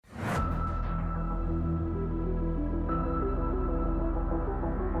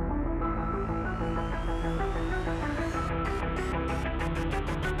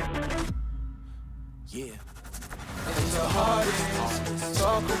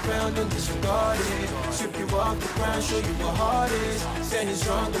Talk around and disregard it. Strip you off the ground, show you what heart is. Standing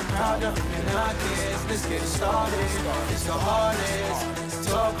strong and proud, nothing can knock it. Let's get it started, it's the hardest.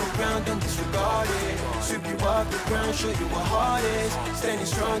 Talk around and disregard it. Strip you off the ground, show you what heart is. Standing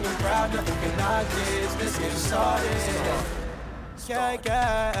strong and proud, nothing can knock it. Let's get it started. Yeah,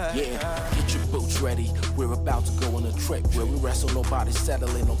 get your boots ready. We're about to go on a trip where we wrestle nobody,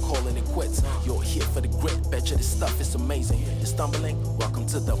 settling or calling it quits. You're here for the grit, betcha this stuff is amazing. You're stumbling, welcome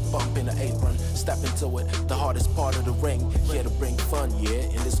to the bump in the apron. Step into it, the hardest part of the ring. Here to bring fun, yeah,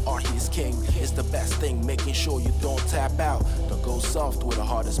 in this art he is king. It's the best thing, making sure you don't tap out. Don't go soft with the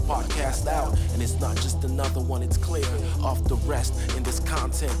hardest podcast out. And it's not just another one, it's clear. Off the rest, in this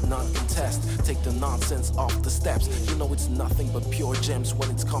content, none contest. Take the nonsense off the steps. You know it's nothing but pure gems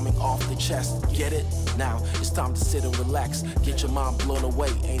when it's coming off the chest. Get it? Now it's time to sit and relax. Get your mind blown away,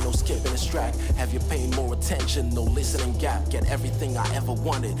 ain't no skipping this track. Have you paying more attention, no listening gap. Get everything I ever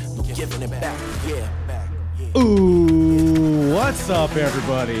wanted, no giving it back. Yeah. Ooh, what's up,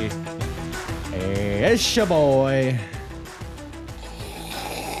 everybody? Hey, it's your boy.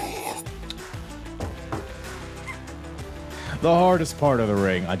 The hardest part of the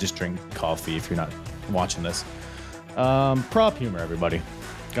ring. I just drink coffee if you're not watching this. Prop humor, everybody.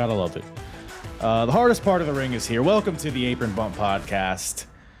 Gotta love it. The hardest part of the ring is here. Welcome to the Apron Bump Podcast.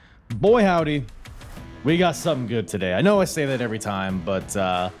 Boy, howdy. We got something good today. I know I say that every time,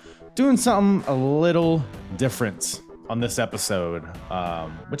 but doing something a little different on this episode,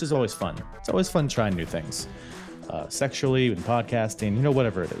 which is always fun. It's always fun trying new things. Sexually, and podcasting, you know,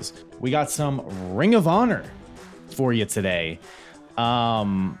 whatever it is. We got some Ring of Honor for you today.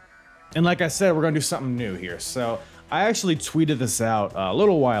 And like I said, we're going to do something new here. So I actually tweeted this out a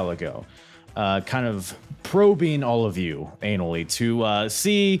little while ago, kind of probing all of you anally to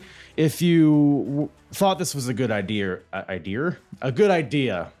see if you thought this was a good idea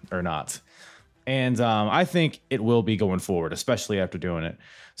or not. And I think it will be going forward, especially after doing it.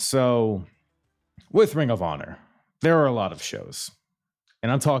 So with Ring of Honor, there are a lot of shows, and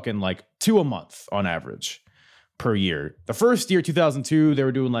I'm talking like 2 a month on average per year. The first year, 2002, they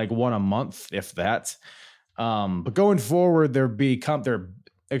were doing like 1 a month, if that. But going forward, they're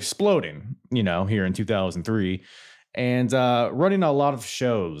exploding, you know, here in 2003, and running a lot of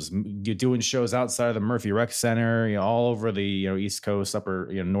shows, doing shows outside of the Murphy Rec Center, you know, all over the East Coast, upper,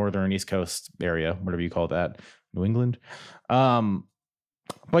 northern East Coast area, whatever you call that, New England.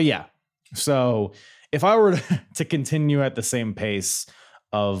 But yeah, so if I were to continue at the same pace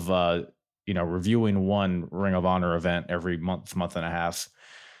of reviewing one Ring of Honor event every month and a half,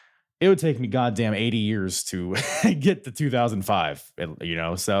 it would take me goddamn 80 years to get to 2005,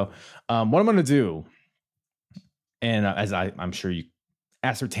 So what I'm going to do, and as I'm sure you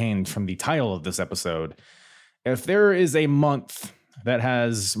ascertained from the title of this episode, if there is a month that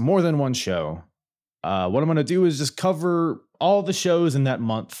has more than one show, what I'm going to do is just cover all the shows in that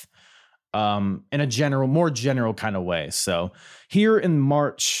month in a more general kind of way. So here in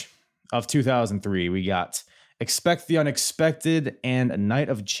March of 2003, we got Expect the Unexpected and Night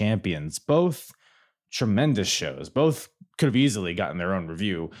of Champions, both tremendous shows. Both could have easily gotten their own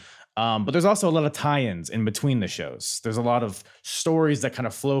review. But there's also a lot of tie-ins in between the shows. There's a lot of stories that kind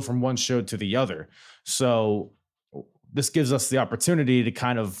of flow from one show to the other. So this gives us the opportunity to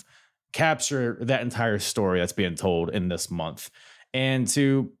kind of capture that entire story that's being told in this month and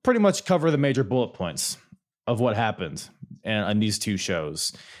to pretty much cover the major bullet points of what happened on these two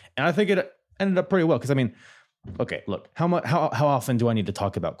shows. And I think it ended up pretty well because, I mean, okay, look, how often do I need to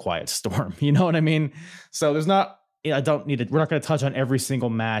talk about Quiet Storm? You know what I mean? So we're not going to touch on every single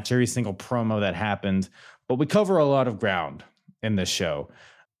match, every single promo that happened, but we cover a lot of ground in this show.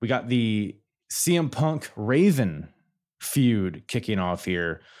 We got the CM Punk Raven feud kicking off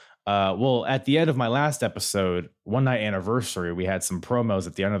here. At the end of my last episode, One Night Anniversary, we had some promos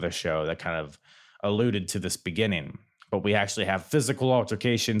at the end of the show that kind of alluded to this beginning, but we actually have physical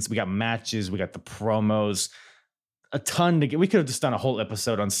altercations. We got matches. We got the promos, a ton to get. We could have just done a whole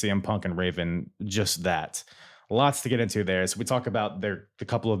episode on CM Punk and Raven, just that. Lots to get into there. So we talk about the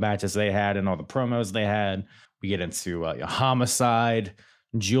couple of matches they had and all the promos they had. We get into Homicide,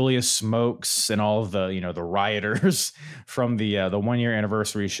 Julius Smokes, and all of the the rioters from the 1 year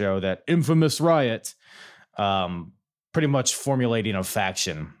anniversary show, that infamous riot, pretty much formulating a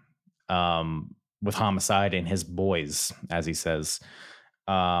faction with Homicide and his boys, as he says.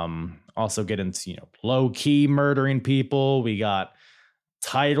 Also get into low key murdering people. We got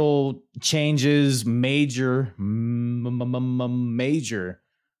title changes, major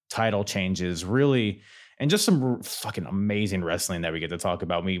title changes, really, and just some fucking amazing wrestling that we get to talk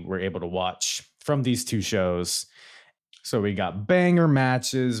about. We were able to watch from these two shows. So we got banger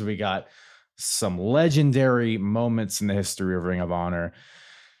matches. We got some legendary moments in the history of Ring of Honor.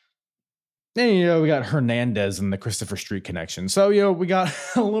 And, we got Hernandez and the Christopher Street connection. So, we got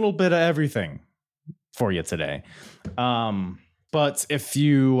a little bit of everything for you today. But if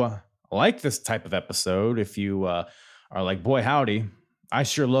you like this type of episode, if you are like, boy, howdy, I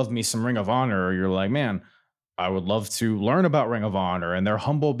sure love me some Ring of Honor, or you're like, man, I would love to learn about Ring of Honor and their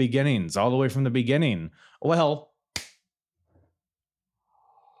humble beginnings all the way from the beginning. Well,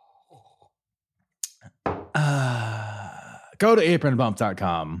 go to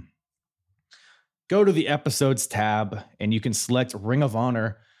apronbump.com. Go to the episodes tab, and you can select Ring of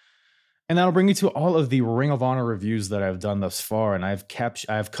Honor, and that'll bring you to all of the Ring of Honor reviews that I've done thus far. And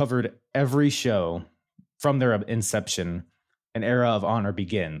I've covered every show from their inception. An era of honor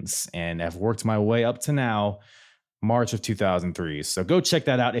begins, and I've worked my way up to now, March of 2003. So go check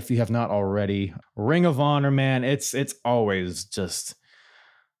that out if you have not already. Ring of Honor, man, it's always just,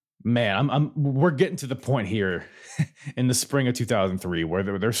 man, we're getting to the point here in the spring of 2003 where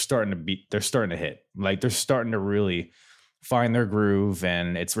they're starting to hit. Like, they're starting to really find their groove,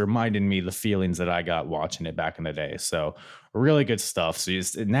 and it's reminding me the feelings that I got watching it back in the day. So really good stuff. So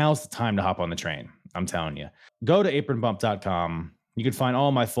now's the time to hop on the train. I'm telling you. Go to apronbump.com. You can find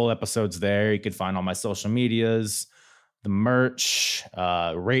all my full episodes there. You can find all my social medias, the merch,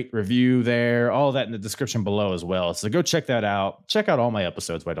 rate, review there, all that in the description below as well. So go check that out. Check out all my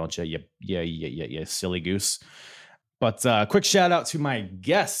episodes, why don't you? Yeah, silly goose. But quick shout out to my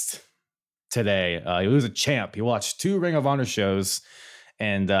guest today. He was a champ. He watched 2 Ring of Honor shows,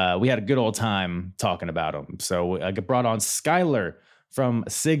 and we had a good old time talking about them. So I brought on Skylar from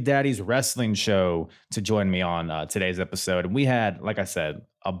Sig Daddy's Wrestling Show to join me on today's episode. And we had, like I said,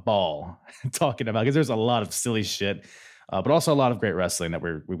 a ball talking about, because there's a lot of silly shit, but also a lot of great wrestling that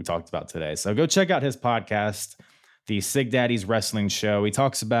we talked about today. So go check out his podcast, the Sig Daddy's Wrestling Show. He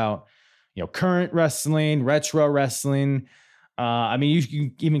talks about, current wrestling, retro wrestling. You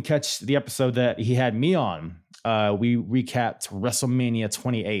can even catch the episode that he had me on. We recapped WrestleMania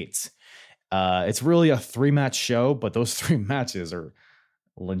 28. It's really a 3-match show, but those 3 matches are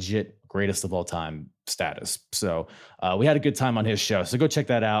legit greatest of all time status. So we had a good time on his show. So go check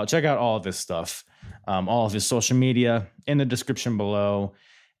that out. Check out all of his stuff, all of his social media in the description below.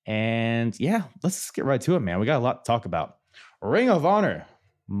 And yeah, let's get right to it, man. We got a lot to talk about. Ring of Honor,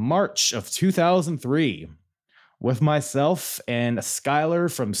 March of 2003, with myself and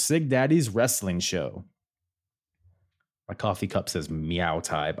Skylar from Sig Daddy's Wrestling Show. My coffee cup says Meow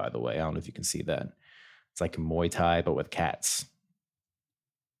Thai, by the way. I don't know if you can see that. It's like Muay Thai, but with cats.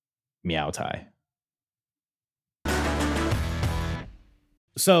 Meow Thai.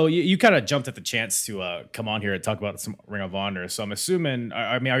 So you kind of jumped at the chance to come on here and talk about some Ring of Honor. So I'm assuming,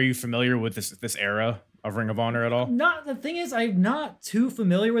 are you familiar with this era of Ring of Honor at all? Not, the thing is, I'm not too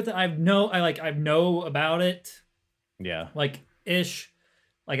familiar with it. I know about it. Yeah. Ish.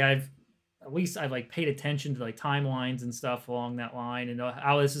 I've paid attention to timelines and stuff along that line, and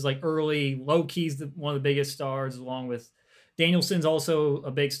how this is early. Low Key's one of the biggest stars, along with Danielson's also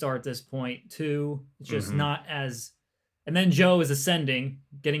a big star at this point too. It's just not as, and then Joe is ascending,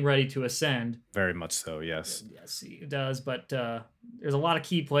 getting ready to ascend. Very much so, yes. Yes, he does. But there's a lot of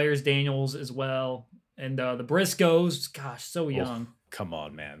key players, Daniels as well, and the Briscoes. Gosh, so young. Come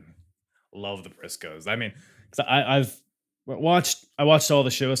on, man. Love the Briscoes. I mean, I watched all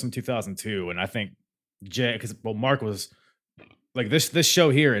the shows from 2002, and I think Mark was this show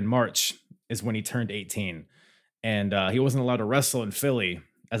here in March is when he turned 18, and he wasn't allowed to wrestle in Philly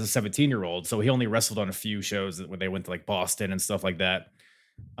as a 17-year-old, so he only wrestled on a few shows when they went to Boston and stuff like that.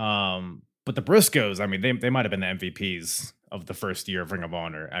 But the Briscoes, I mean, they might have been the MVPs of the first year of Ring of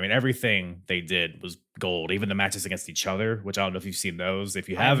Honor. I mean, everything they did was gold. Even the matches against each other, which I don't know if you've seen those. If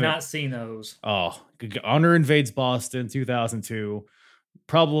you haven't, I've not seen those. Oh, Honor Invades Boston 2002,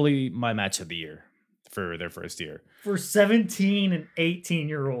 probably my match of the year for their first year. For 17 and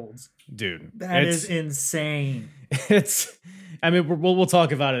 18-year-olds. Dude. That is insane. We'll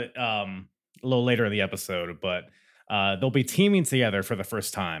talk about it a little later in the episode, but they'll be teaming together for the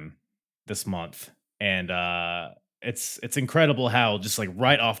first time this month. And it's incredible how just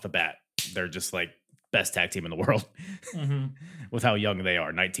right off the bat, they're just best tag team in the world with how young they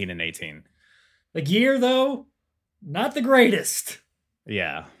are, 19 and 18. The gear, though, not the greatest.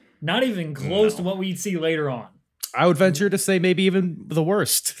 Yeah. Not even close to what we'd see later on. I would venture to say maybe even the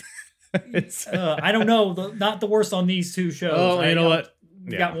worst. I don't know. Not the worst on these 2 shows. Oh, you know what?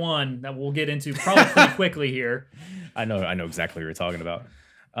 We got one that we'll get into probably pretty quickly here. I know exactly what you're talking about.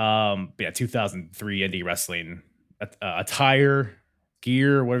 2003 indie wrestling attire,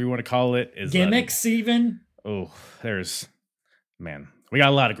 gear, whatever you want to call it, is gimmicks even. Oh, we got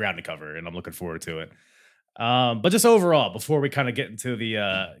a lot of ground to cover, and I'm looking forward to it. But just overall, before we kind of get into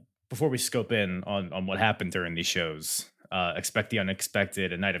before we scope in on what happened during these shows, expect the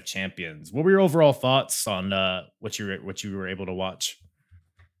unexpected and Night of Champions. What were your overall thoughts on what you were able to watch?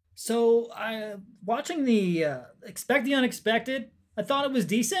 So I watching the Expect the Unexpected. I thought it was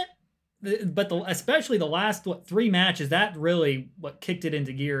decent, but especially the last three matches that really what kicked it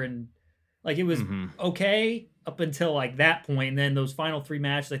into gear, and like it was Hmm. okay up until like that point, and then those final three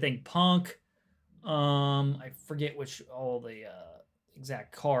matches. I think Punk. I forget which all the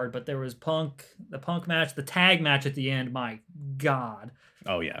exact card, but there was the Punk match, the tag match at the end. My God.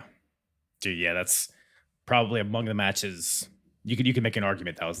 Oh yeah, dude, yeah, that's probably among the matches you could make an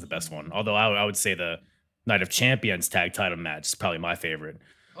argument that was the best one. Although I would say the Night of Champions tag title match is probably my favorite.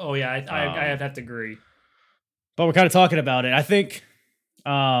 Oh yeah, I Um, have to agree. but we're kind of talking about it. I think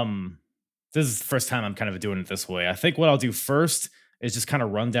um, this is the first time I'm kind of doing it this way. I think what I'll do first is just kind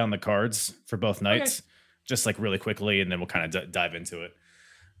of run down the cards for both Okay. nights, just like really quickly, and then we'll kind of dive into it.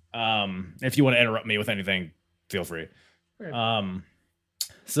 If you want to interrupt me with anything, feel free. Okay.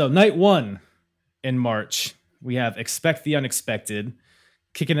 So night one in March, we have Expect the Unexpected,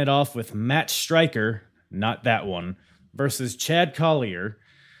 kicking it off with Matt Stryker, not that one, versus Chad Collier.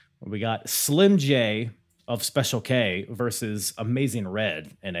 We got Slim J of Special K versus Amazing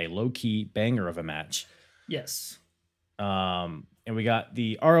Red in a low-key banger of a match. Yes. And we got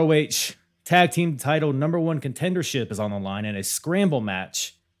the ROH Tag Team title #1 contendership is on the line in a scramble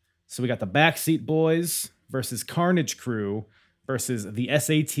match. So we got the Backseat Boys versus Carnage Crew versus the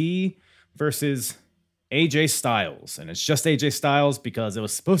SAT versus AJ Styles. And it's just AJ Styles because it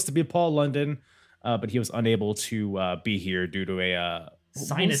was supposed to be Paul London, but he was unable to be here due to a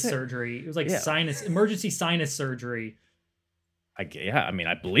Sinus surgery. It was like Yeah. emergency sinus surgery. I mean,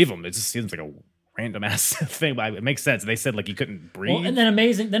 I believe him. It just seems like a random ass thing, but it makes sense. They said like he couldn't breathe. Well, and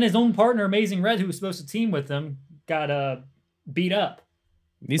then his own partner, Amazing Red, who was supposed to team with him, got beat up.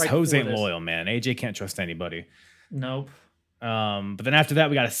 These right hoes before ain't this. loyal, man. AJ can't trust anybody. Nope. But then after that,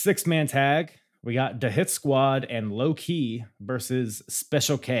 we got a 6-man tag. We got the Hit Squad and Low Key versus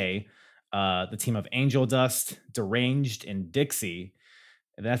Special K, the team of Angel Dust, Deranged, and Dixie.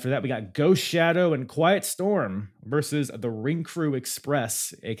 And then after that, we got Ghost Shadow and Quiet Storm versus the Ring Crew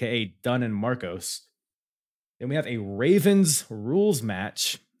Express, aka Dunn and Marcos. Then we have a Ravens rules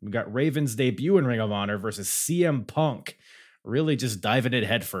match. We got Ravens debut in Ring of Honor versus CM Punk. Really just diving it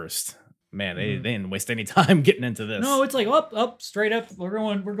headfirst. Man, they didn't waste any time getting into this. No, it's like up, straight up. We're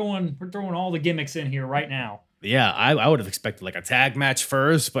throwing all the gimmicks in here right now. Yeah, I would have expected like a tag match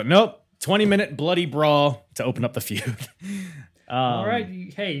first, but nope. 20-minute bloody brawl to open up the feud. All right,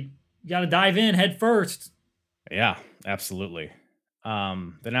 hey, you got to dive in head first. Yeah, absolutely.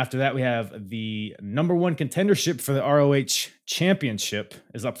 Then after that, we have the #1 contendership for the ROH Championship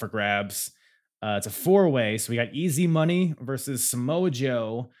is up for grabs. It's a 4-way, so we got Easy Money versus Samoa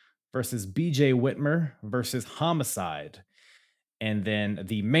Joe versus BJ Whitmer versus Homicide. And then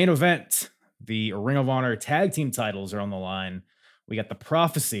the main event, the Ring of Honor tag team titles are on the line. We got the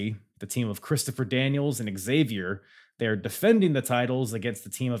Prophecy, the team of Christopher Daniels and Xavier. They're defending the titles against the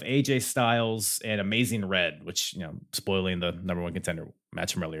team of AJ Styles and Amazing Red, which, spoiling the #1 contender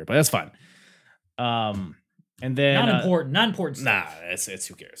match from earlier, but that's fine. And then Not important. Nah, Stuff. it's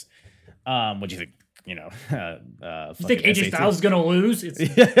who cares? What do you think? You think AJ SAT? Styles is gonna lose?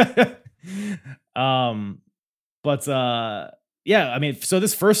 But yeah, I mean, so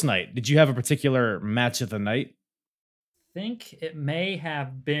this first night, did you have a particular match of the night? Think it may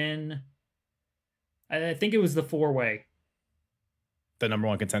have been. I think it was the 4-way. The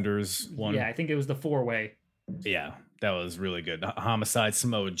 #1 contenders one? Yeah, I think it was the 4-way. Yeah, that was really good. Homicide,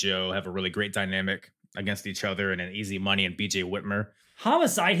 Samoa Joe have a really great dynamic against each other, and an Easy Money and BJ Whitmer.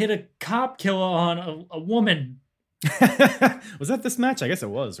 Homicide hit a cop killer on a woman. Was that this match? I guess it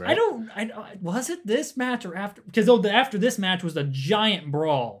was, right? Was it this match or after? Because after this match was a giant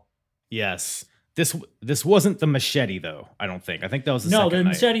brawl. Yes. This wasn't the machete though. I don't think. I think that was the second night.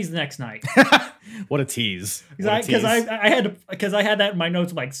 machete's the next night. What a tease! Because I had that in my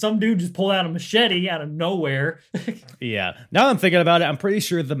notes. Like some dude just pulled out a machete out of nowhere. Yeah. Now that I'm thinking about it, I'm pretty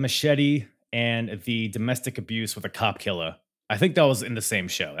sure the machete and the domestic abuse with a cop killer, I think that was in the same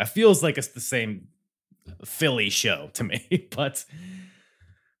show. It feels like it's the same Philly show to me. But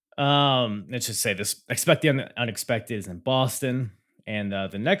let's just say this: Expect the Unexpected is in Boston, and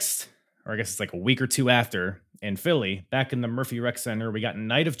the next, or I guess it's like a week or two after, in Philly, back in the Murphy Rec Center, we got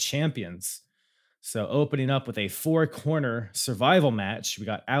Night of Champions. So opening up with a 4-corner survival match, we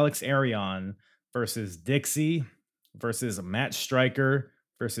got Alex Arion versus Dixie versus Matt Stryker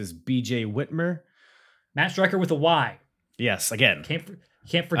versus BJ Whitmer. Matt Striker with a Y. Yes, again.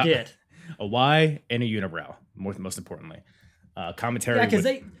 Can't forget. A Y and a unibrow, most importantly. Commentary. Yeah,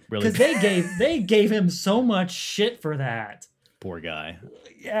 because they gave him so much shit for that. Poor guy.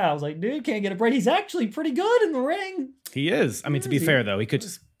 Yeah, I was like, dude, can't get a break. He's actually pretty good in the ring. He is. I mean, to be fair though, he could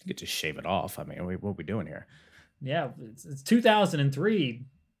just shave it off. I mean, what are we doing here? Yeah, it's 2003.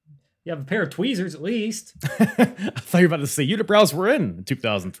 You have a pair of tweezers at least. I thought you were about to say unibrows were in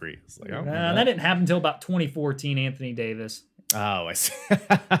 2003. It's like, that didn't happen until about 2014. Anthony Davis. Oh, I see.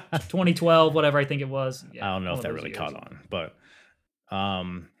 2012, whatever I think it was. Yeah, I don't know if that really caught on, but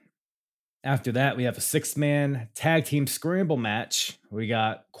after that, we have a 6-man tag team scramble match. We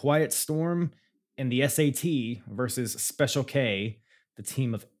got Quiet Storm and the SAT versus Special K, the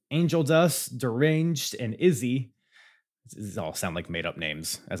team of Angel Dust, Deranged, and Izzy. These all sound like made up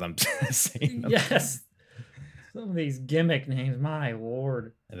names as I'm saying them. Yes. Some of these gimmick names, my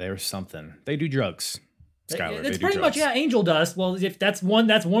lord. There's something. They do drugs. Skylar, it's pretty much, yeah, Angel Dust. Well, if that's one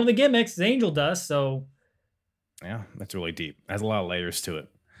of the gimmicks, is Angel Dust, so. Yeah, that's really deep. It has a lot of layers to it.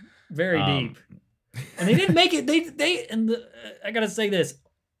 Very deep. And they didn't make it, I gotta say this,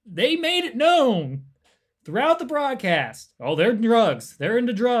 they made it known throughout the broadcast. Oh, they're drugs. They're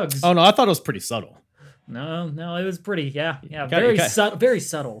into drugs. Oh, no, I thought it was pretty subtle. No, it was pretty, yeah, very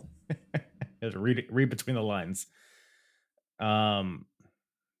subtle. read between the lines.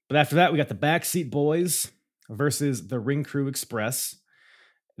 But after that, we got the Backseat Boys versus the Ring Crew Express.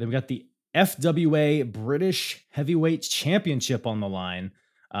 Then we got the FWA British Heavyweight Championship on the line.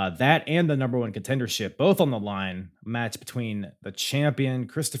 That and the number 1 contendership, both on the line. Match between the champion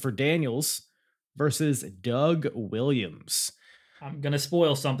Christopher Daniels versus Doug Williams. I'm going to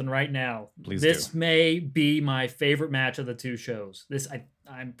spoil something right now. Please This do. may be my favorite match of the two shows. It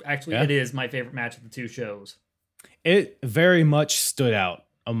is my favorite match of the two shows. It very much stood out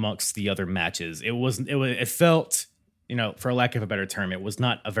amongst the other matches. It felt, for lack of a better term, it was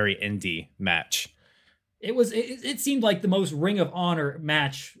not a very indie match. It seemed like the most Ring of Honor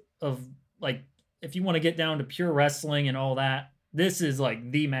match of, like, if you want to get down to pure wrestling and all that, this is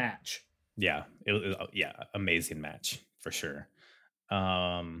like the match. Yeah, it was amazing match for sure.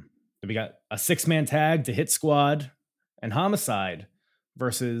 We got a 6-man tag to Hit Squad and Homicide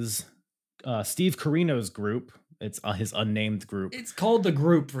versus Steve Corino's group. It's his unnamed group. It's called The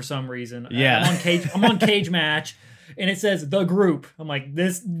Group for some reason. Yeah. I'm on Cage Match, and it says The Group. I'm like,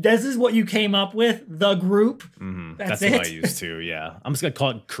 this is what you came up with? The Group? Mm-hmm. That's what I used to, yeah. I'm just going to call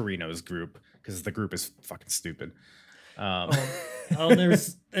it Corino's group because the group is fucking stupid.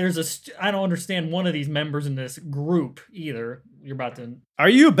 There's I don't understand one of these members in this group either. Are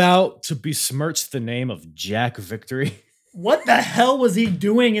you about to besmirch the name of Jack Victory? What the hell was he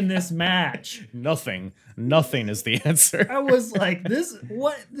doing in this match? Nothing is the answer. I was like, this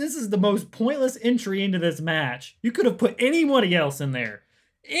is the most pointless entry into this match. You could have put anybody else in there.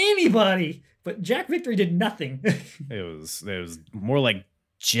 Anybody. But Jack Victory did nothing. It was more like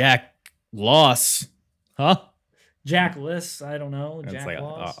Jack Loss. Huh? Jack Liss, I don't know. It's Jack like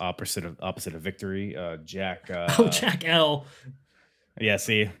Loss. opposite of Victory. Jack. Jack L. Yeah,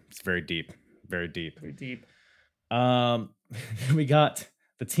 see, it's very deep. Very deep. Very deep. We got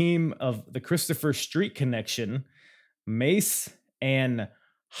the team of the Christopher Street Connection, Mace and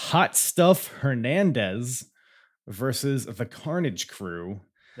Hot Stuff Hernandez versus the Carnage Crew.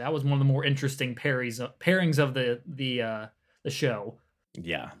 That was one of the more interesting pairings of the show.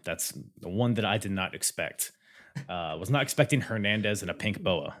 Yeah, that's the one that I did not expect. Was not expecting Hernandez in a pink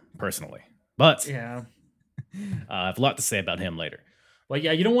boa, personally. But yeah, I have a lot to say about him later. Well,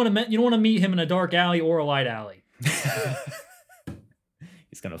 yeah, you don't want to meet him in a dark alley or a light alley.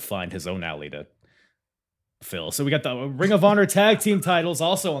 He's gonna find his own alley to fill. So we got the Ring of Honor tag team titles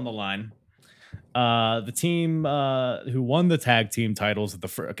also on the line. The team who won the tag team titles at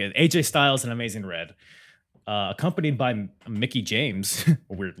AJ Styles and Amazing Red, accompanied by Mickey James.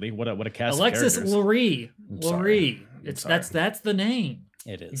 Weirdly, what a cast. Alexis of Lurie. Sorry. That's the name.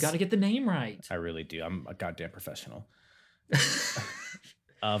 It is. You got to get the name right. I really do. I'm a goddamn professional.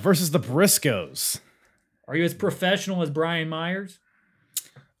 Versus the Briscoes. Are you as professional as Brian Myers?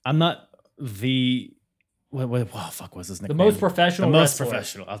 I'm not the. What was his nickname? The most professional. The most wrestler.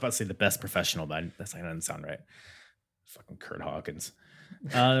 professional. I was about to say the best professional, but that doesn't sound right. Fucking Kurt Hawkins.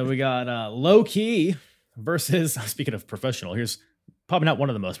 We got Low Key versus. Speaking of professional, here's probably not one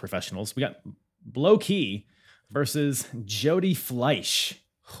of the most professionals. We got Low Key versus Jody Fleisch.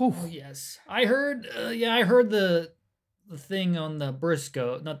 Oh, yes, I heard. I heard the thing on the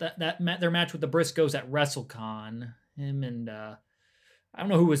Briscoe. Not their match with the Briscoes at WrestleCon. Him and I don't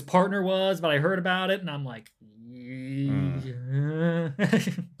know who his partner was, but I heard about it, and I'm like,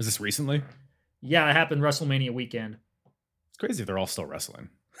 Was this recently? Yeah, it happened WrestleMania weekend. It's crazy if they're all still wrestling.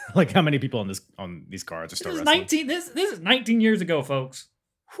 Like how many people on these cards are still wrestling? 19. This is 19 years ago, folks.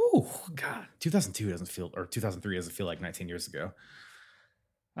 Whew, God, 2002 doesn't feel, or 2003 doesn't feel like 19 years ago.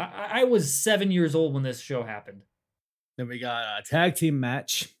 I was 7 years old when this show happened. Then we got a tag team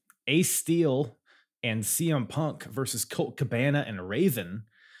match: Ace Steel and CM Punk versus Colt Cabana and Raven.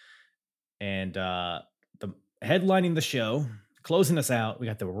 And the headlining the show, closing us out, we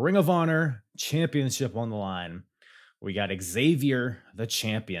got the Ring of Honor Championship on the line. We got Xavier, the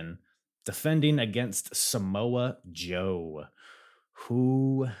champion, defending against Samoa Joe.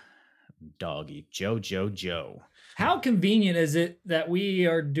 Who doggy? Joe. How convenient is it that we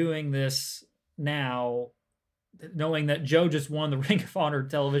are doing this now, knowing that Joe just won the Ring of Honor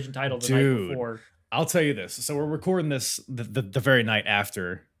television title the night before? I'll tell you this. So we're recording this the very night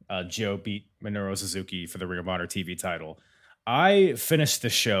after Joe beat Minoru Suzuki for the Ring of Honor TV title. I finished the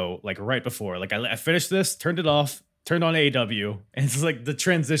show like right before. Like I finished this, turned it off, turned on AEW, and it's like the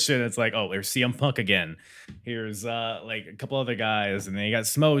transition. It's like, oh, there's CM Punk again. Here's like a couple other guys, and then you got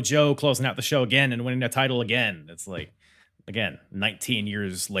Samoa Joe closing out the show again and winning the title again. It's like, again, 19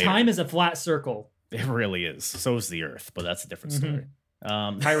 years later. Time is a flat circle. It really is. So is the Earth, but that's a different story.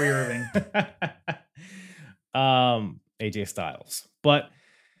 Kyrie Irving. AJ Styles. But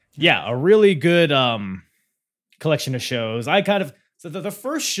yeah, a really good collection of shows. So the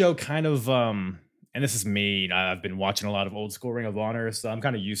first show kind of and this is me, I've been watching a lot of old school Ring of Honor, so I'm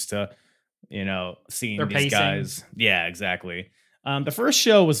kind of used to, seeing Their these pacing. guys. Yeah, exactly. The first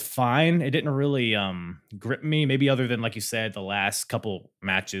show was fine. It didn't really grip me, maybe other than, like you said, the last couple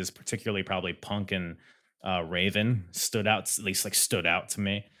matches, particularly probably Punk and Raven stood out to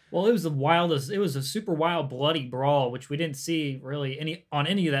me. Well, it was the wildest. It was a super wild, bloody brawl, which we didn't see really not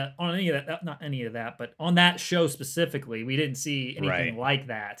any of that, but on that show specifically, we didn't see anything like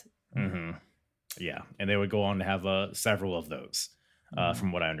that. Mm-hmm. Yeah, and they would go on to have several of those,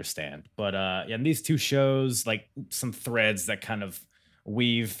 from what I understand. But yeah, and these two shows, like some threads that kind of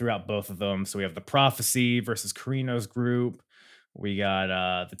weave throughout both of them. So we have the Prophecy versus Carino's group. We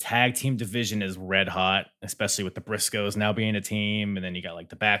got the tag team division is red hot, especially with the Briscoes now being a team. And then you got like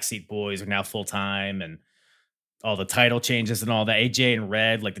the Backseat Boys are now full time, and all the title changes and all that. AJ and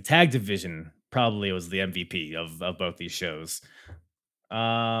Red, like the tag division probably was the MVP of both these shows.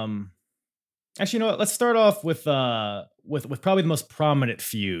 Actually, you know what? Let's start off with probably the most prominent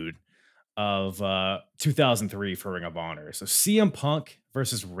feud of 2003 for Ring of Honor. So CM Punk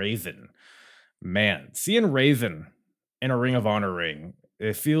versus Raven. Man, seeing Raven in a Ring of Honor ring,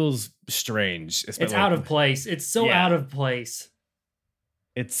 it feels strange. It's out of place. It's so out of place.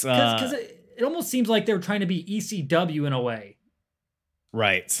 It's because it almost seems like they're trying to be ECW in a way.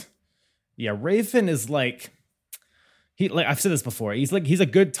 Right. Yeah, Raven is like I've said this before. He's a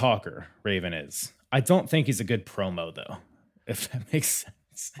good talker. Raven is. I don't think he's a good promo though, if that makes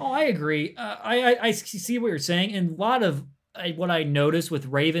sense. Oh, I agree. I see what you're saying, and a lot of what I noticed with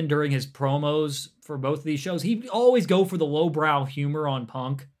Raven during his promos for both of these shows, he'd always go for the lowbrow humor on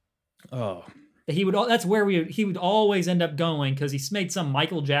Punk. Oh, that's where he would always end up going, because he made some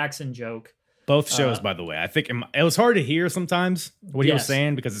Michael Jackson joke. Both shows, by the way. I think it was hard to hear sometimes what he was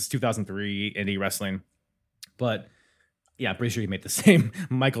saying because it's 2003 indie wrestling, but yeah, I'm pretty sure he made the same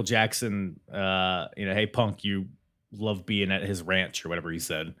Michael Jackson. Hey Punk, you love being at his ranch or whatever he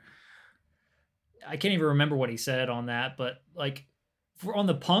said. I can't even remember what he said on that, but like on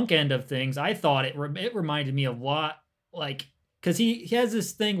the Punk end of things, I thought it reminded me a lot, like, because he has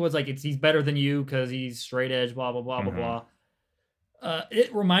this thing was like he's better than you because he's straight edge, blah blah blah blah blah.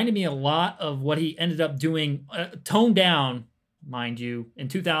 It reminded me a lot of what he ended up doing, toned down, mind you, in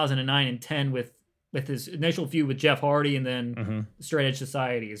 2009 and 10 with his initial feud with Jeff Hardy, and then Straight Edge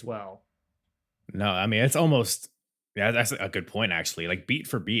Society as well. No, I mean it's almost. Yeah, that's a good point, actually. Like beat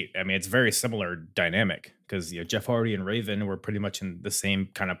for beat. I mean, it's very similar dynamic because Jeff Hardy and Raven were pretty much in the same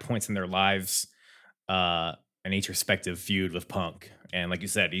kind of points in their lives in each respective feud with Punk. And like you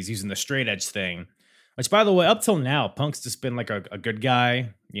said, he's using the straight edge thing, which, by the way, up till now, Punk's just been like a good guy.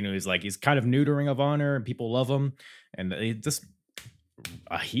 He's kind of new to Ring of Honor and people love him. And he just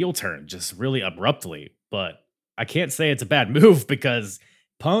a heel turn just really abruptly. But I can't say it's a bad move because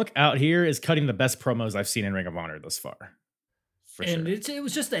Punk out here is cutting the best promos I've seen in Ring of Honor thus far. And sure. It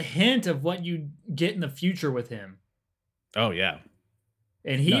was just a hint of what you get in the future with him. Oh, yeah.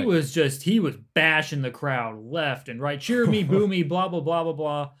 And he was bashing the crowd left and right. Cheer me, boo me, blah, blah, blah, blah,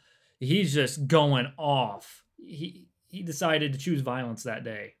 blah. He's just going off. He decided to choose violence that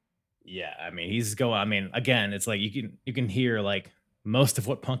day. Yeah, I mean, again, it's like you can hear like most of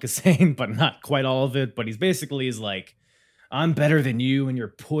what Punk is saying, but not quite all of it. But he's basically like, I'm better than you and your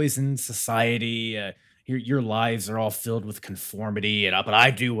poisoned society. Your lives are all filled with conformity, but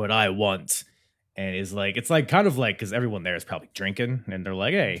I do what I want. And is like, it's like kind of like, because everyone there is probably drinking, and they're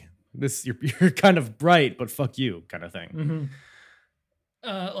like, hey, this you're kind of bright, but fuck you, kind of thing.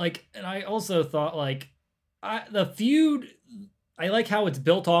 Mm-hmm. And I also thought the feud. I like how it's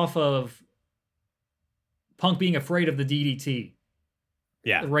built off of Punk being afraid of the DDT.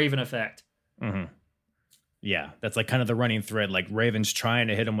 Yeah, the Raven effect. Mm-hmm. Yeah, that's like kind of the running thread. Like Raven's trying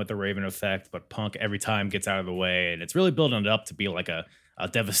to hit him with the Raven effect, but Punk every time gets out of the way, and it's really building it up to be like a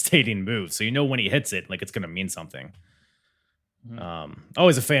devastating move. So when he hits it, like it's gonna mean something. Mm-hmm.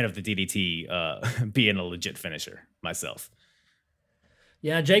 Always a fan of the DDT being a legit finisher myself.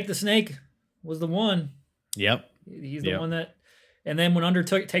 Yeah, Jake the Snake was the one. Yep, he's the one that. And then when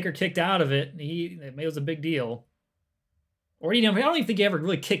Undertaker kicked out of it, it was a big deal. Or I don't even think he ever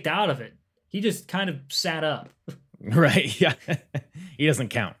really kicked out of it. He just kind of sat up. Right. Yeah. He doesn't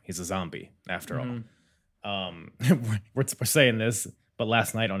count. He's a zombie after all. We're saying this, but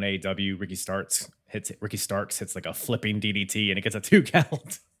last night on AEW, Ricky Starks hits like a flipping DDT and it gets a 2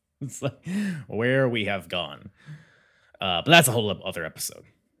 count. It's like where we have gone. But that's a whole other episode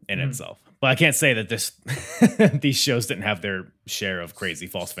in itself. But I can't say that these shows didn't have their share of crazy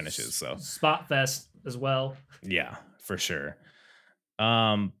false finishes. So Spot Fest as well. Yeah, for sure.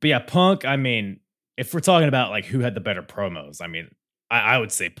 But yeah, Punk, I mean, if we're talking about like who had the better promos, I mean, I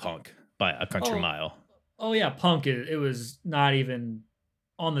would say Punk by a country mile. Oh yeah, Punk, it was not even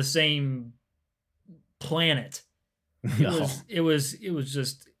on the same planet. It was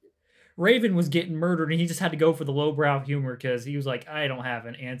just Raven was getting murdered and he just had to go for the lowbrow humor because he was like, I don't have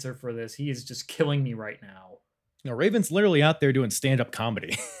an answer for this. He is just killing me right now. Raven's literally out there doing stand-up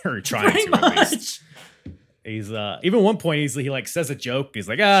comedy or trying Pretty to much. at least. He's even one point he like says a joke. He's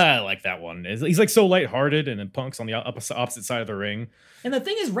like, I like that one. He's like so lighthearted, and then Punk's on the opposite side of the ring. And the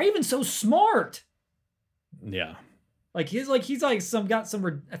thing is, Raven's so smart. Yeah. He's got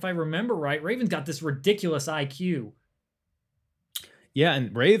some, if I remember right, Raven's got this ridiculous IQ. Yeah,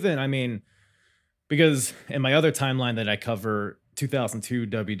 and Raven, I mean, because in my other timeline that I cover, 2002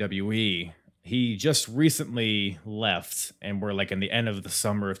 WWE, he just recently left, and we're like in the end of the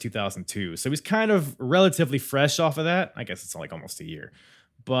summer of 2002. So he's kind of relatively fresh off of that. I guess it's like almost a year.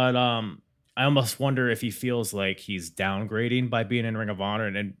 But I almost wonder if he feels like he's downgrading by being in Ring of Honor.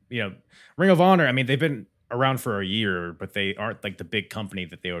 And Ring of Honor, I mean, they've been around for a year, but they aren't like the big company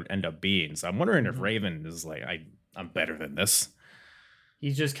that they would end up being. So I'm wondering if Raven is like, I'm better than this.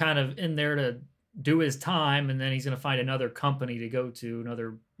 He's just kind of in there to do his time, and then he's going to find another company to go to.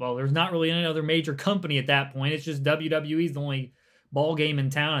 There's not really any other major company at that point. It's just WWE's the only ball game in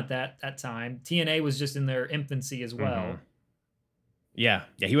town at that time. TNA was just in their infancy as well. Mm-hmm. Yeah,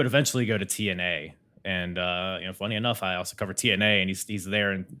 he would eventually go to TNA, and funny enough, I also covered TNA, and he's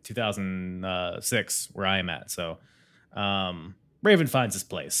there in 2006 where I am at. So Raven finds his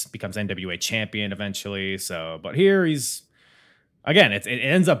place, becomes NWA champion eventually. So, but here he's. Again, it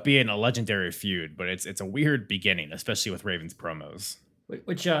ends up being a legendary feud, but it's a weird beginning, especially with Raven's promos.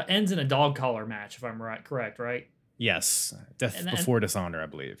 Which ends in a dog collar match, if I'm correct, right? Yes. Death before Dishonor, I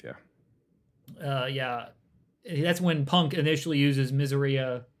believe, yeah. Yeah. That's when Punk initially uses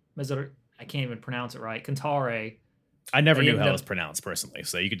Miseria, I can't even pronounce it right, Cantare. I never knew how it was pronounced, personally,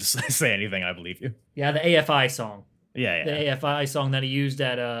 so you could just say anything, I believe you. Yeah, the AFI song. Yeah. The AFI song that he used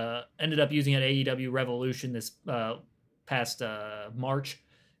ended up using at AEW Revolution this past March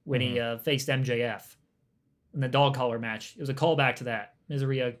when he faced MJF in the dog collar match. It was a callback to that.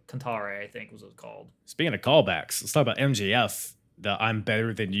 Miseria Cantare, I think was what it was called. Speaking of callbacks, let's talk about MJF. The I'm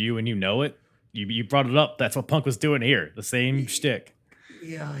better than you and you know it. You brought it up. That's what Punk was doing here. The same shtick.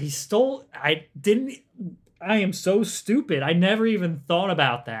 Yeah, he stole. I am so stupid. I never even thought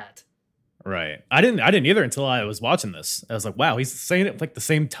about that. Right. I didn't either until I was watching this. I was like, wow, he's saying it with like the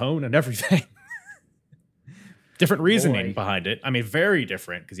same tone and everything. Different reasoning behind it. I mean, very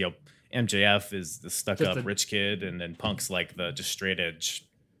different because MJF is the stuck-up rich kid, and then Punk's like the just straight edge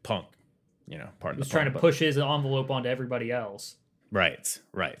punk. Part of the. He's trying to push his envelope onto everybody else. Right.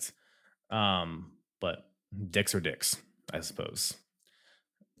 But dicks are dicks, I suppose.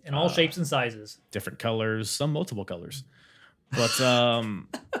 In all shapes and sizes. Different colors, some multiple colors. But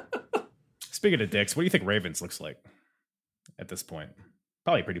speaking of dicks, what do you think Ravens looks like at this point?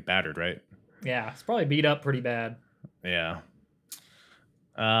 Probably pretty battered, right? Yeah, it's probably beat up pretty bad. Yeah.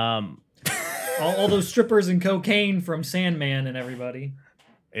 All those strippers and cocaine from Sandman and everybody.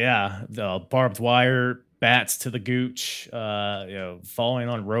 Yeah, the barbed wire, bats to the gooch, falling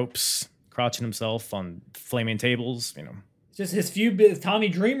on ropes, crouching himself on flaming tables, Just his feud with Tommy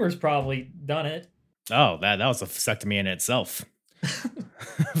Dreamer's probably done it. Oh, that was a vasectomy in itself.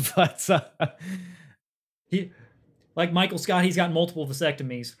 But He, like Michael Scott, he's got multiple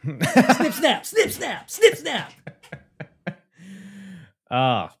vasectomies. Snip, snap, snip, snap, snip, snap.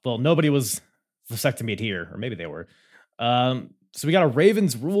 well, nobody was vasectomied here, or maybe they were. So we got a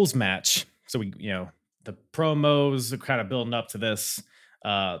Ravens rules match. So the promos are kind of building up to this.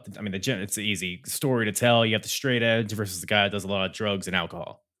 I mean, it's an easy story to tell. You have the straight edge versus the guy that does a lot of drugs and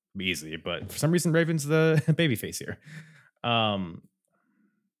alcohol. Be easy, but for some reason, Raven's the babyface here.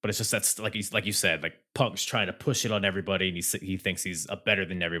 But it's just that's like you said, like Punk's trying to push it on everybody, and he thinks he's better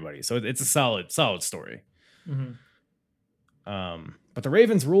than everybody. So it's a solid story. Mm-hmm. But the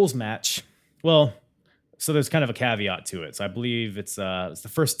Ravens rules match, well, so there's kind of a caveat to it. So I believe it's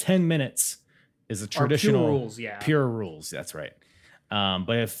the first 10 minutes is a traditional pure rules, yeah. Pure rules, that's right.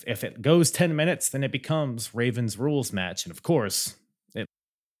 But if it goes 10 minutes, then it becomes Ravens rules match, and of course, it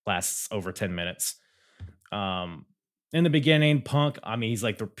lasts over 10 minutes. In the beginning, Punk, I mean, he's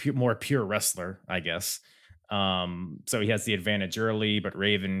like the more pure wrestler, I guess. So he has the advantage early, but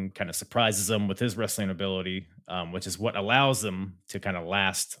Raven kind of surprises him with his wrestling ability, which is what allows him to kind of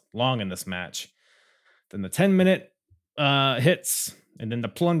last long in this match. Then the 10-minute hits, and then the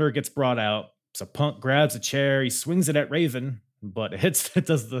plunder gets brought out. So Punk grabs a chair, he swings it at Raven, but it hits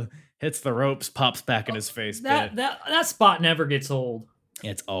the ropes, pops back in his face. That spot never gets old.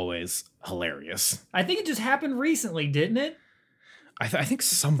 It's always hilarious. I think it just happened recently, didn't it? I think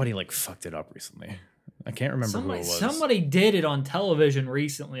somebody like fucked it up recently. I can't remember who it was. Somebody did it on television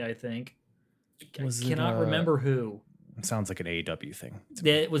recently, I think. I cannot remember who. It sounds like an AEW thing.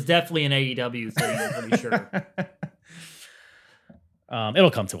 It was definitely an AEW thing, I'm pretty sure. It'll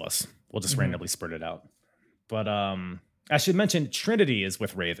come to us. We'll just randomly spurt it out. But I should mention Trinity is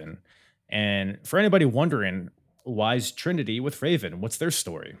with Raven. And for anybody wondering, why is Trinity with Raven? What's their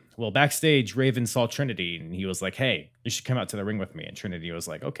story? Well, backstage, Raven saw Trinity and he was like, hey, you should come out to the ring with me. And Trinity was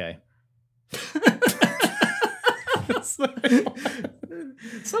like, okay.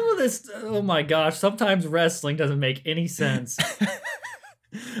 Some of this, oh my gosh, sometimes wrestling doesn't make any sense.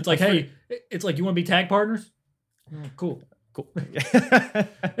 It's like, hey, it's like, you want to be tag partners? Oh, cool.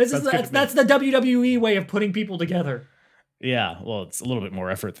 That's the WWE way of putting people together. Yeah, well, it's a little bit more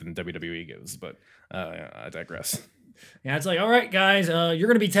effort than WWE gives, but I digress. Yeah, it's like, all right, guys, you're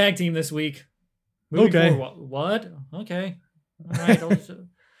going to be tag team this week. Okay. What? Okay. All right.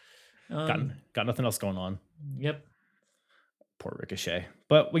 Got nothing else going on. Yep. Poor Ricochet.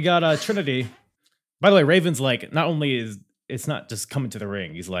 But we got Trinity. By the way, Raven's like, not only is it's not just coming to the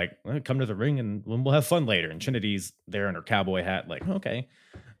ring, he's like, well, come to the ring and we'll have fun later. And Trinity's there in her cowboy hat, like, okay.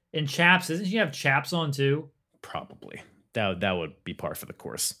 And chaps, doesn't she have chaps on too? Probably. That would be par for the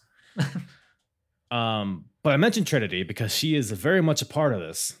course. But I mentioned Trinity because she is very much a part of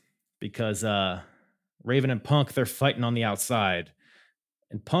this. Because Raven and Punk, they're fighting on the outside.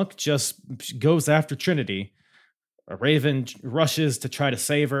 And Punk just goes after Trinity. Raven rushes to try to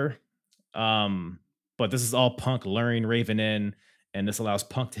save her. But this is all Punk luring Raven in. And this allows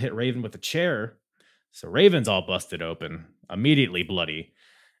Punk to hit Raven with a chair. So Raven's all busted open, immediately bloody.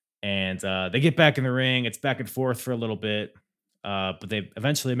 And they get back in the ring. It's back and forth for a little bit. But they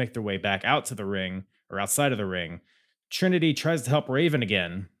eventually make their way back out to the ring, or outside of the ring. Trinity tries to help Raven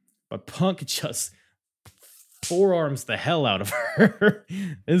again, but Punk just forearms the hell out of her.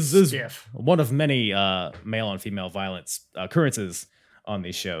 This is one of many male on female violence occurrences on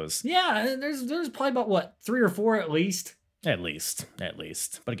these shows. Yeah, there's probably about 3 or 4 at least. At least.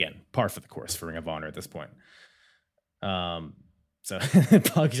 But again, par for the course for Ring of Honor at this point. So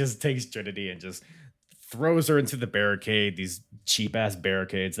Punk just takes Trinity and just throws her into the barricade, these cheap ass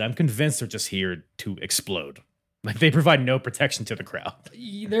barricades. I'm convinced they're just here to explode. Like they provide no protection to the crowd.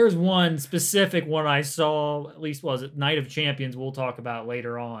 There's one specific one I saw, at least was it Night of Champions we'll talk about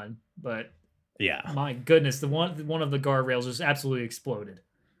later on. But yeah, my goodness, the one of the guardrails just absolutely exploded.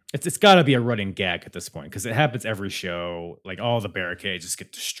 It's got to be a running gag at this point because it happens every show. Like all the barricades just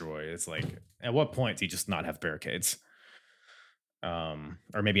get destroyed. It's like, at what point do you just not have barricades?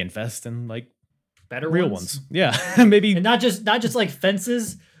 Or maybe invest in like better real ones. Yeah, maybe, and not just like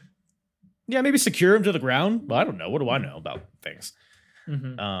fences. Yeah, maybe secure them to the ground. Well, I don't know. What do I know about things?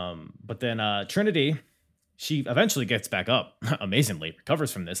 Mm-hmm. But then Trinity, she eventually gets back up, amazingly,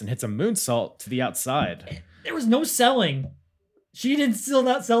 recovers from this, and hits a moonsault to the outside. There was no selling. She didn't still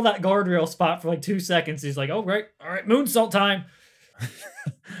not sell that guardrail spot for like 2 seconds. He's like, oh, great. All right, moonsault time.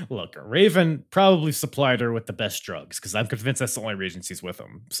 Look, Raven probably supplied her with the best drugs because I'm convinced that's the only reason she's with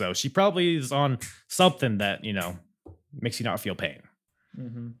him. So she probably is on something that, makes you not feel pain.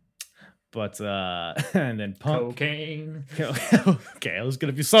 Mm-hmm. But and then Punk. Cocaine. Okay, I was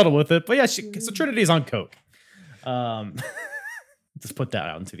gonna be subtle with it, but yeah, so Trinity's on coke. Just put that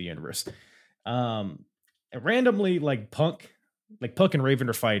out into the universe. And randomly, like Punk and Raven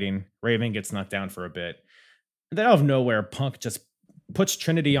are fighting. Raven gets knocked down for a bit. And then out of nowhere, Punk just puts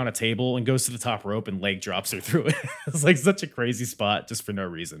Trinity on a table and goes to the top rope and leg drops her through it. It's like such a crazy spot just for no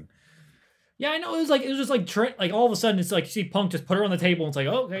reason. Yeah, I know. It was just like all of a sudden it's like you see Punk just put her on the table and it's like,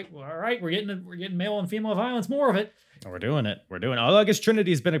 oh, okay, well, all right, we're getting male and female violence, more of it. We're doing it. Although I guess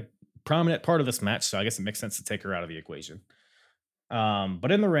Trinity's been a prominent part of this match, so I guess it makes sense to take her out of the equation.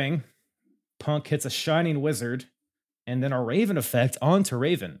 But in the ring, Punk hits a Shining Wizard and then a Raven effect onto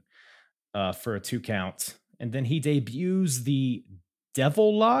Raven for a 2 count. And then he debuts the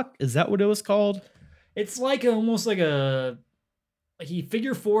Devil Lock. Is that what it was called? It's like almost like he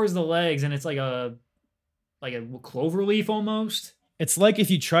figure fours the legs and it's like a clover leaf almost. It's like if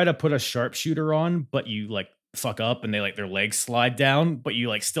you try to put a sharpshooter on, but you like fuck up and they like their legs slide down, but you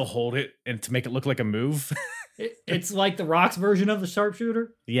like still hold it and to make it look like a move. It's like the Rock's version of the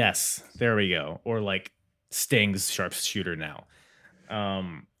sharpshooter. Yes, there we go. Or like Sting's sharpshooter now.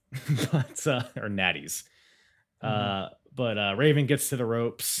 But or Natty's. But Raven gets to the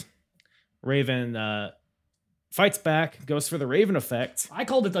ropes. Raven fights back, goes for the Raven effect. I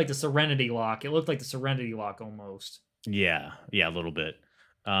called it like the Serenity Lock. It looked like the Serenity Lock almost. Yeah, a little bit.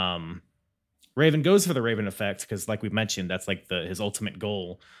 Raven goes for the Raven effect because, like we mentioned, that's like his ultimate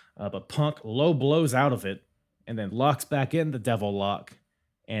goal. But Punk low blows out of it and then locks back in the Devil Lock,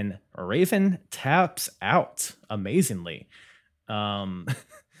 and Raven taps out amazingly. And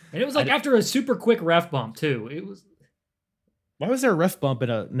it was like after a super quick ref bump too. It was. Why was there a ref bump in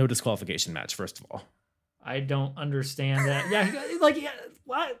a no disqualification match? First of all, I don't understand that.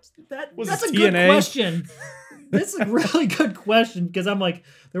 What? That's a TNA? good question. This is a really good question because I'm like,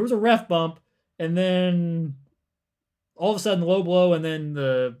 there was a ref bump, and then all of a sudden low blow, and then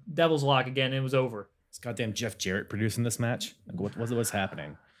the Devil's Lock again. And it was over. It's goddamn Jeff Jarrett producing this match. Like, what's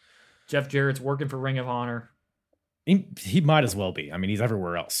happening? Jeff Jarrett's working for Ring of Honor. He might as well be. I mean, he's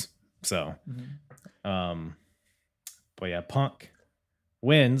everywhere else. So, but yeah, Punk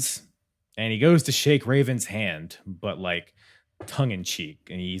wins, and he goes to shake Raven's hand, but like tongue in cheek,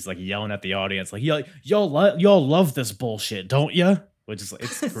 and he's like yelling at the audience, like y'all love this bullshit, don't you? Which is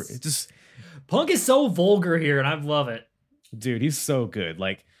it's just Punk is so vulgar here, and I love it. Dude, he's so good.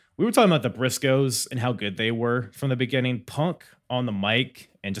 Like we were talking about the Briscoes and how good they were from the beginning. Punk on the mic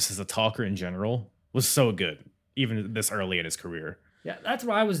and just as a talker in general was so good, even this early in his career. Yeah, that's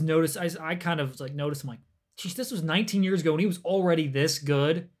what I was noticed. I kind of like noticed. I'm like, geez, this was 19 years ago, and he was already this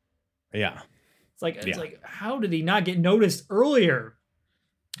good. Yeah. It's like, how did he not get noticed earlier?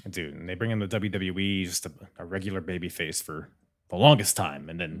 Dude, and they bring him to WWE, just a regular baby face for the longest time.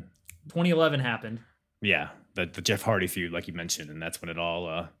 And then 2011 happened. Yeah, the Jeff Hardy feud, like you mentioned, and that's when it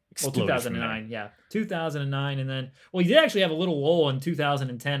all exploded. 2009, yeah. 2009, and then, well, he did actually have a little lull in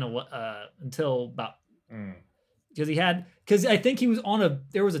 2010 until about... Because I think he was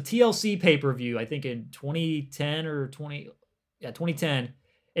there was a TLC pay-per-view, I think in 2010 or 2010.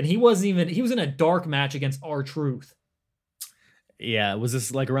 And he was in a dark match against R-Truth. Yeah, was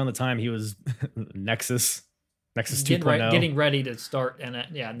this like around the time he was Nexus 2.0? Getting ready to start, and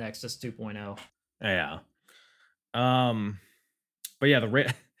Nexus 2.0. Yeah. But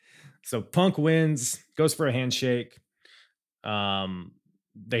yeah, so Punk wins, goes for a handshake.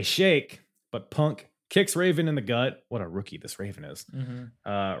 They shake, but Punk kicks Raven in the gut. What a rookie this Raven is.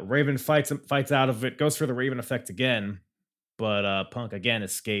 Raven fights out of it, goes for the Raven effect again. But Punk again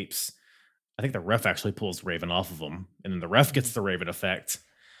escapes. I think the ref actually pulls Raven off of him, and then the ref gets the Raven effect.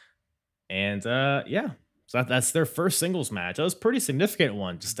 And so that's their first singles match. That was a pretty significant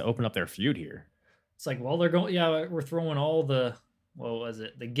one just to open up their feud here. It's like, well, they're going. Yeah, we're throwing all the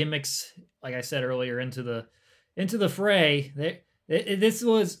the gimmicks, like I said earlier, into the fray. This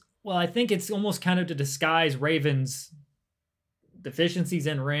was I think it's almost kind of to disguise Raven's deficiencies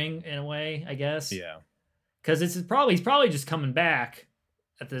in ring in a way, I guess. Yeah. Because he's probably just coming back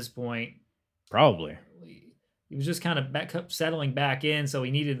at this point. Probably. He was just kind of settling back in, so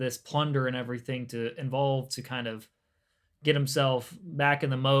he needed this plunder and everything to involve to kind of get himself back in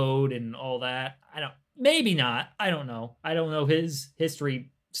the mode and all that. Maybe not. I don't know. I don't know his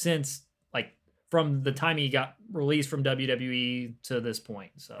history since, like, from the time he got released from WWE to this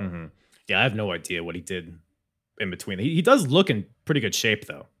point. So, yeah, I have no idea what he did in between. He does look in pretty good shape,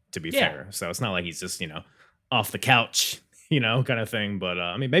 though, to be fair. So it's not like he's just, off the couch, kind of thing. But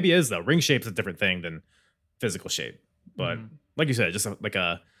I mean, maybe it is though. Ring shape's a different thing than physical shape. But like you said, just like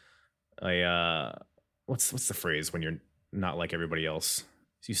a what's the phrase when you're not like everybody else?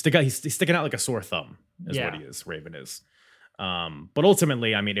 So he's sticking out like a sore thumb, is what he is. Raven is. But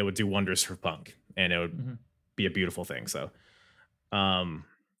ultimately, I mean, it would do wonders for Punk, and it would be a beautiful thing. So,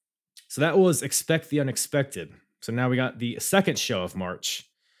 so that was Expect the Unexpected. So now we got the second show of March,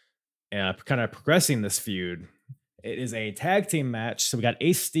 kind of progressing this feud. It is a tag team match. So we got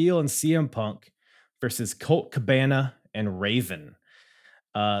Ace Steel and CM Punk versus Colt Cabana and Raven.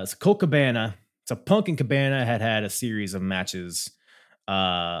 So Colt Cabana, so Punk and Cabana had a series of matches.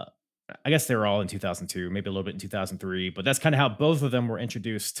 I guess they were all in 2002, maybe a little bit in 2003, but that's kind of how both of them were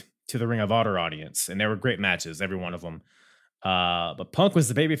introduced to the Ring of Honor audience, and they were great matches, every one of them. But Punk was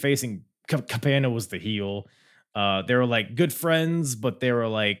the baby facing, Cabana was the heel. They were like good friends, but they were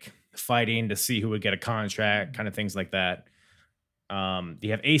like fighting to see who would get a contract, kind of things like that.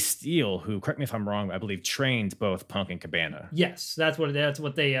 You have Ace Steel, who, correct me if I'm wrong, I believe trained both Punk and Cabana. Yes, that's what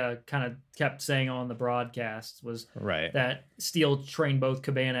they kind of kept saying on the broadcast, was right, that Steel trained both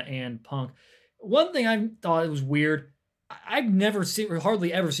Cabana and Punk. One thing I thought was weird, I've never seen, or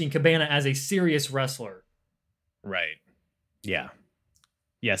hardly ever seen, Cabana as a serious wrestler. Right. Yeah.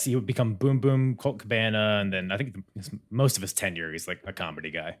 Yes, he would become Boom Boom Colt Cabana, and then I think most of his tenure, he's like a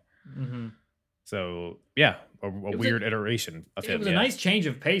comedy guy. Mm-hmm. So yeah, a weird iteration of him. It was a nice change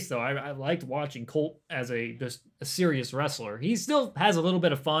of pace, though. I liked watching Colt as just a serious wrestler. He still has a little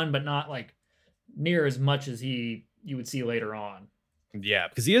bit of fun, but not like near as much as you would see later on. Yeah,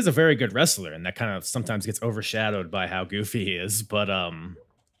 because he is a very good wrestler, and that kind of sometimes gets overshadowed by how goofy he is. But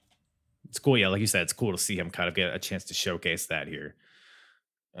it's cool. Yeah, like you said, it's cool to see him kind of get a chance to showcase that here.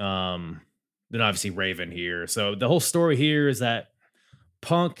 Then obviously Raven here. So the whole story here is that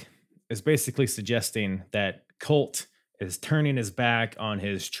Punk is basically suggesting that Colt is turning his back on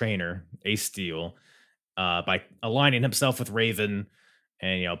his trainer, Ace Steel, by aligning himself with Raven,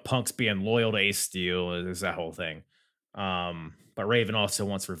 and Punk's being loyal to Ace Steel. Is that whole thing. But Raven also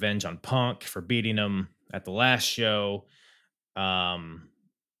wants revenge on Punk for beating him at the last show.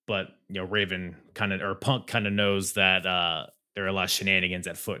 But Raven Punk kind of knows that there are a lot of shenanigans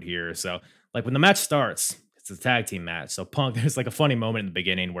at foot here. So like when the match starts, it's a tag team match. So Punk, there's like a funny moment in the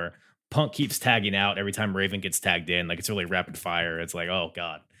beginning where Punk keeps tagging out every time Raven gets tagged in. Like it's really rapid fire. It's like, oh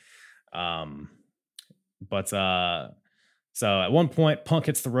God. So at one point Punk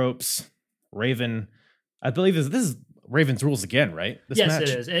hits the ropes. Raven, I believe this is Raven's rules again, right? This yes, match? it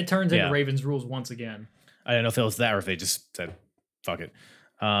is. It turns into Raven's rules once again. I don't know if it was that or if they just said, fuck it.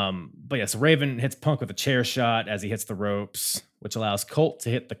 But yeah, so Raven hits Punk with a chair shot as he hits the ropes, which allows Colt to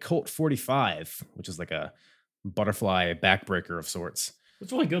hit the Colt 45, which is like a butterfly backbreaker of sorts.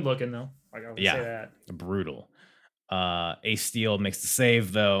 It's really good looking, though. I would say that. Brutal. Ace Steel makes the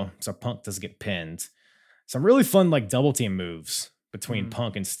save, though, so Punk doesn't get pinned. Some really fun like double team moves between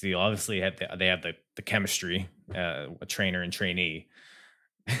Punk and Steel. Obviously, they have the chemistry, a trainer and trainee.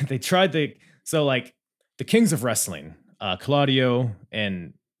 They tried the Kings of Wrestling, Claudio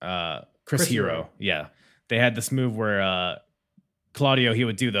and Chris Hero. Yeah, they had this move where Claudio, he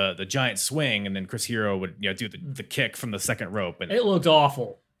would do the giant swing, and then Chris Hero would do the kick from the second rope, and it looked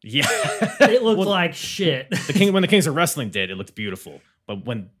awful. Yeah, it looked like shit. When the Kings of Wrestling did, it looked beautiful, but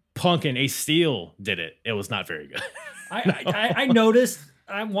when Punk and Ace Steel did it, it was not very good. I noticed.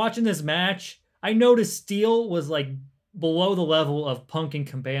 I'm watching this match. I noticed Steel was like below the level of Punk and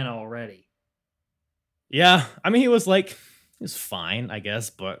Cabana already. Yeah, I mean he was fine, I guess,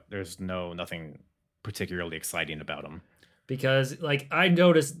 but there's nothing particularly exciting about him. Because like I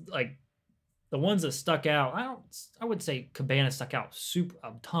noticed like the ones that stuck out, I would say Cabana stuck out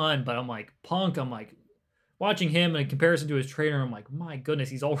a ton, but I'm like Punk, I'm like watching him in comparison to his trainer, I'm like, my goodness,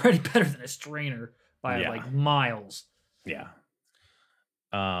 he's already better than his trainer by like miles. Yeah.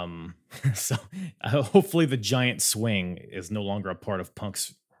 So hopefully the giant swing is no longer a part of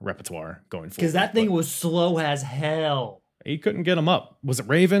Punk's repertoire going forward. Because that thing was slow as hell. He couldn't get him up. Was it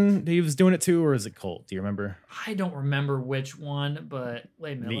Raven he was doing it to, or is it Colt? Do you remember? I don't remember which one, but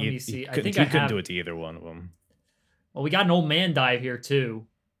wait a minute, let me see. I think he couldn't do it to either one of them. Well, we got an old man dive here too.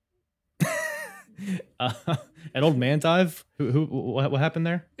 An old man dive? What happened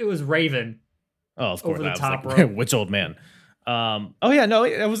there? It was Raven. Oh, of course. Over the top rope. Which old man? Oh yeah, no,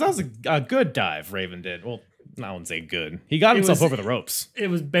 that was a good dive Raven did. Well, I wouldn't say good. He got himself over the ropes. It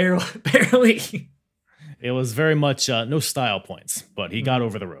was barely. It was very much no style points, but he got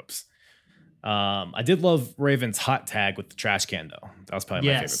over the ropes. I did love Raven's hot tag with the trash can, though. That was probably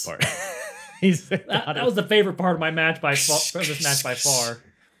my favorite part. that was the favorite part of my match by far. This match by far.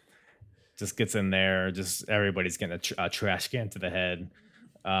 Just gets in there. Just everybody's getting a trash can to the head.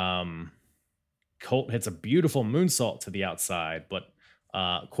 Colt hits a beautiful moonsault to the outside, but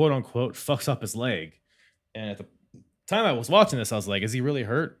quote unquote fucks up his leg. And at the time I was watching this, I was like, is he really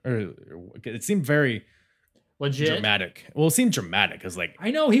hurt? Or it seemed very Legit. dramatic. Well, it seemed dramatic because, like, I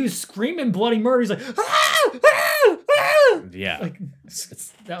know he was screaming bloody murder. He's like, ah, ah, ah! yeah. Like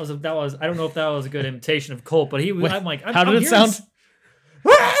that was. I don't know if that was a good imitation of Colt, but he was. Wait, I'm like, how did it sound?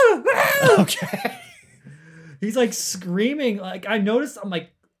 Okay. He's like screaming. Like I noticed. I'm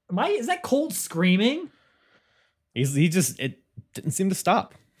like, is that Colt screaming? It didn't seem to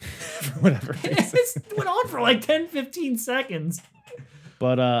stop for whatever reason. It went on for like 10, 15 seconds.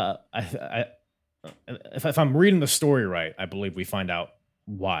 But if I'm reading the story right, I believe we find out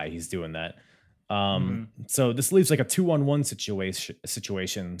why he's doing that. So this leaves like a 2-on-1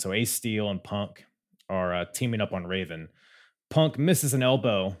 situation. So Ace Steel and Punk are teaming up on Raven. Punk misses an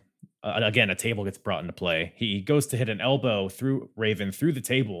elbow. Again, a table gets brought into play. He goes to hit an elbow through Raven through the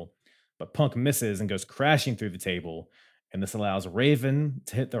table, but Punk misses and goes crashing through the table. And this allows Raven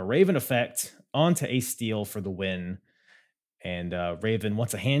to hit the Raven effect onto Ace Steel for the win. And Raven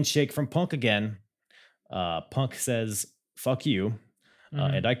wants a handshake from Punk again. Punk says, "Fuck you,"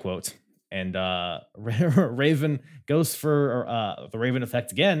 and I quote. And Raven goes for the Raven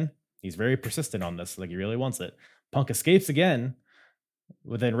effect again. He's very persistent on this, like he really wants it. Punk escapes again.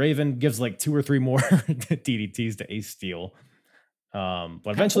 But then Raven gives like 2 or 3 more DDTs to Ace Steel. But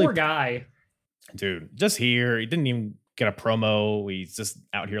eventually, poor guy, dude, just here, he didn't even get a promo. He's just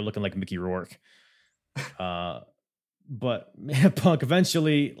out here looking like Mickey Rourke. But Punk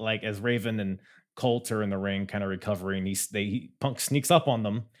eventually, like as Raven and Colt are in the ring, kind of recovering, Punk sneaks up on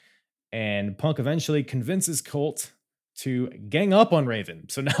them, and Punk eventually convinces Colt to gang up on Raven.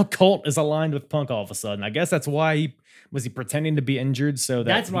 So now Colt is aligned with Punk all of a sudden. I guess that's why he pretending to be injured so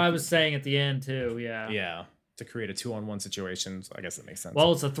that's what I was saying at the end too. Yeah, to create a 2-on-1 situation. So I guess that makes sense.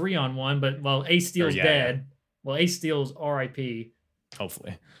 Well, it's a 3-on-1, but Ace Steel's dead. Yeah. Well, Ace Steel's RIP.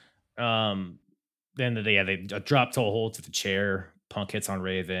 Hopefully. Then they drop toe hold to the chair. Punk hits on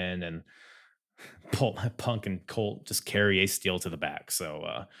Raven, and Punk and Colt just carry Ace Steel to the back.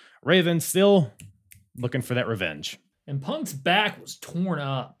 So Raven still looking for that revenge. And Punk's back was torn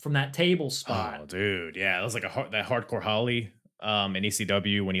up from that table spot. Oh, dude, yeah, it was like that hardcore Holly in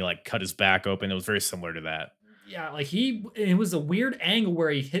ECW when he like cut his back open. It was very similar to that. Yeah, like it was a weird angle where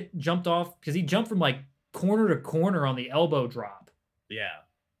he jumped off because he jumped from like corner to corner on the elbow drop. Yeah.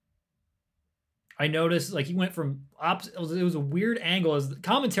 I noticed like he went from opposite. It was a weird angle as the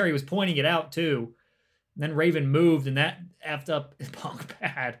commentary was pointing it out too. And then Raven moved and that effed up Punk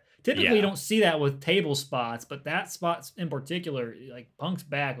bad. Typically, you don't see that with table spots, but that spot in particular, like Punk's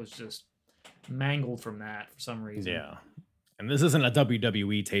back was just mangled from that for some reason. Yeah. And this isn't a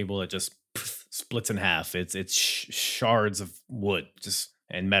WWE table that just splits in half. It's shards of wood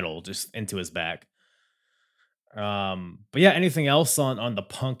and metal just into his back. But yeah, anything else on the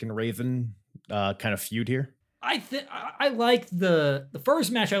Punk and Raven kind of feud here? I liked the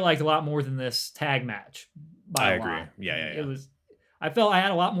first match. I liked a lot more than this tag match. I agree. Yeah. I felt I had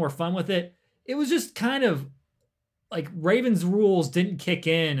a lot more fun with it. It was just kind of like Raven's rules didn't kick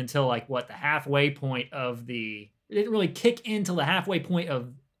in until like the halfway point of it didn't really kick in till the halfway point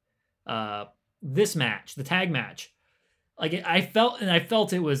of this match, the tag match. Like I felt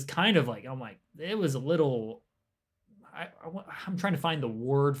it was kind of like, I'm like, it was a little, I'm trying to find the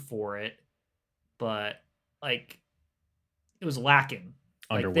word for it, but like it was lacking.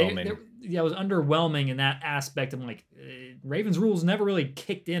 Underwhelming. It was underwhelming in that aspect. I'm like, Raven's rules never really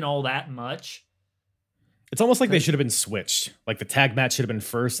kicked in all that much. It's almost like they should have been switched. Like the tag match should have been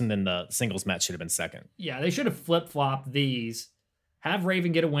first, and then the singles match should have been second. Yeah, they should have flip-flopped these. Have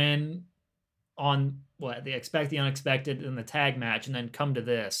Raven get a win on they expect the unexpected in the tag match, and then come to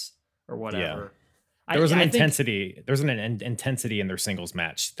this or whatever. Yeah. There was an intensity. There's an intensity in their singles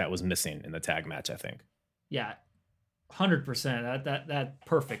match that was missing in the tag match, I think. Yeah. 100%. That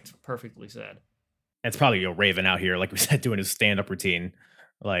perfectly said. It's probably Raven out here, like we said, doing his stand-up routine.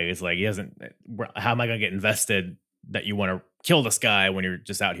 Like it's like he hasn't. How am I gonna get invested that you want to kill this guy when you're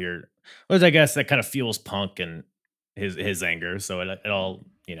just out here? Which I guess that kind of fuels Punk and his anger. So it all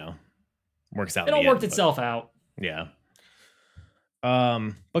works out. It all worked itself out. Yeah.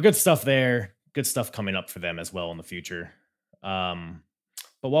 But good stuff there. Good stuff coming up for them as well in the future. But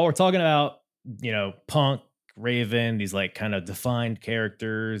while we're talking about Punk, Raven, these like kind of defined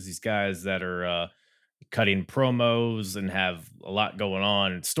characters, these guys that are cutting promos and have a lot going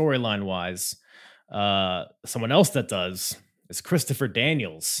on storyline wise. Someone else that does is Christopher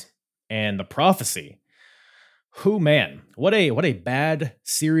Daniels and The Prophecy. Who, man, what a bad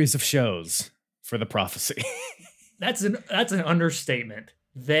series of shows for The Prophecy. That's an understatement.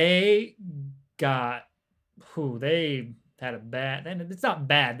 They had a bad. It's not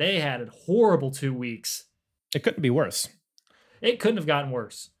bad. They had a horrible 2 weeks. It couldn't be worse. It couldn't have gotten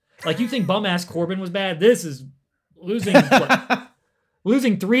worse. Like, you think bum-ass Corbin was bad? This is losing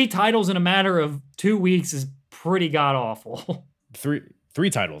losing 3 titles in a matter of 2 weeks is pretty god-awful. Three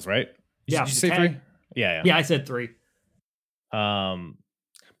titles, right? Yeah. Did you say 3? Yeah. Yeah, I said 3.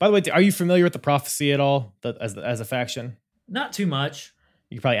 By the way, are you familiar with the Prophecy at all as a faction? Not too much.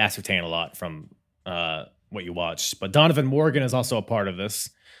 You can probably ascertain a lot from what you watched. But Donovan Morgan is also a part of this.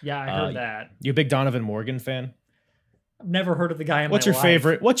 Yeah, I heard that. You a big Donovan Morgan fan? I've never heard of the guy in What's my your life.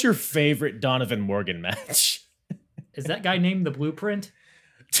 favorite? What's your favorite Donovan Morgan match? Is that guy named The Blueprint?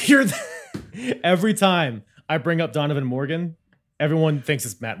 Every time I bring up Donovan Morgan, everyone thinks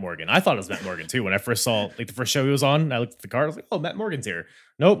it's Matt Morgan. I thought it was Matt Morgan too when I first saw the first show he was on. I looked at the card. I was like, "Oh, Matt Morgan's here."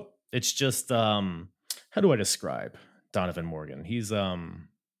 Nope, it's just how do I describe Donovan Morgan? He's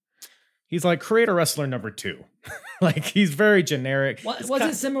like creator wrestler number 2. Like, he's very generic. Was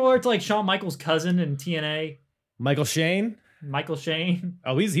it similar to like Shawn Michaels' cousin in TNA? Michael Shane? Michael Shane?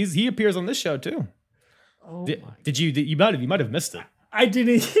 Oh, he appears on this show too. Oh, Did you might have missed it. I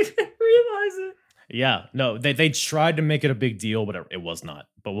didn't even realize it. Yeah, no, they tried to make it a big deal, but it was not.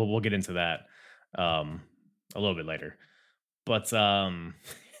 But we'll get into that a little bit later. But yeah,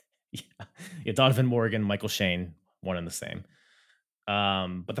 Donovan Morgan, Michael Shane, one and the same.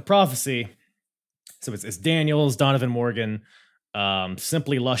 But the Prophecy, so it's Daniels, Donovan Morgan,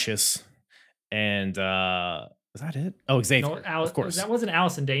 Simply Luscious, and is that it? Oh, Xavier, No, of course. That wasn't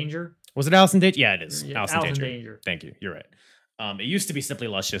Alice in Danger. Was it Alice in Danger? Yeah, it is. Yeah, Alice in Danger. Thank you. You're right. It used to be Simply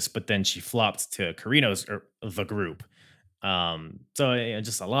Luscious, but then she flopped to Carino's the group. So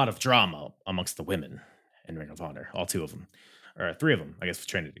just a lot of drama amongst the women in Ring of Honor. All 2 of them, or 3 of them, I guess, for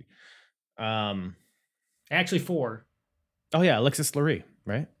Trinity. Actually, 4. Oh yeah, Alexis Lurie,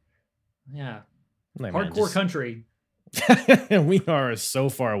 right? Yeah. Like, Hardcore country. We are so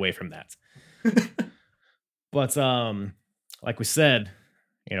far away from that. But like we said,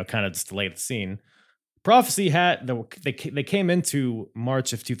 kind of just to lay the scene. Prophecy they came into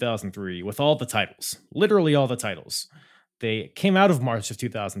March of 2003 with all the titles, literally all the titles. They came out of March of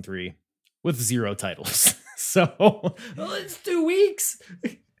 2003 with 0 titles. So Well, it's 2 weeks.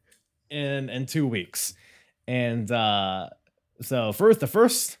 in 2 weeks. And so the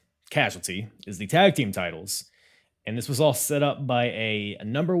first casualty is the tag team titles. And this was all set up by a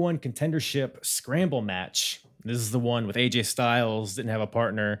number 1 contendership scramble match. This is the one with AJ Styles, didn't have a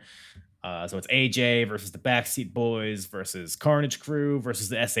partner. So it's AJ versus the Backseat Boys versus Carnage Crew versus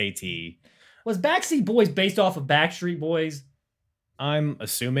the SAT. Was Backseat Boys based off of Backstreet Boys? I'm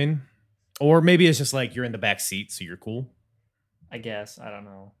assuming. Or maybe it's just like you're in the back seat, so you're cool. I guess. I don't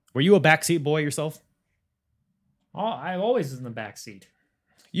know. Were you a backseat boy yourself? Oh, I always was in the back seat.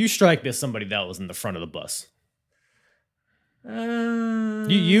 You strike me as somebody that was in the front of the bus.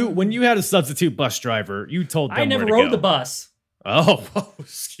 You when you had a substitute bus driver, you told them I never where to rode go. the bus. Oh,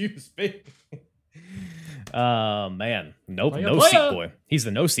 excuse me. Man, nope, Playa, no playa. seat boy. He's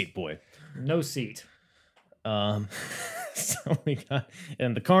the no seat boy. No seat. So we got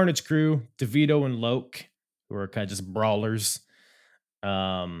and the Carnage Crew, DeVito and Loke, who are kind of just brawlers.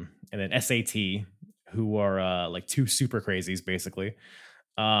 And then SAT, who are like 2 super crazies, basically.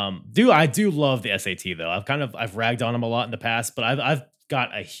 I do love the SAT though. I've ragged on them a lot in the past, but I've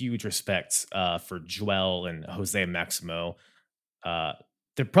got a huge respect for Joel and Jose Maximo.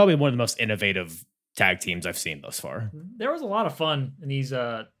 They're probably one of the most innovative tag teams I've seen thus far. There was a lot of fun in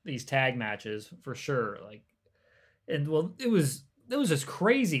these tag matches for sure. Like, and well, it was just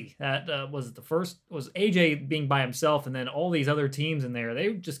crazy that was AJ being by himself, and then all these other teams in there.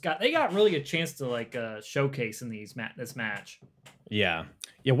 They got really a chance to like showcase in this match. Yeah.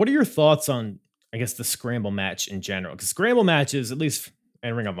 What are your thoughts on, I guess, the scramble match in general? Because scramble matches, at least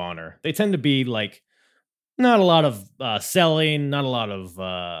in Ring of Honor, they tend to be like not a lot of selling, not a lot of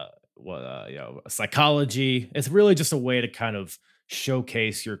psychology. It's really just a way to kind of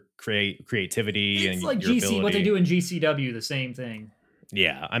showcase your creativity It's and like your GC, ability. what they do in GCW, the same thing.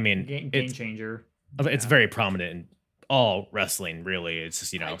 Yeah, I mean, Game changer. It's very prominent in all wrestling. Really, it's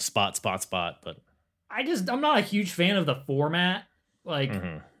just spot. But I'm not a huge fan of the format. Like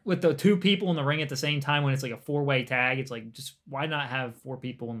with the 2 people in the ring at the same time when it's like a 4-way tag. It's like, just why not have 4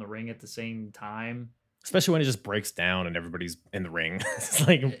 people in the ring at the same time? especially when it just breaks down and everybody's in the ring. It's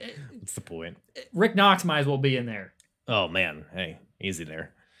like, what's the point? Rick Knox might as well be in there. Oh man, hey, easy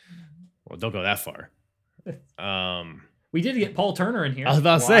there. Well, don't go that far. We did get Paul Turner in here. I was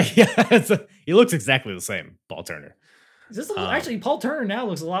about to say, yeah, he looks exactly the same, Paul Turner. Is this actually Paul Turner now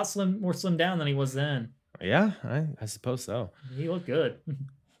looks a lot more slim down than he was then. Yeah, I suppose so. He looked good.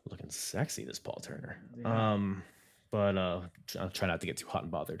 Looking sexy, this Paul Turner. Yeah. But I'll try not to get too hot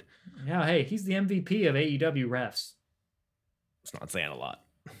and bothered. Yeah, hey, he's the MVP of AEW refs. It's not saying a lot.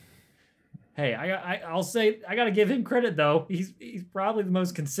 Hey, I'll say I got to give him credit though. He's probably the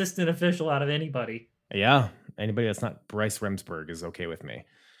most consistent official out of anybody. Yeah, anybody that's not Bryce Remsburg is okay with me.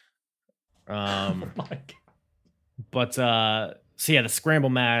 Oh my God. But so yeah, the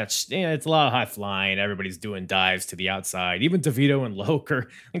scramble match, it's a lot of high flying. Everybody's doing dives to the outside. Even DeVito and Loker.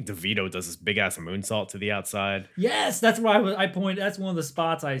 I think DeVito does this big ass moonsault to the outside. Yes, that's why I pointed. That's one of the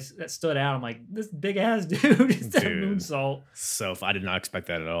spots that stood out. I'm like, this big ass dude is that moonsault. So I did not expect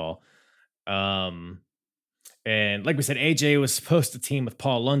that at all. And like we said, AJ was supposed to team with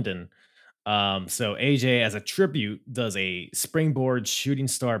Paul London. So AJ, as a tribute, does a springboard shooting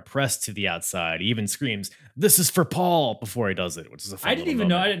star press to the outside. He even screams, "This is for Paul," before he does it, which is a fun I didn't even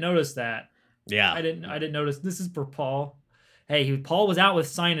know. I didn't notice that. Yeah, I didn't notice. This is for Paul. Hey, Paul was out with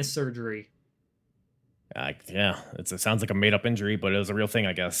sinus surgery. Yeah, it sounds like a made up injury, but it was a real thing,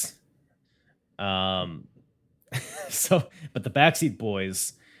 I guess. So, but the Backseat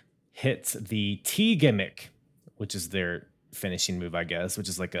Boys hit the T gimmick, which is their finishing move, I guess, which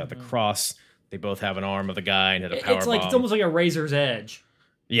is like the cross. They both have an arm of the guy and hit a power It's like bomb. It's almost like a razor's edge.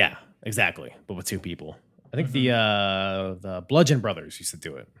 Yeah, exactly, but with two people. I think the Bludgeon Brothers used to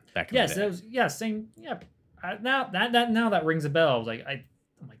do it back in the day. Same. Yeah. Now that rings a bell. I was like, I'm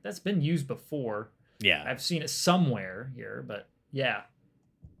like, that's been used before. Yeah, I've seen it somewhere here, but yeah.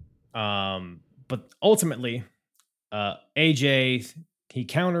 But ultimately, AJ, he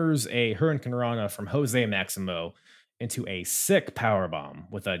counters a Hurricane Rana from Jose Maximo into a sick powerbomb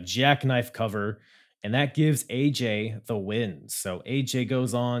with a jackknife cover, and that gives AJ the win. So AJ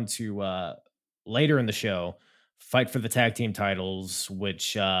goes on to later in the show fight for the tag team titles,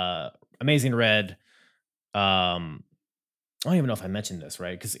 which Amazing Red. I don't even know if I mentioned this,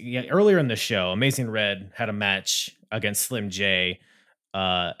 right? Because earlier in the show, Amazing Red had a match against Slim J.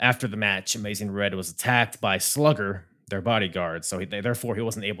 After the match, Amazing Red was attacked by Slugger, their bodyguard, so therefore he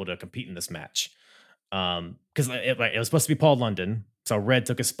wasn't able to compete in this match. Because it was supposed to be Paul London, so Red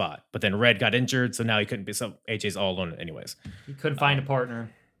took his spot, but then Red got injured, so now he couldn't be. So AJ's all alone, anyways. He couldn't find a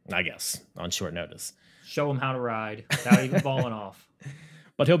partner, I guess, on short notice. Show him how to ride without even falling off.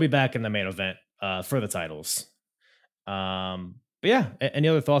 But he'll be back in the main event for the titles. But yeah, any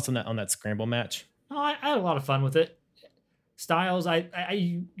other thoughts on that scramble match? Oh, I had a lot of fun with it. Styles,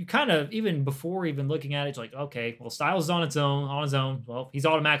 you kind of, even before even looking at it, it's like, okay, well, Styles is on his own. Well, he's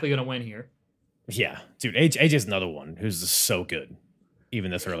automatically going to win here. Yeah, dude, AJ's another one who's just so good,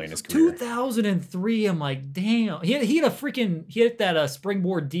 even this early in his career. 2003, I'm like, damn. He hit that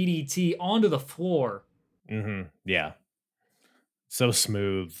springboard DDT onto the floor. Mm-hmm. Yeah. So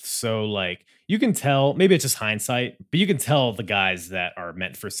smooth. So like, you can tell, maybe it's just hindsight, but you can tell the guys that are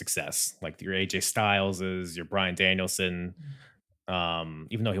meant for success, like your AJ Styleses, your Bryan Danielson,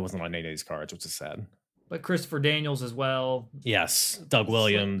 even though he wasn't on any of these cards, which is sad. But Christopher Daniels as well. Yes. Doug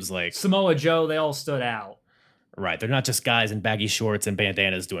Williams, like Samoa Joe, they all stood out. Right. They're not just guys in baggy shorts and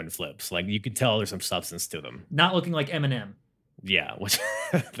bandanas doing flips. Like, you can tell there's some substance to them. Not looking like Eminem. Yeah, which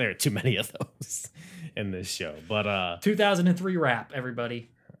there are too many of those in this show. But 2003 rap, everybody.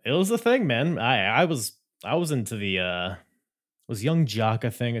 It was a thing, man. I was into the was Young Jock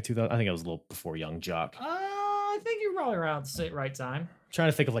a thing at 2000? I think it was a little before Young Jock. I think you're probably around the right time. I'm trying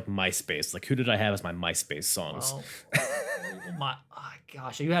to think of like MySpace. Like, who did I have as my MySpace songs?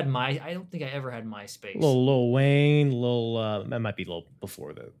 Gosh, you had I don't think I ever had MySpace. Lil Wayne, that might be a little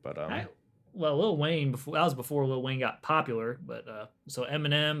before that, but Lil Wayne was before Lil Wayne got popular, but so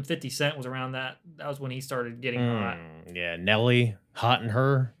Eminem, 50 Cent was around that. That was when he started getting hot. Yeah, Nelly, Hot and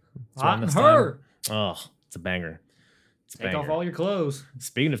Her. Hot and Her. Oh, it's a banger. Take off all your clothes.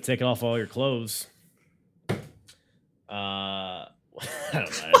 Speaking of taking off all your clothes, I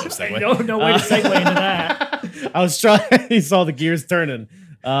don't know. No way to segue into that. I was trying. He saw the gears turning.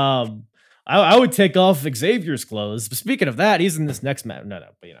 I would take off Xavier's clothes. But speaking of that, he's in this next match. No,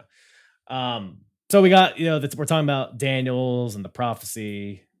 but you know. So we got, we're talking about Daniels and the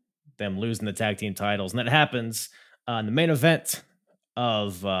prophecy, them losing the tag team titles, and that happens in the main event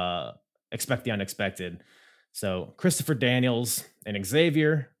of Expect the Unexpected. So Christopher Daniels and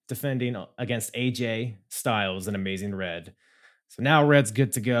Xavier defending against AJ Styles and Amazing Red. So now Red's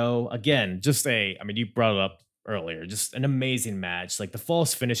good to go. Again, you brought it up earlier, just an amazing match. Like the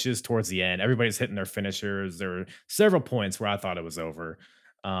false finishes towards the end, everybody's hitting their finishers. There were several points where I thought it was over.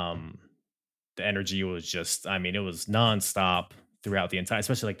 The energy was just, it was nonstop throughout the entire,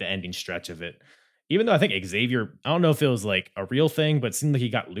 especially like the ending stretch of it. Even though I think Xavier, I don't know if it was like a real thing, but it seemed like he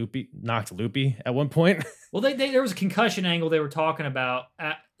got knocked loopy at one point. Well, there was a concussion angle they were talking about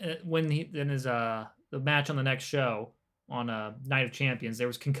when he in his the match on the next show on Night of Champions. There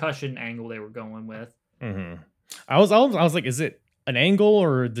was concussion angle they were going with. Mm-hmm. I was like, is it an angle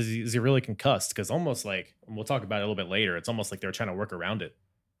or is he really concussed? Because almost like we'll talk about it a little bit later. It's almost like they're trying to work around it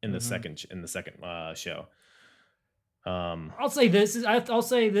in the second show. I'll say this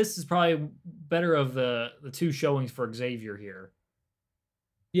is probably better of the two showings for Xavier here.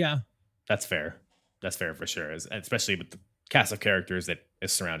 Yeah, that's fair. That's fair for sure, especially with the cast of characters that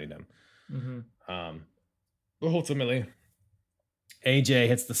is surrounding them. Mm-hmm. But ultimately, AJ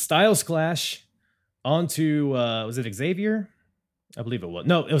hits the Styles Clash onto was it Xavier? I believe it was.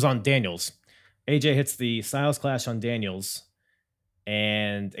 No, it was on Daniels. AJ hits the Styles Clash on Daniels,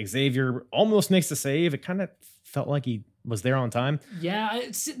 and Xavier almost makes the save. It kind of felt like he was there on time. Yeah,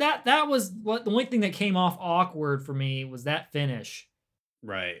 that was what the only thing that came off awkward for me was that finish.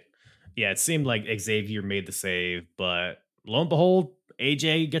 Right. Yeah, it seemed like Xavier made the save, but lo and behold,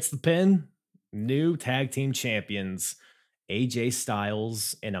 AJ gets the pin. New tag team champions, AJ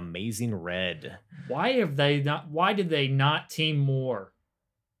Styles and Amazing Red. Why did they not team more?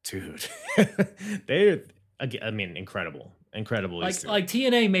 Dude. Incredible. Like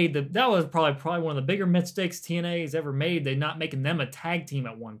TNA made that was probably one of the bigger mistakes TNA has ever made. They not making them a tag team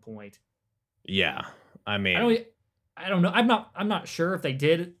at one point. Yeah. I mean, I don't know. I'm not sure if they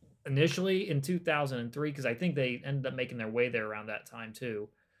did initially in 2003 because I think they ended up making their way there around that time too.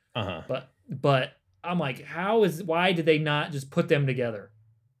 Uh-huh. But I'm like, why did they not just put them together?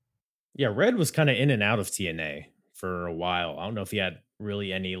 Yeah, Red was kind of in and out of TNA for a while. I don't know if he had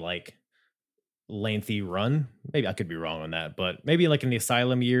really any like lengthy run. Maybe I could be wrong on that, but maybe like in the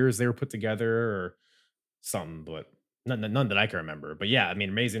Asylum years they were put together or something, but none that I can remember. But yeah, I mean,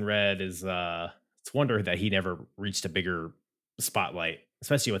 Amazing Red is it's a wonder that he never reached a bigger spotlight,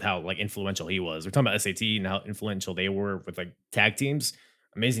 especially with how like influential he was. We're talking about SAT and how influential they were with like tag teams.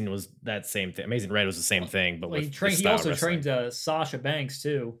 Amazing was that same thing. Amazing Red was the same thing, but with he also trained Sasha Banks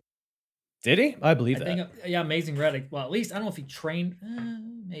too. Did he? I believe that. Yeah, Amazing Red. Well, at least I don't know if he trained.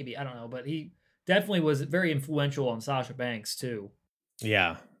 Maybe I don't know, but he definitely was very influential on Sasha Banks too.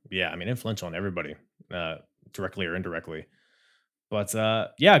 Yeah. I mean, influential on everybody, directly or indirectly. But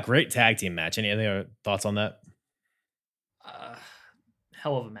yeah, great tag team match. Any other thoughts on that?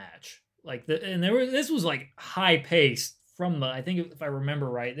 Hell of a match. This was like high paced from I think if I remember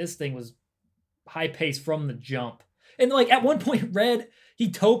right, this thing was high paced from the jump. And like at one point, Red,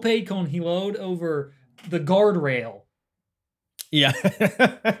 he toped con Hilode over the guardrail. Yeah.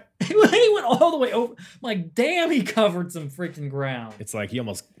 He went all the way over. I'm like, damn, he covered some freaking ground. It's like he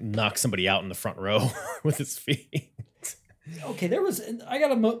almost knocked somebody out in the front row with his feet. Okay, I got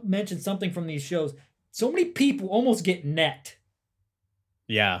to mention something from these shows. So many people almost get necked.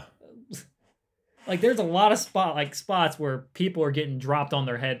 Yeah. Like there's a lot of spots where people are getting dropped on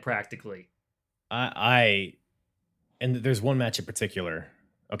their head practically. And there's one match in particular.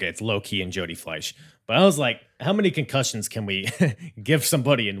 Okay, it's Low Key and Jody Fleisch. But I was like, how many concussions can we give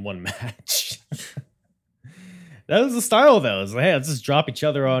somebody in one match? That was the style, though. It's like, hey, let's just drop each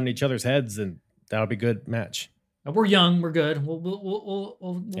other on each other's heads, and that'll be a good match. We're young. We're good. We'll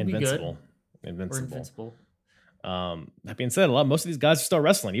be good. Invincible. That being said, most of these guys are still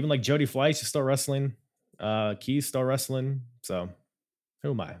wrestling. Even like Jody Fleisch is still wrestling. Key's still wrestling. So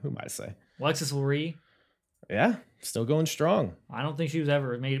who am I to say? Alexis Lurie. Yeah, still going strong. I don't think she was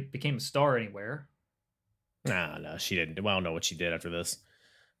ever became a star anywhere. No, she didn't. Well, I don't know what she did after this.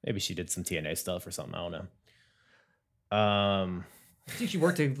 Maybe she did some TNA stuff or something. I don't know. I think she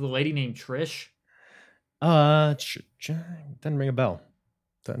worked with a lady named Trish. Doesn't ring a bell.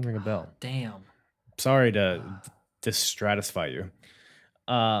 Damn. Sorry to stratify you.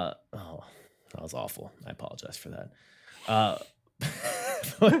 Oh, that was awful. I apologize for that.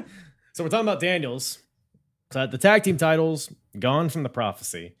 So we're talking about Daniels. So the tag team titles gone from the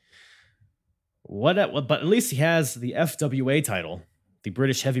Prophecy. But at least he has the FWA title, the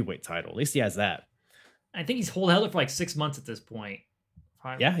British Heavyweight title. At least he has that. I think he's held it for like 6 months at this point.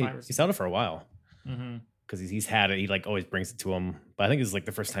 He's held it for a while. Mm-hmm. Because he's had it. He like always brings it to him. But I think this is like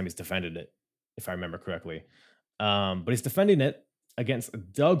the first time he's defended it, if I remember correctly. But he's defending it against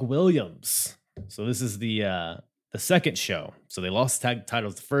Doug Williams. So this is the second show. So they lost tag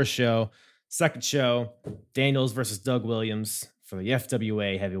titles the first show. Second show, Daniels versus Doug Williams for the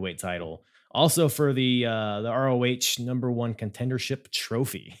FWA heavyweight title. Also for the ROH #1 contendership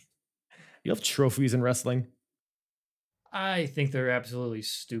trophy. You have trophies in wrestling? I think they're absolutely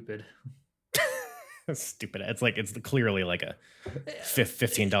stupid. Stupid. It's clearly like a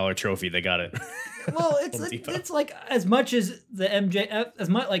 $15 trophy. They got it. Well, it's like as much as the MJF, as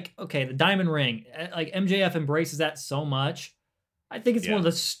much like the Diamond Ring, like MJF embraces that so much. I think it's one of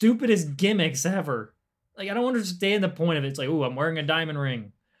the stupidest gimmicks ever. Like, I don't understand the point of it. It's like, ooh, I'm wearing a diamond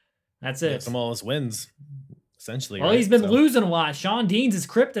ring. That's it. Some almost wins, essentially. Well, right? he's been losing a lot. Sean Dean's his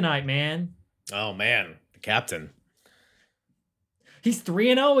kryptonite, man. Oh man, the captain. He's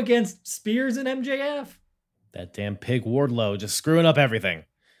 3-0 against Spears and MJF. That damn pig Wardlow just screwing up everything.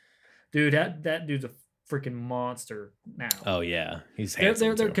 Dude, that dude's a freaking monster now. Oh yeah, he's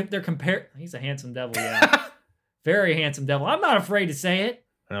handsome. They're compared. He's a handsome devil, yeah. Very handsome devil. I'm not afraid to say it.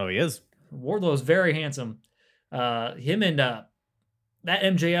 No, he is. Wardlow's very handsome. Him and that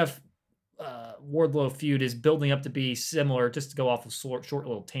MJF Wardlow feud is building up to be similar. Just to go off a short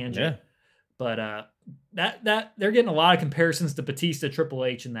little tangent. Yeah. But that they're getting a lot of comparisons to Batista Triple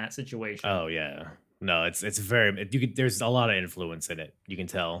H in that situation. Oh yeah. No, it's very. There's a lot of influence in it. You can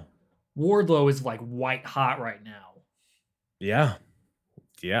tell. Wardlow is like white hot right now. Yeah.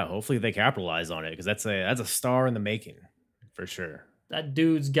 Yeah. Hopefully they capitalize on it because that's a star in the making for sure. That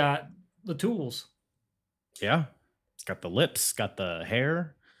dude's got the tools. Yeah. It's got the lips, got the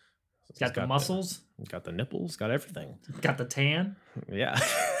hair. It's got the muscles. Got the nipples, got everything. Got the tan. Yeah.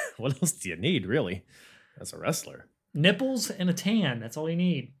 What else do you need, really, as a wrestler? Nipples and a tan. That's all you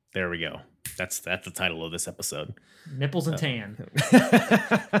need. There we go. That's the title of this episode. Nipples and tan.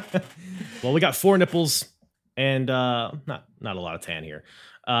 Well, we got 4 nipples and not a lot of tan here.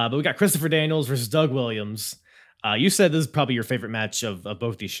 But we got Christopher Daniels versus Doug Williams. You said this is probably your favorite match of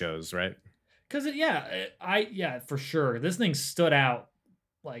both these shows, right? Because for sure. This thing stood out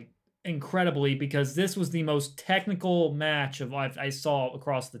like incredibly because this was the most technical match of I saw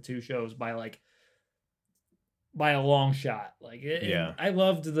across the two shows by a long shot. I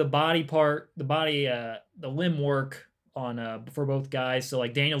loved the body part, the limb work on for both guys. So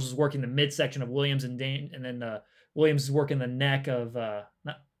like Daniels was working the midsection of Williams and then Williams is working the neck of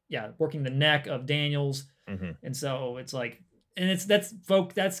working the neck of Daniels. Mm-hmm. And so it's like, and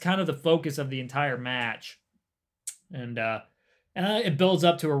that's kind of the focus of the entire match. And it builds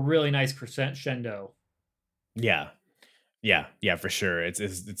up to a really nice crescendo. Yeah, for sure.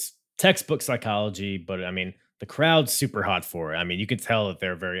 It's textbook psychology, but I mean, the crowd's super hot for it. I mean, you can tell that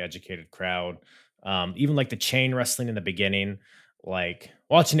they're a very educated crowd. Even like the chain wrestling in the beginning, like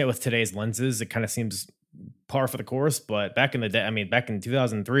watching it with today's lenses, it kind of seems par for the course. But back in the day, I mean, back in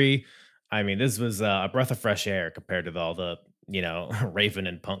 2003, I mean, this was a breath of fresh air compared to all the Raven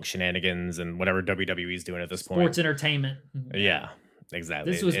and Punk shenanigans and whatever WWE's doing at this point. Sports entertainment. Yeah,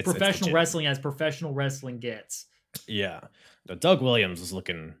 exactly. This was professional wrestling as professional wrestling gets. Yeah. Now, Doug Williams was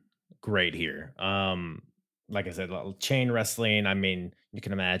looking great here. Like I said, chain wrestling. I mean, you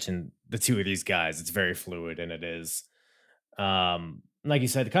can imagine the two of these guys. It's very fluid, and it is, like you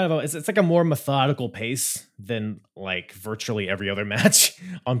said, kind of it's like a more methodical pace than like virtually every other match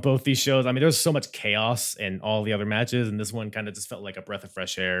on both these shows. I mean, there's so much chaos in all the other matches, and this one kind of just felt like a breath of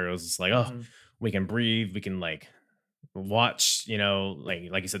fresh air. It was just like, we can breathe, we can like watch,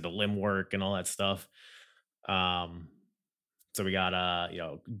 like you said, the limb work and all that stuff. So we got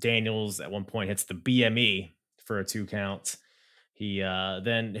Daniels at one point hits the BME for a 2 count. He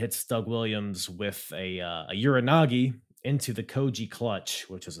then hits Doug Williams with a Uranagi into the Koji clutch,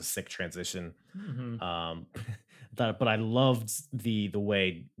 which was a sick transition. Mm-hmm. But I loved the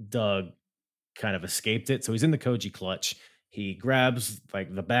way Doug kind of escaped it. So he's in the Koji clutch. He grabs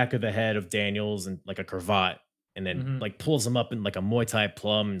like the back of the head of Daniels and like a cravat, and then like pulls him up in like a Muay Thai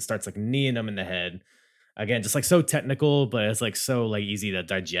plum and starts like kneeing him in the head. Again, just like so technical, but it's like so like easy to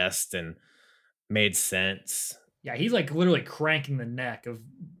digest and made sense. Yeah, he's like literally cranking the neck of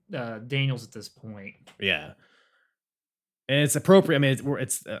Daniels at this point. Yeah. And it's appropriate. I mean,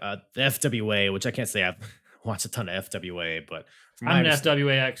 it's the FWA, which I can't say I've watched a ton of FWA, but I'm an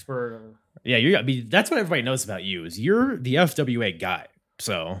FWA expert. Yeah, I mean, that's what everybody knows about you is you're the FWA guy.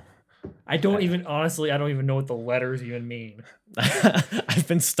 So I don't even know what the letters even mean. I've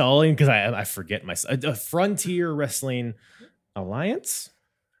been stalling because I forget myself. Frontier Wrestling Alliance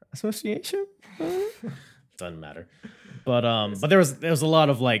Association. Doesn't matter. But there was a lot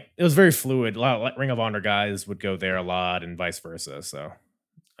of like, it was very fluid. A lot of Ring of Honor guys would go there a lot and vice versa. So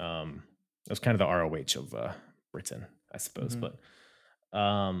it was kind of the ROH of Britain, I suppose. Mm-hmm.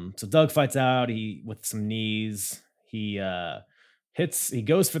 But so Doug fights out. He with some knees. He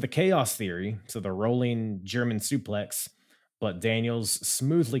goes for the chaos theory, so the rolling German suplex, but Daniels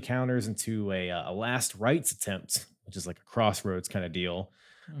smoothly counters into a last rites attempt, which is like a crossroads kind of deal.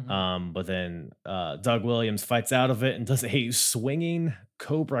 Mm-hmm. But then Doug Williams fights out of it and does a swinging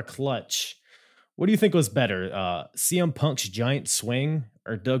Cobra clutch. What do you think was better, CM Punk's giant swing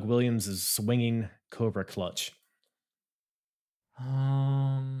or Doug Williams' swinging Cobra clutch?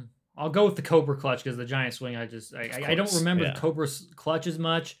 I'll go with the Cobra clutch because the giant swing, I don't remember the Cobra clutch as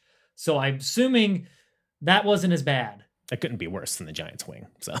much. So I'm assuming That wasn't as bad. That couldn't be worse than the Giant swing.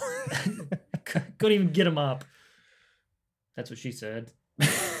 So couldn't even get him up. That's what she said.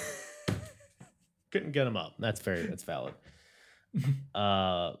 Couldn't get him up. That's valid.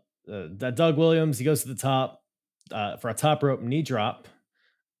 Doug Williams, he goes to the top for a top rope knee drop,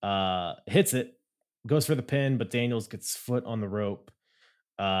 hits it, goes for the pin, but Daniels gets foot on the rope.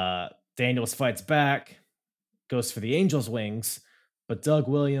 Daniels fights back, goes for the Angel's wings, but Doug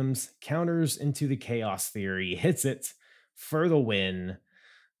Williams counters into the Chaos Theory, hits it for the win.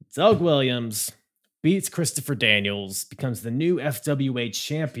 Doug Williams beats Christopher Daniels, becomes the new FWH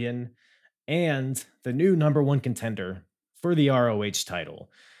champion and the new number one contender for the ROH title.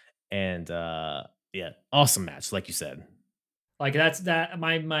 And awesome match, like you said. Like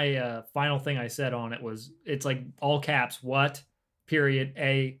my final thing I said on it was, it's like all caps, what, period,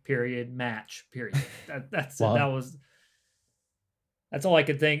 a period, match, period. That's Wow. it. That's all I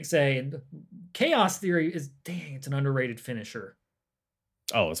could say. And Chaos Theory it's an underrated finisher.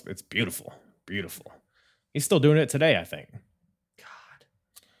 Oh, it's beautiful. Beautiful. He's still doing it today, I think. God.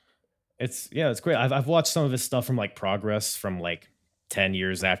 It's great. I've watched some of his stuff from like Progress from like 10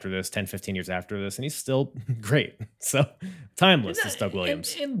 years after this, 10, 15 years after this, and he's still great. So timeless is Doug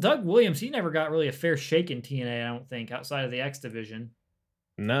Williams. And Doug Williams, he never got really a fair shake in TNA, I don't think, outside of the X Division.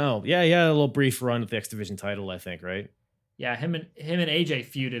 No. Yeah, he had a little brief run with the X Division title, I think, right? Yeah, him and AJ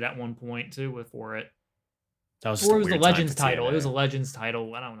feuded at one point too for it. That was Or it was the Legends title. It was a Legends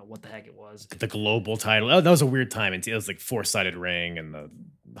title. I don't know what the heck it was. The global title. Oh, that was a weird time. It was like 4-sided ring and the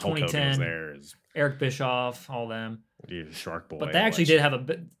Hulk Hogan was there. Eric Bischoff, all them. Shark Boy. But they actually did have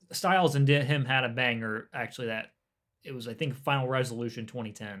Styles and him had a banger. Actually, that it was, I think, Final Resolution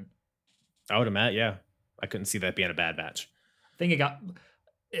 2010. I would imagine. Yeah, I couldn't see that being a bad match. I think it got,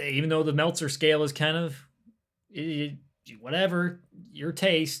 even though the Meltzer scale is kind of whatever your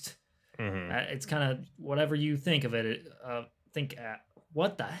taste. Mm-hmm. It's kind of whatever you think of it.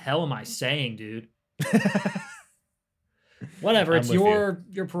 What the hell am I saying, dude? Whatever. It's your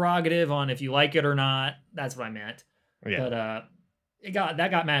prerogative on if you like it or not. That's what I meant. Yeah. But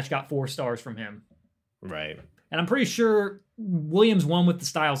that match got 4 stars from him. Right. And I'm pretty sure Williams won with the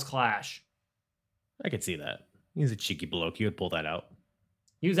Styles Clash. I could see that. He's a cheeky bloke. He would pull that out.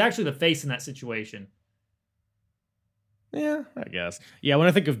 He was actually the face in that situation. Yeah, I guess. Yeah, when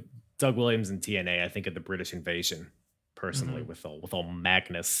I think of Doug Williams and TNA, I think of the British Invasion, personally, with all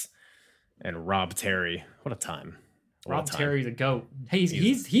Magnus and Rob Terry. What a time! Rob Terry, the GOAT. Hey,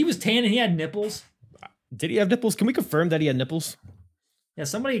 he was tan and he had nipples. Did he have nipples? Can we confirm that he had nipples? Yeah,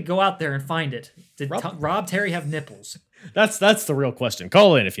 somebody go out there and find it. Did Rob Terry have nipples? That's the real question.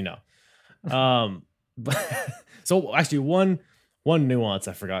 Call in if you know. So actually, one nuance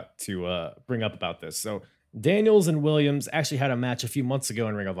I forgot to bring up about this. So Daniels and Williams actually had a match a few months ago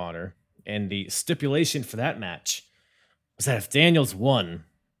in Ring of Honor, and the stipulation for that match was that if Daniels won,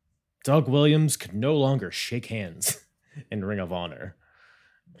 Doug Williams could no longer shake hands in Ring of Honor.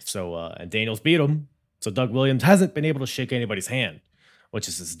 So and Daniels beat him, so Doug Williams hasn't been able to shake anybody's hand, which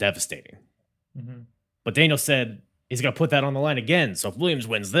is just devastating. Mm-hmm. But Daniels said he's going to put that on the line again. So if Williams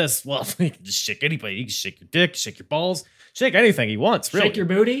wins this, well, he can just shake anybody. He can shake your dick, shake your balls, shake anything he wants. Really. Shake your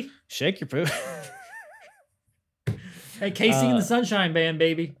booty. Shake your booty. Hey, Casey and the Sunshine Band,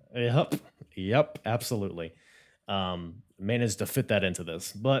 baby. Yep, absolutely. Managed to fit that into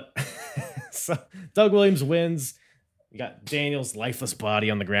this. But so Doug Williams wins. You got Daniel's lifeless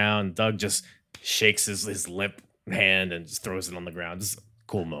body on the ground. Doug just shakes his limp hand and just throws it on the ground. Just a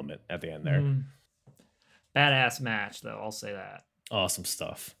cool moment at the end there. Badass match, though. I'll say that. Awesome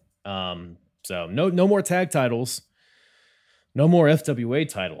stuff. So no more tag titles. No more FWA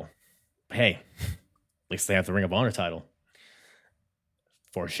title. Hey, at least they have the Ring of Honor title.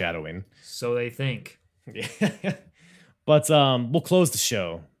 Foreshadowing. So they think. Yeah. But we'll close the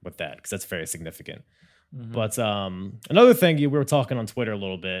show with that because that's very significant. Mm-hmm. But another thing, we were talking on Twitter a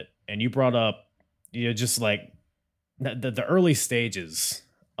little bit, and you brought up, just like the early stages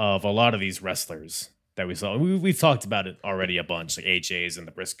of a lot of these wrestlers that we saw. We've talked about it already a bunch, like AJ's and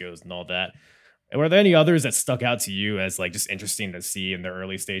the Briscoes and all that. Were there any others that stuck out to you as like just interesting to see in their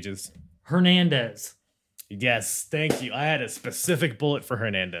early stages? Hernandez. Yes, thank you. I had a specific bullet for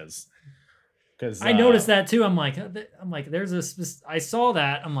Hernandez. Because I noticed that too. I'm like, I saw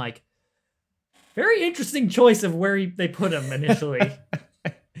that. I'm like, very interesting choice of where they put him initially.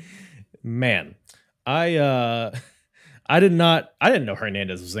 Man, I didn't know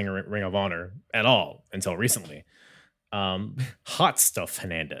Hernandez was in Ring of Honor at all until recently. Hot Stuff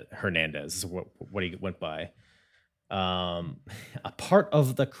Hernandez is what he went by. A part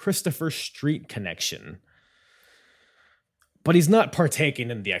of the Christopher Street connection. but he's not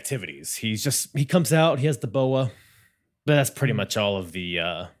partaking in the activities. He comes out, he has the boa, but that's pretty much all of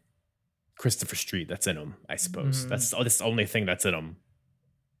the Christopher Street that's in him, I suppose. That's the only thing that's in him.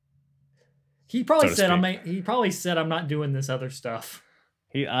 He probably said I'm not doing this other stuff.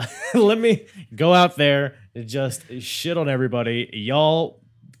 He let me go out there and just shit on everybody. Y'all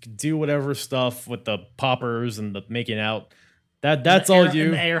do whatever stuff with the poppers and the making out. That's all you.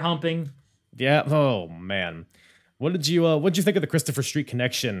 And the air humping. Yeah. Oh man. What'd you think of the Christopher Street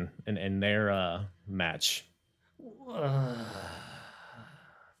connection in their match?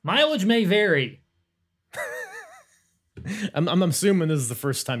 Mileage may vary. I'm assuming this is the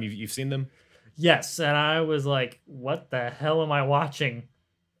first time you've seen them. Yes, and I was like, "What the hell am I watching?"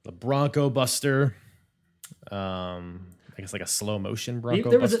 The Bronco Buster. I guess like a slow motion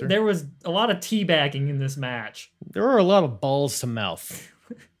Bronco Buster. There was a lot of teabagging in this match. There were a lot of balls to mouth.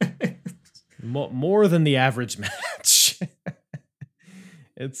 More than the average match.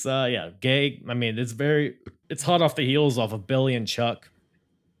 It's gay. I mean, it's hot off the heels of a Billy and Chuck.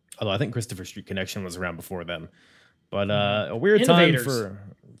 Although I think Christopher Street Connection was around before them. But a weird time for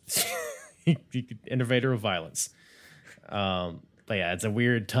innovator of violence. But yeah, it's a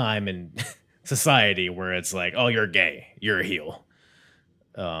weird time in society where it's like, oh, you're gay, you're a heel.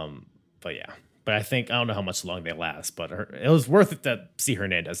 But yeah. But I don't know how much long they last, but it was worth it to see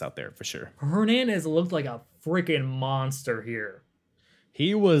Hernandez out there for sure. Hernandez looked like a freaking monster here.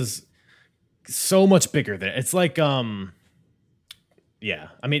 He was so much bigger than it's like, yeah.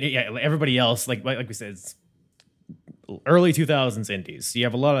 I mean, yeah, everybody else, like we said, it's early 2000s indies. You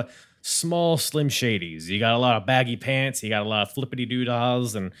have a lot of small, slim shadies. You got a lot of baggy pants. You got a lot of flippity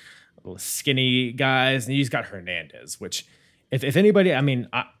doodahs and skinny guys. And you just got Hernandez, which... If anybody, I mean,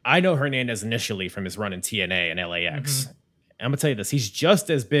 I know Hernandez initially from his run in TNA and LAX. I'm going to tell you this. He's just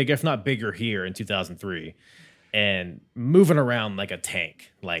as big, if not bigger here in 2003 and moving around like a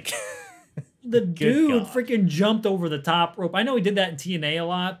tank. Like the dude freaking jumped over the top rope. I know he did that in TNA a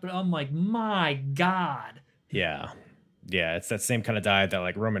lot, but I'm like, my God. Yeah. Yeah. It's that same kind of dive that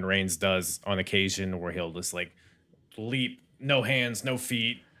like Roman Reigns does on occasion where he'll just like leap, no hands, no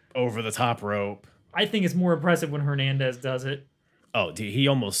feet over the top rope. I think it's more impressive when Hernandez does it. Oh, dude,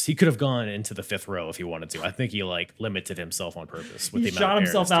 he could have gone into the fifth row if he wanted to. I think he like limited himself on purpose. With he shot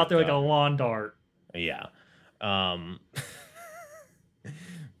himself out there like a lawn dart. Yeah.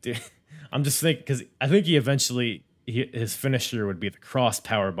 Dude, I'm just thinking because I think he eventually his finisher would be the cross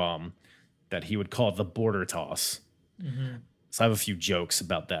power bomb that he would call the border toss. So I have a few jokes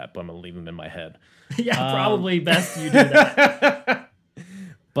about that, but I'm gonna leave them in my head. Yeah, probably best you do that.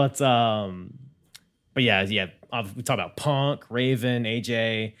 But yeah, we talk about Punk, Raven,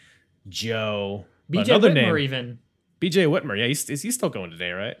 AJ, Joe, BJ Whitmer even. BJ Whitmer, yeah, he's still going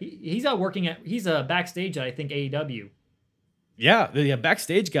today, right? He's out working he's backstage at I think AEW. Yeah,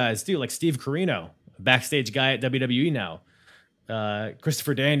 backstage guys too, like Steve Corino, backstage guy at WWE now.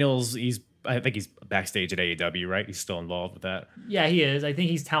 Christopher Daniels, I think he's backstage at AEW, right? He's still involved with that. Yeah, he is. I think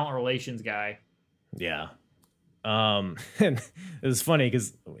he's talent relations guy. Yeah. And it was funny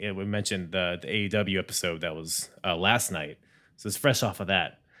because we mentioned the AEW episode that was last night, so it's fresh off of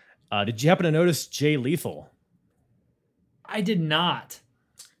that. Did you happen to notice Jay Lethal? I did not.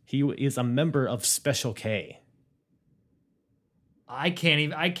 He is a member of Special K. I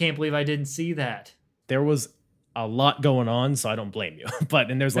can't believe I didn't see that. There was a lot going on, so I don't blame you.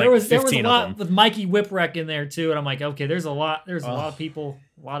 There was 15 there was a lot of them. with Mikey Whipwreck in there too, and I'm like, okay, there's a lot of people,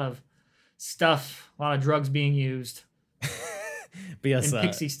 a lot of stuff, a lot of drugs being used. But yes, and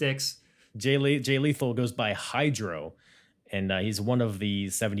pixie sticks. Jay Lethal goes by Hydro, and he's one of the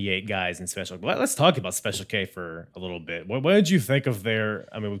 78 guys in Special. Let's talk about Special K for a little bit. What did you think of their?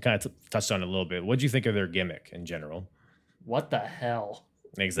 I mean, we kind of touched on it a little bit. What did you think of their gimmick in general? What the hell?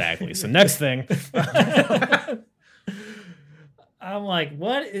 Exactly. So next thing, I'm like,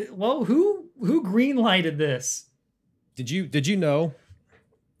 what? Who greenlighted this? Did you know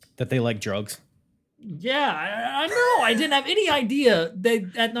that they like drugs? Yeah, I know. I didn't have any idea.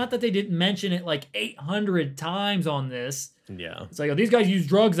 Not that they didn't mention it like 800 times on this. Yeah, it's like, oh, these guys use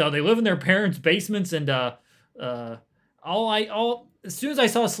drugs though. They live in their parents' basements, and as soon as I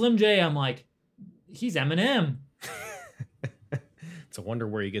saw Slim J, I'm like, he's Eminem. It's a wonder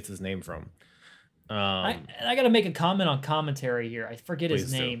where he gets his name from. I got to make a comment on commentary here. I forget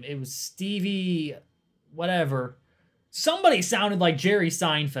his name. Do. It was Stevie, whatever. Somebody sounded like Jerry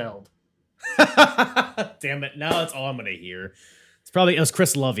Seinfeld. Damn it! Now that's all I'm gonna hear. It was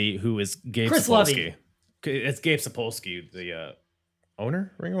Chris Lovey, who is Gabe Chris Sapolsky. Lovey. It's Gabe Sapolsky, the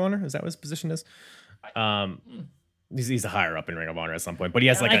owner, Ring of Honor. Is that what his position is? He's a higher up in Ring of Honor at some point, but he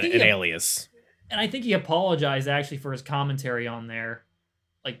has like an alias. And I think he apologized actually for his commentary on there,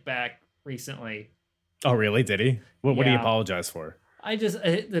 like back recently. Oh, really? Did he? What did he Yeah. apologize for? I just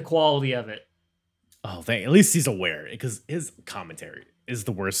the quality of it. Oh, at least he's aware, because his commentary is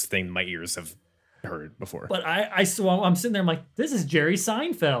the worst thing my ears have heard before. But I'm sitting there, I'm like, this is Jerry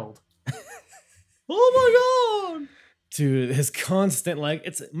Seinfeld. Oh my god, dude, his constant, like,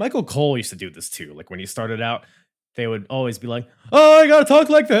 it's Michael Cole used to do this too. Like when he started out, they would always be like, "Oh, I gotta talk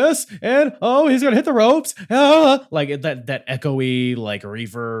like this," and "Oh, he's gonna hit the ropes," like that echoey, like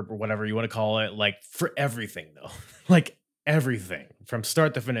reverb or whatever you want to call it, like for everything though, like everything from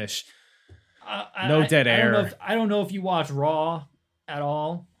start to finish. No dead air. I don't know if you watch Raw at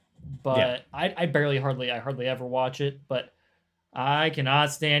all, but Yeah. I hardly ever watch it, but I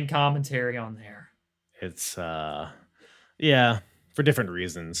cannot stand commentary on there. It's yeah, for different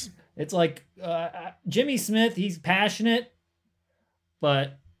reasons. It's like Jimmy Smith, he's passionate,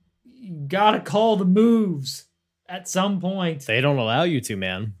 but you gotta call the moves at some point. They don't allow you to,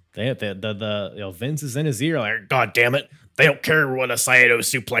 man. Vince is in his ear, like, God damn it. They don't care what a Saito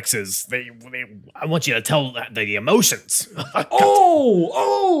suplex is. I want you to tell the emotions.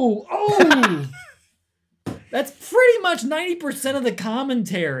 Oh! That's pretty much 90% of the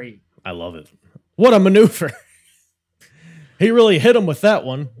commentary. I love it. What a maneuver. He really hit him with that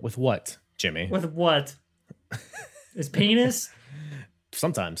one. With what, Jimmy? With what? His penis?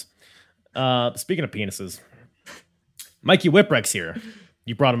 Sometimes. Speaking of penises, Mikey Whipwreck's here.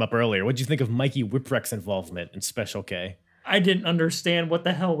 You brought him up earlier. What did you think of Mikey Whipwreck's involvement in Special K? I didn't understand what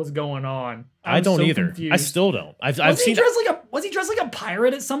the hell was going on. I don't so either. Confused. I still don't. I've was seen. Was he dressed like a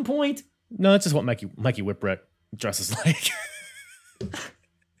pirate at some point? No, that's just what Mikey Whipwreck dresses like.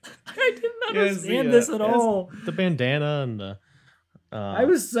 I didn't understand this at all. The bandana and the. I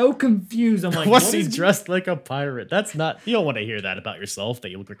was so confused. I'm like, was he dressed like a pirate? That's not. You don't want to hear that about yourself. That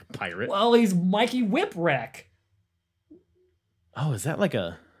you look like a pirate. Well, he's Mikey Whipwreck. Oh, is that like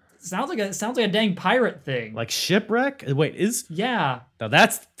a? Sounds like a dang pirate thing. Like shipwreck? Wait, yeah. Now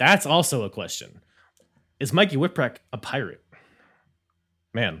that's also a question. Is Mikey Whipwreck a pirate?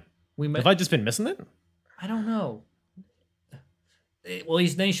 Man, have I just been missing it? I don't know. Well,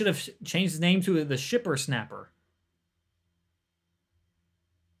 they should have changed his name to the Shipper Snapper.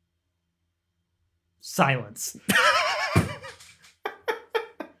 Silence.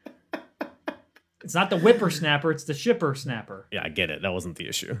 It's not the whippersnapper, it's the shipper snapper. Yeah, I get it. That wasn't the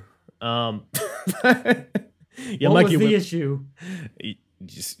issue. Yeah, what Mikey was the issue?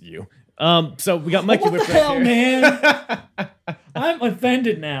 Just you. So we got Mikey Whipwreck. What the hell, here. Man? I'm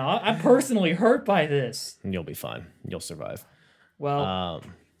offended now. I'm personally hurt by this. You'll be fine. You'll survive. Well,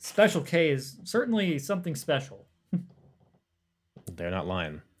 Special K is certainly something special. They're not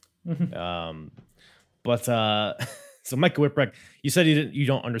lying. But so Mikey Whipwreck, you said you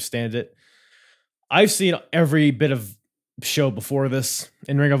don't understand it. I've seen every bit of show before this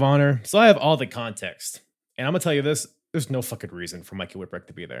in Ring of Honor, so I have all the context. And I'm gonna tell you this: there's no fucking reason for Mikey Whipwreck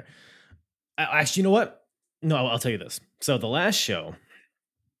to be there. Actually, you know what? No, I'll tell you this. So the last show,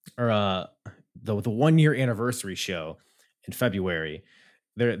 or the 1 year anniversary show in February,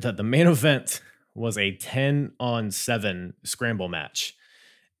 the main event was a 10-on-7 scramble match.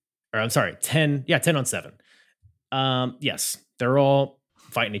 Or I'm sorry, 10 on 7. Yes, they're all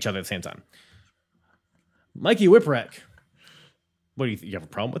fighting each other at the same time. Mikey Whipwreck, what do you have a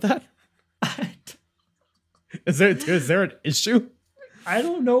problem with that? Is there an issue? I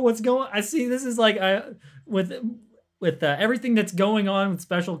don't know what's going. I see. This is like with everything that's going on with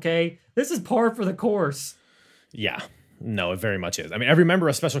Special K. This is par for the course. Yeah, no, it very much is. I mean, every member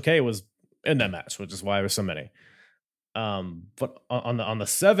of Special K was in that match, which is why there were so many. But on the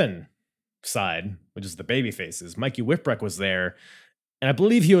 7 side, which is the baby faces, Mikey Whipwreck was there. And I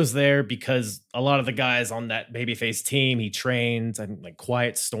believe he was there because a lot of the guys on that babyface team he trained, I think like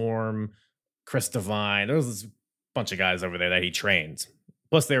Quiet Storm, Chris Devine. There was a bunch of guys over there that he trained.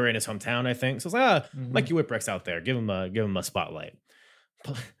 Plus, they were in his hometown, I think. So it's like, Mikey Whipwreck's out there. Give him a spotlight.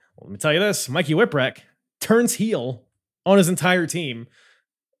 But, let me tell you this: Mikey Whipwreck turns heel on his entire team.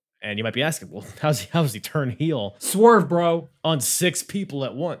 And you might be asking, well, how does he turn heel? Swerve, bro. On 6 people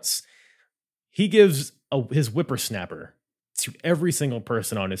at once. He gives his whippersnapper to every single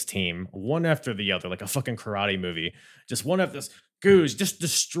person on his team, one after the other, like a fucking karate movie. Just one after this. Goose just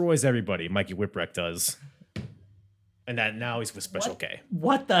destroys everybody. Mikey Whipwreck does. And that now he's with Special K.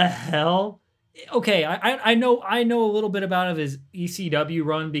 What the hell? Okay, I know a little bit about his ECW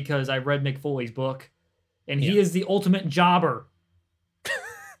run because I read Mick Foley's book. And he is the ultimate jobber.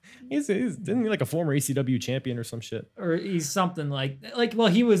 Isn't he like a former ECW champion or some shit? Or he's something well,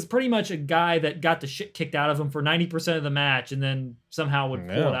 he was pretty much a guy that got the shit kicked out of him for 90% of the match and then somehow would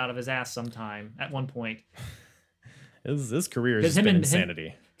pull it out of his ass sometime at one point. His career has been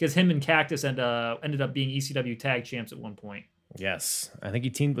insanity. Because him and Cactus ended up being ECW tag champs at one point. Yes. I think he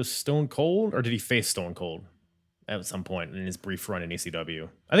teamed with Stone Cold, or did he face Stone Cold at some point in his brief run in ECW?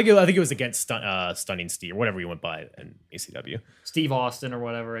 I think it was against Stunning Steve, or whatever he went by in ECW. Steve Austin or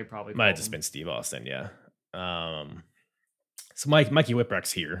whatever he probably might have just been Steve Austin, yeah. So Mikey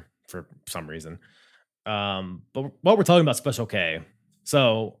Whipwreck's here for some reason. But while we're talking about Special K,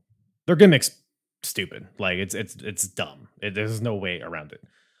 so their gimmick's stupid. Like it's dumb. There's no way around it.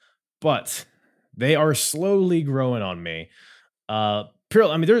 But they are slowly growing on me.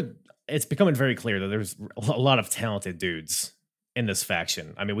 It's becoming very clear that there's a lot of talented dudes in this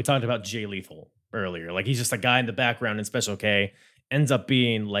faction. I mean, we talked about Jay Lethal earlier. Like, he's just a guy in the background in Special K, ends up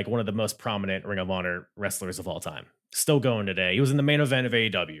being like one of the most prominent Ring of Honor wrestlers of all time. Still going today. He was in the main event of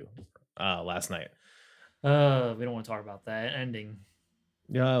AEW last night. We don't want to talk about that ending.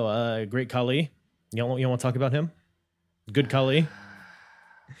 Yeah, Great Khali. You don't want to talk about him? Good Khali.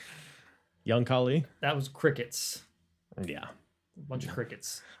 Young Khali. That was crickets. Yeah. A bunch of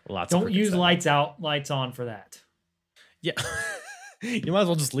crickets. Lots. Don't use lights out, lights on for that. Yeah. You might as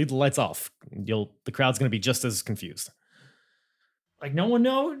well just leave the lights off. The crowd's going to be just as confused. Like, no one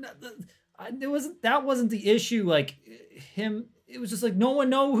know. That wasn't the issue. Like him, it was just like no one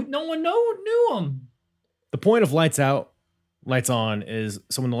knew him. The point of lights out, lights on is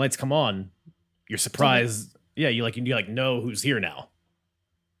so when the lights come on, you're surprised. Yeah, you know who's here now.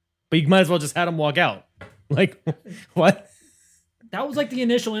 But you might as well just had him walk out. Like, what? That was like the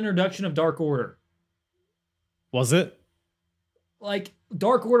initial introduction of Dark Order. Was it? Like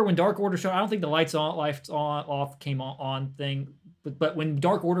Dark Order, when Dark Order showed, I don't think the lights off came on thing. But when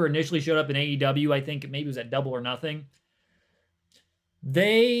Dark Order initially showed up in AEW, I think maybe it was at Double or Nothing,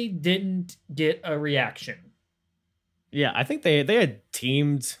 they didn't get a reaction. Yeah, I think they had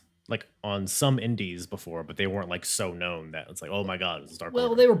teamed like on some indies before, but they weren't like so known that it's like, oh my god, this is Dark Order.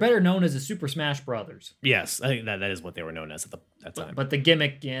 Well, they were better known as the Super Smash Brothers. Yes, I think that is what they were known as at that time. But the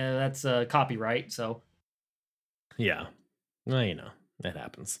gimmick, yeah, that's copyright. So yeah, well, that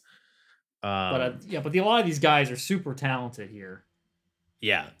happens. But a lot of these guys are super talented here.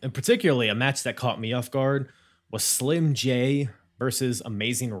 Yeah, and particularly a match that caught me off guard was Slim J versus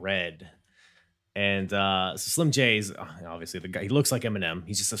Amazing Red. And so Slim J is obviously the guy. He looks like Eminem.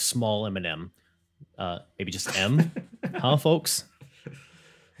 He's just a small Eminem. Maybe just M, huh, folks?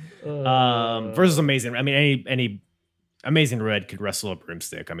 Versus Amazing. I mean, any Amazing Red could wrestle a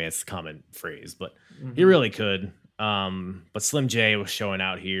broomstick. I mean, it's a common phrase, but he really could. But Slim J was showing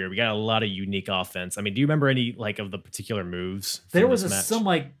out here. We got a lot of unique offense. I mean, do you remember any like of the particular moves? There was some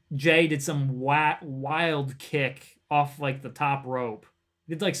like Jay did some wild kick off like the top rope.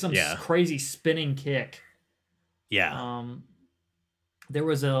 He did like some crazy spinning kick. Yeah. There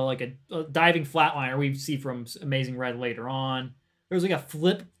was a diving flatliner we see from Amazing Red later on. There was like a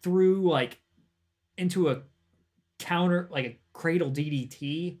flip through like into a counter, like a cradle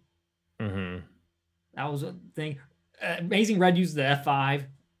DDT. Mm-hmm. That was a thing. Amazing Red used the F5.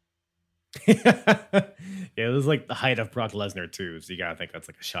 Yeah, it was like the height of Brock Lesnar too, so you gotta think that's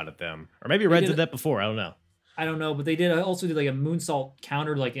like a shot at them. Or maybe Red did that before. I don't know, but they also did like a moonsault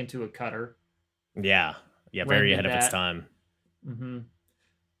counter like into a cutter. Yeah, very ahead of its time. Mm-hmm.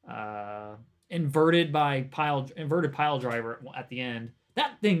 Inverted pile driver at the end.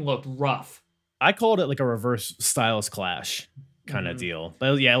 That thing looked rough. I called it like a reverse Styles Clash kind of deal.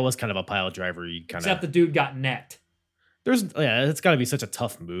 But yeah, it was kind of a pile driver. Except the dude got net. It's got to be such a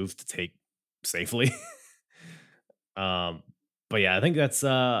tough move to take safely. But yeah, I think that's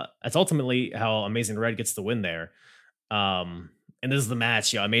ultimately how Amazing Red gets the win there. And this is the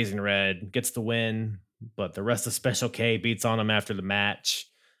match. Yeah, Amazing Red gets the win, but the rest of Special K beats on him after the match.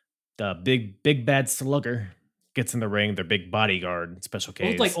 The big bad slugger gets in the ring. Their big bodyguard, Special K.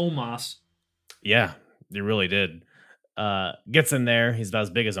 Looked like Omos. Yeah, they really did. Gets in there. He's about as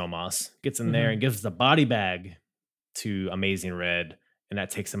big as Omos. Gets in there and gives the body bag to Amazing Red, and that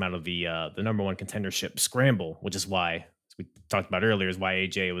takes him out of the number one contendership scramble, which is why, as we talked about earlier, is why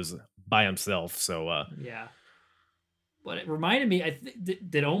AJ was by himself. So yeah, but it reminded me.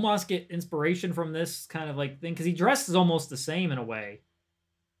 Did Omos get inspiration from this kind of like thing? Because he dresses almost the same in a way.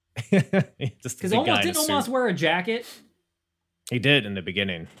 Because didn't Omos wear a jacket? He did in the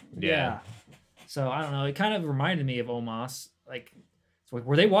beginning. Yeah. So I don't know. It kind of reminded me of Omos. Like,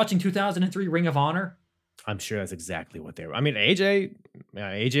 were they watching 2003 Ring of Honor? I'm sure that's exactly what they were. I mean, AJ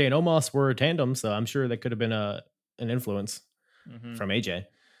and Omos were a tandem, so I'm sure that could have been an influence from AJ.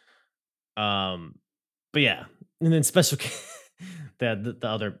 But yeah, and then special K, the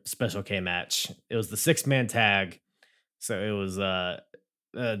other special K match. It was the 6-man tag. So it was the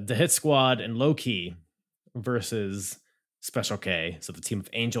Hit Squad and Low Key versus Special K. So the team of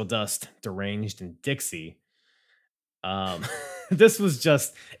Angel Dust, Deranged, and Dixie. This was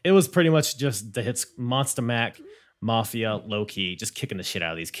it was pretty much just the hits Monster Mac, Mafia, Low Key, just kicking the shit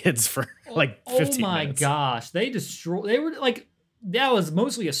out of these kids for like 15 minutes. Oh my gosh, they were like, that was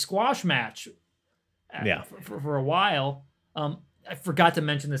mostly a squash match. Yeah, for a while. I forgot to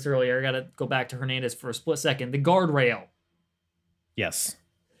mention this earlier. I got to go back to Hernandez for a split second. The guardrail. Yes,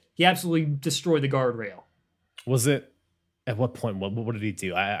 he absolutely destroyed the guardrail. Was it? At what point? What did he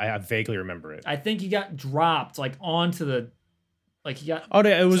do? I vaguely remember it. I think he got dropped like onto the, like he got. Oh,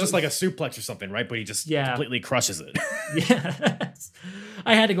 it was just like a suplex or something, right? But he just completely crushes it. Yeah,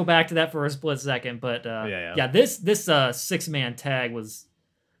 I had to go back to that for a split second, but this 6-man tag was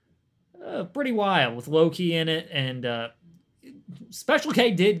pretty wild with Low Key in it, and Special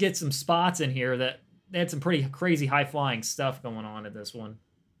K did get some spots in here that they had some pretty crazy high flying stuff going on at this one.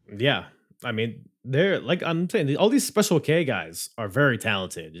 Yeah, I mean, they're like I'm saying, all these Special K guys are very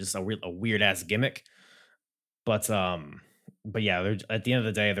talented. Just a weird ass gimmick, but yeah, they're at the end of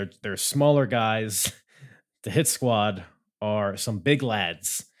the day, they're smaller guys. The Hit Squad are some big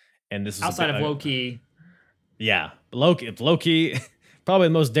lads, and this is outside of Low Key. Yeah, Low Key, probably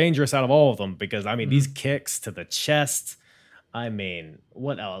the most dangerous out of all of them, because I mean these kicks to the chest. I mean,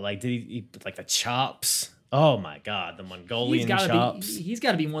 what else? Like, did he like the chops? Oh my god, the Mongolian chops. He's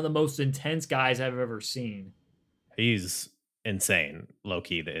got to be one of the most intense guys I've ever seen. He's insane, Low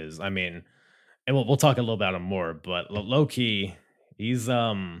Key is. I mean, and we'll talk a little about him more, but Low Key, he's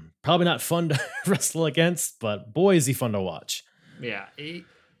probably not fun to wrestle against, but boy is he fun to watch. Yeah, and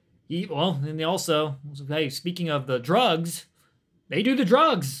they also, hey, speaking of the drugs, they do the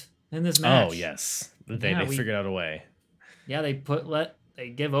drugs in this match. Oh yes, they figured out a way. Yeah, they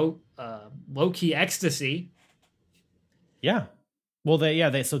give out Low Key ecstasy. Yeah, well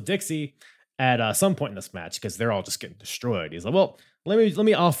so Dixie at some point in this match, because they're all just getting destroyed, he's like, well, let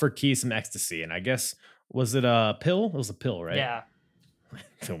me offer Key some ecstasy, and I guess was it a pill? It was a pill, right? Yeah.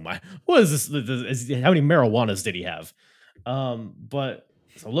 Oh my, what is this? How many marijuanas did he have? But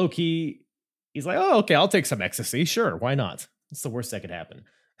so Low Key, he's like, oh, okay, I'll take some ecstasy. Sure, why not? It's the worst that could happen.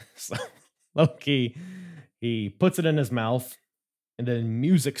 So Low Key, he puts it in his mouth, and then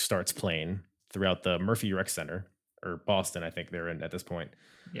music starts playing throughout the Murphy Rec Center, or Boston, I think they're in at this point.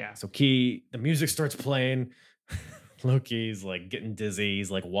 Yeah. So the music starts playing. Low Key's like getting dizzy. He's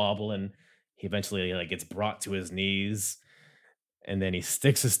like wobbling. He eventually like gets brought to his knees, and then he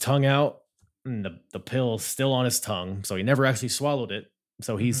sticks his tongue out, and the pill's still on his tongue, so he never actually swallowed it.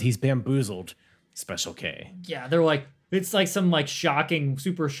 So he's bamboozled Special K. Yeah, they're like, it's like some like shocking,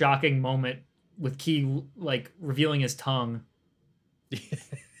 super shocking moment with Key like revealing his tongue.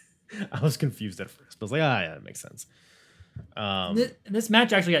 I was confused at first, but I was like, yeah, that makes sense. This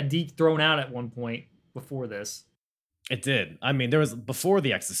match actually got thrown out at one point before this. It did. I mean, there was before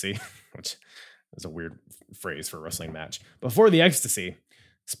the ecstasy, which is a weird phrase for a wrestling match. Before the ecstasy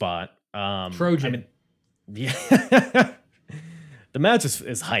spot, Trojan. I mean, yeah, the match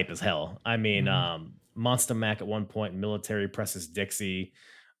is hype as hell. I mean, Monster Mac at one point military presses Dixie,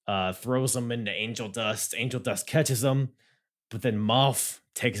 throws him into Angel Dust. Angel Dust catches him, but then Moff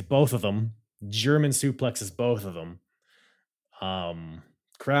takes both of them, German suplexes both of them.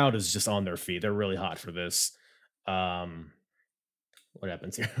 Crowd is just on their feet. They're really hot for this. What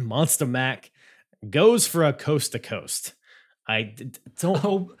happens here? Monster Mac goes for a coast to coast. I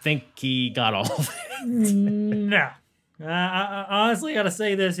don't think he got all of it. No. I honestly got to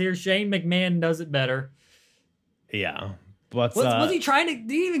say this here. Shane McMahon does it better. Yeah. But was he trying to? Did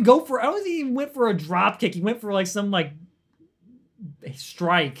he even go for? I don't think he even went for a drop kick. He went for like some like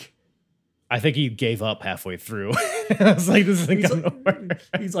strike. I think he gave up halfway through. I was like, this isn't going to work.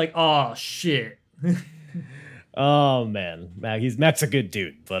 He's like, oh shit. Oh man, Mac's a good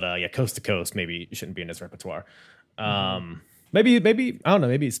dude, but yeah, coast to coast maybe shouldn't be in his repertoire. Maybe I don't know.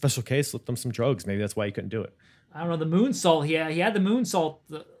 Maybe Special K slipped him some drugs. Maybe that's why he couldn't do it. I don't know. The moonsault. He had the moonsault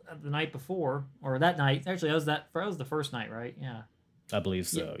the night before, or that night. Actually, that was the first night, right? Yeah, I believe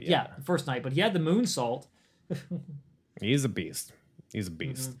so. Yeah, the first night. But he had the moonsault. He's a beast.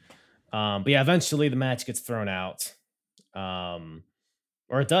 But yeah, eventually the match gets thrown out.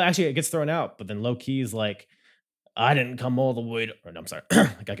 Or it gets thrown out, but then Low Key's like, I didn't come all the way to, or no, I'm sorry.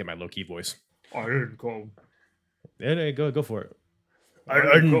 I gotta get my Low Key voice. I didn't come. Yeah, go for it. I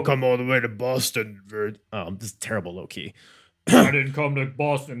didn't come all the way to Boston. This is terrible Low Key. I didn't come to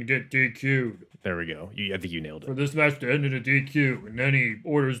Boston to get DQ'd. There we go. I think you nailed For it. this match to end in a DQ, and then he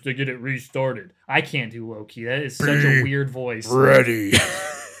orders to get it restarted. I can't do Loki. That is such a weird voice. Ready.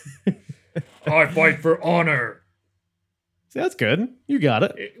 I fight for honor. See, that's good. You got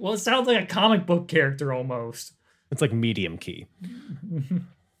it. Well, it sounds like a comic book character almost. It's like medium key.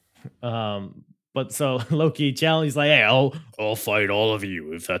 But so Loki challenges like, hey, I'll fight all of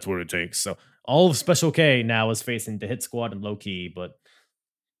you if that's what it takes. So all of Special K now is facing the Hit Squad and Loki, but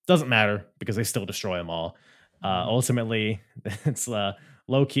doesn't matter because they still destroy them all. Ultimately, it's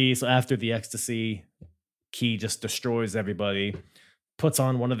Loki. So after the ecstasy, Key just destroys everybody, puts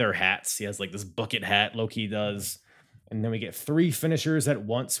on one of their hats. He has like this bucket hat, Loki does. And then we get 3 finishers at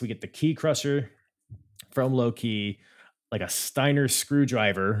once. We get the Key Crusher from Loki, like a Steiner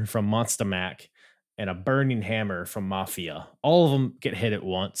screwdriver from Monster Mac, and a burning hammer from Mafia. All of them get hit at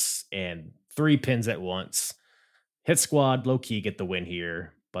once, and 3 pins at once. Hit Squad, Low-key get the win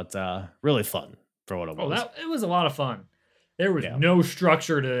here, but really fun for what it was. It was a lot of fun. There was no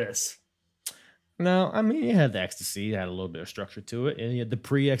structure to this. No, I mean, you had the ecstasy, you had a little bit of structure to it, and you had the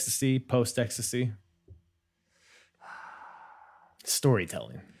pre-ecstasy, post-ecstasy.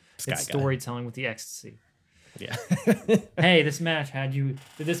 Storytelling. It's storytelling with the ecstasy. Yeah. Hey, this match did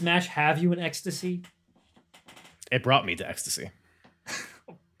this match have you in ecstasy? It brought me to ecstasy.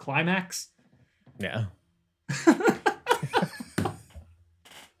 Climax? Yeah.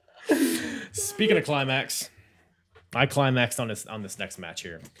 Speaking of climax, I climaxed on this next match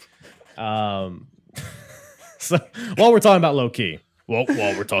here. So while we're talking about Low-key, while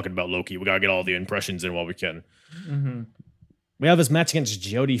we're talking about Low-key, we gotta get all the impressions in while we can. Mm-hmm. We have this match against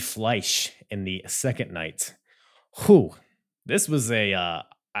Jody Fleisch in the second night. Whew. This was I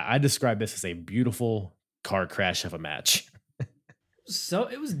describe this as a beautiful car crash of a match. So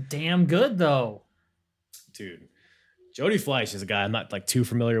it was damn good though. Dude, Jody Fleisch is a guy I'm not like too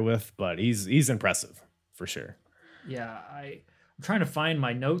familiar with, but he's impressive for sure. Yeah, I'm trying to find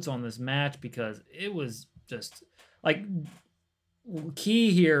my notes on this match because it was just like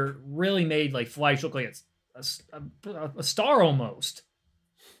Key here really made like Fleisch look like it's a star almost.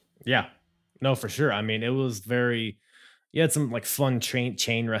 Yeah, no, for sure. I mean, it was very. You had some like fun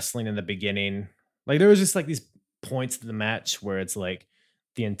chain wrestling in the beginning. Like there was just like these points to the match where it's like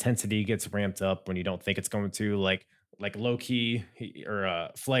the intensity gets ramped up when you don't think it's going to. Like Low-key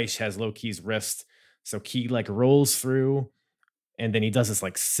Fleisch has Low-key's wrist, so Key like rolls through, and then he does this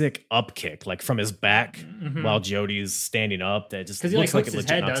like sick up kick like from his back while Jody's standing up. That just because he looks like like hooks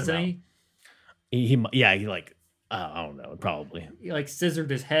his head, doesn't he? He like I don't know, probably he like scissored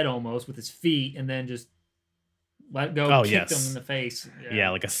his head almost with his feet and then just let go, kicked him in the face. Yeah,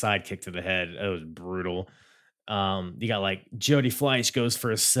 like a side kick to the head. It was brutal. You got like Jody Fleisch goes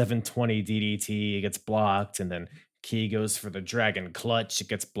for a 720 DDT, it gets blocked, and then Key goes for the Dragon Clutch, it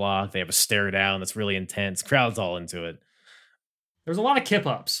gets blocked. They have a stare down that's really intense. Crowd's all into it. There's a lot of kip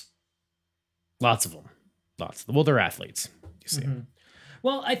ups. Lots of them. Well, they're athletes. You see.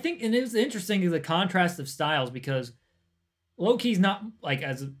 Well, I think, and it was interesting is the contrast of styles because Low-key's not like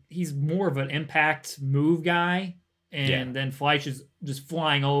he's more of an impact move guy, and then Fleisch is just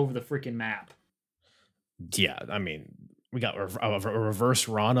flying all over the freaking map. Yeah, I mean, we got a reverse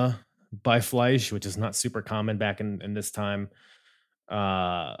Rana by Fleisch, which is not super common back in this time.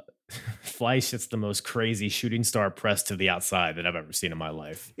 Fleisch hits the most crazy shooting star press to the outside that I've ever seen in my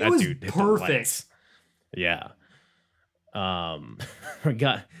life. That dude hit perfect. Yeah. We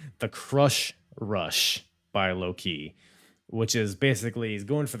got the Crush Rush by Low-key, which is basically he's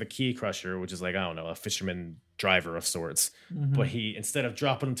going for the Key Crusher, which is like, I don't know, a fisherman driver of sorts. But he, instead of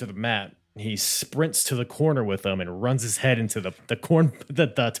dropping him to the mat, he sprints to the corner with him and runs his head into the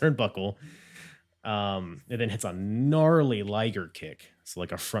turnbuckle. And then hits a gnarly Liger kick. So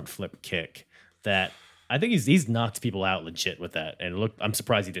like a front flip kick that I think he's knocked people out legit with that. And I'm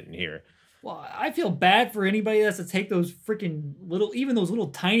surprised he didn't hear. Well, I feel bad for anybody that has to take those freaking those little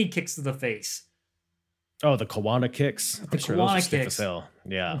tiny kicks to the face. Oh, the Kawana kicks. I'm sure those are stiff as kicks. hell.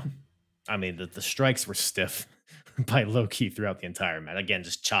 Yeah. I mean, the strikes were stiff by Low-key throughout the entire match. Again,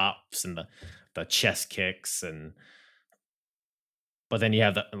 just chops and the chest kicks but then you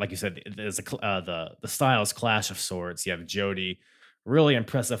have like you said, there's the styles clash of sorts. You have Jody, really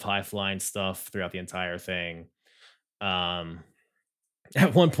impressive high flying stuff throughout the entire thing. At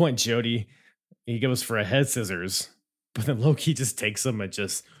one point, Jody, he goes for a head scissors, but then Low-key just takes him and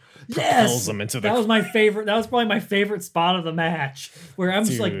just propels him into the. That was my favorite. That was probably my favorite spot of the match, where I'm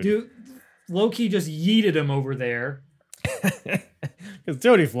just like, dude, Low-key just yeeted him over there. Because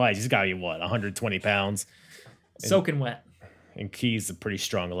Jody Fleisch, he's got to be 120 pounds, soaking wet. And Key's a pretty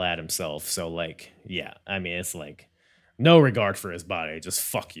strong lad himself, so like, yeah, I mean, it's like No regard for his body. Just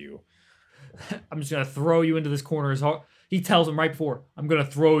fuck you. I'm just gonna throw you into this corner as hard. He tells him right before, I'm gonna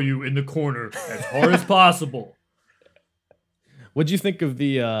throw you in the corner as hard as possible. What'd you think of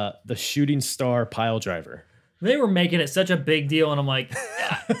the shooting star pile driver? They were making it such a big deal, and I'm like,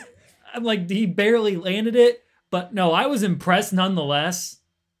 he barely landed it, but no, I was impressed nonetheless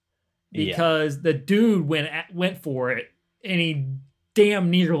because the dude went for it, and he damn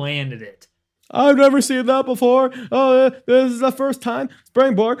near landed it. I've never seen that before. Oh, this is the first time.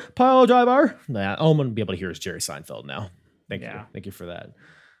 Springboard, pile driver. Nah, all I'm going to be able to hear is Jerry Seinfeld now. Thank you. Thank you for that.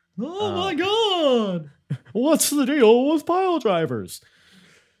 Oh my God. What's the deal with pile drivers?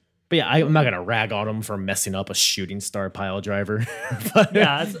 But yeah, I'm not going to rag on him for messing up a shooting star pile driver. But,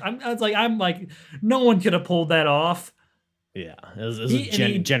 yeah, I'm like, no one could have pulled that off. Yeah, it was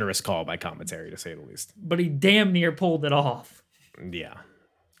a generous call by commentary, to say the least. But he damn near pulled it off. Yeah.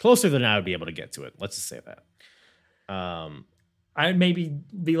 Closer than I would be able to get to it. Let's just say that. I'd maybe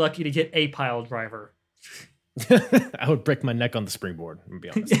be lucky to get a pile driver. I would break my neck on the springboard, to be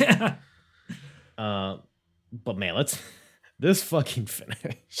honest. Yeah. But man, this fucking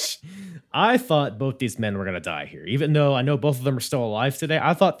finish. I thought both these men were going to die here. Even though I know both of them are still alive today,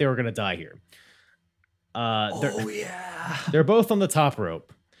 I thought they were going to die here. They're both on the top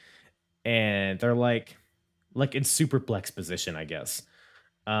rope. And they're like in superplex position, I guess.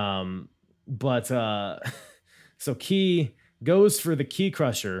 So Key goes for the key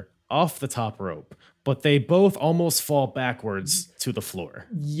crusher off the top rope, but they both almost fall backwards to the floor.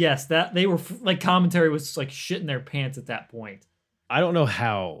 Yes, that they were like, commentary was like shitting their pants at that point. I don't know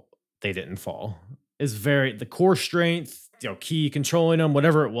how they didn't fall. It's the core strength, Key controlling them,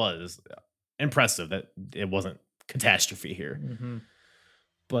 whatever it was, impressive that it wasn't catastrophe here. Mm-hmm.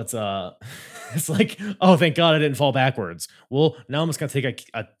 But it's like, oh, thank God I didn't fall backwards. Well, now I'm just going to take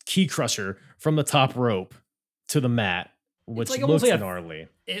a key crusher from the top rope to the mat, which looks gnarly.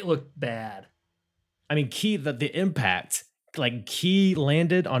 It looked bad. I mean, the impact, like Key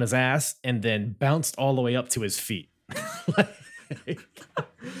landed on his ass and then bounced all the way up to his feet.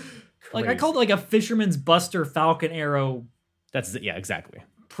 Like I called it like a fisherman's buster Falcon arrow. Yeah, exactly.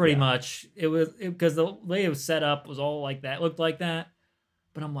 Pretty much. It was because the way it was set up was all like that. It looked like that.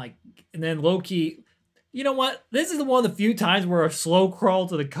 But I'm like, and then low-key, you know what? This is one of the few times where a slow crawl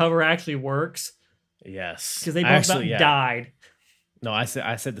to the cover actually works. Yes. Because they both died. No, I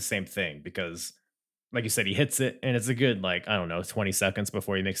said the same thing because, like you said, he hits it, and it's a good, 20 seconds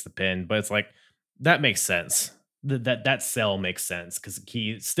before he makes the pin. But it's like, that makes sense. That sell makes sense because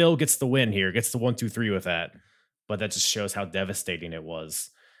he still gets the win here, gets the 1, 2, 3 with that. But that just shows how devastating it was.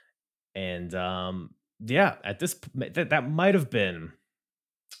 And, at this that might have been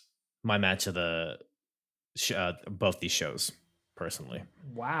my match of the both these shows, personally.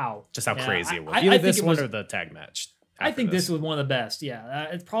 Wow. Just how crazy it was. Either this one or the tag match. I think this was one of the best. Yeah.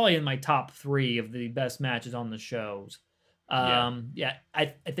 It's probably in my top 3 of the best matches on the shows.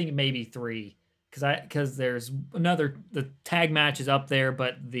 I think maybe 3. Because there's the tag match is up there,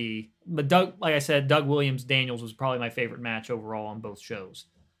 but Doug, like I said, Doug Williams Daniels was probably my favorite match overall on both shows.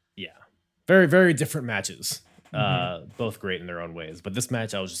 Yeah. Very, very different matches. Both great in their own ways. But this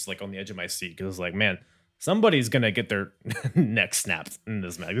match, I was just like on the edge of my seat because I was like, man, somebody's going to get their neck snapped in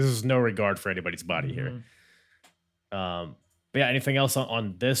this match. This is no regard for anybody's body here. But yeah, anything else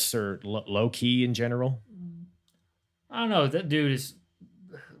on this or low key in general? I don't know. That dude is,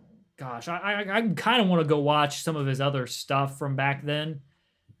 gosh, I kind of want to go watch some of his other stuff from back then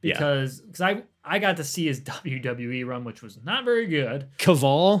because I got to see his WWE run, which was not very good.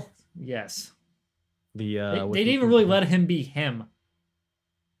 Caval? Yes. They didn't even really let him be him.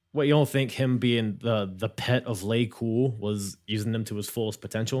 What, you don't think him being the pet of Lay Cool was using them to his fullest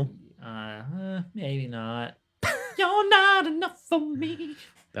potential? Maybe not. You're not enough for me.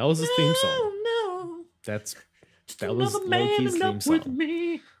 That was his theme song. No. That was Low-Key's theme song. With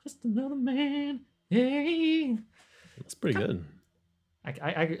me. Just another man. Hey. That's pretty good. I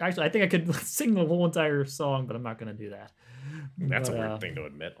think I could sing the whole entire song, but I'm not going to do that. That's a weird thing to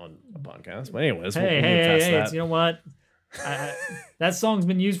admit on a podcast. But anyways, hey, you know what? That song's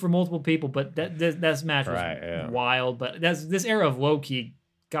been used for multiple people, but that match was wild. But this era of low-key.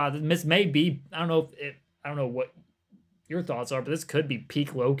 God, this may be. I don't know what your thoughts are, but this could be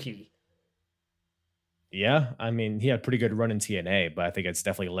peak low-key. Yeah, I mean, he had a pretty good run in TNA, but I think it's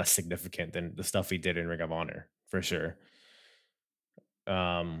definitely less significant than the stuff he did in Ring of Honor for sure.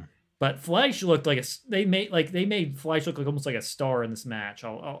 But Fleisch looked like they made Fleisch look like almost like a star in this match.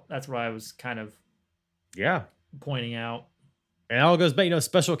 That's what I was kind of pointing out. And it all goes back,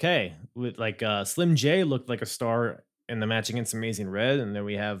 Special K with Slim J looked like a star in the match against Amazing Red, and then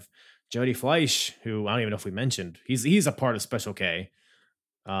we have Jody Fleisch, who I don't even know if we mentioned, he's a part of Special K.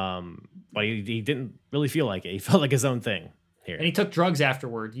 But he didn't really feel like it. He felt like his own thing here. And he took drugs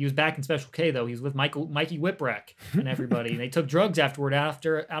afterward. He was back in Special K though. He was with Mikey Whipwreck and everybody, and they took drugs afterward out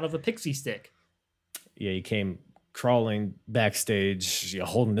of a pixie stick. Yeah, he came crawling backstage,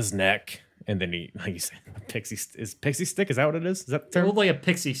 holding his neck, and then like you said, pixie stick. Is that what it is? Is that the term? It looked like a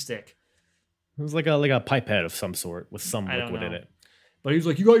pixie stick. It was like a pipette of some sort with some liquid in it. But he was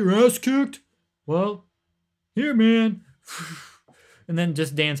like, "You got your ass kicked? Well, here, man." And then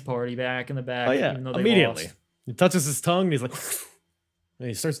just dance party back in the back. Oh yeah, even though they immediately. lost. He touches his tongue, and he's like, and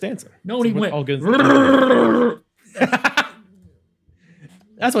he starts dancing. No, and he went. All good.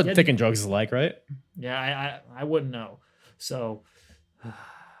 That's what taking drugs is like, right? Yeah, I wouldn't know. So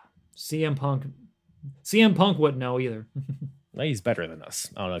CM Punk wouldn't know either. Well, he's better than us.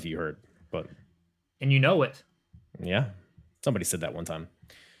 I don't know if you heard, but And you know it. yeah, somebody said that one time.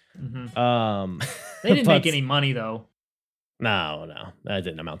 Mm-hmm. They didn't make any money though. No, that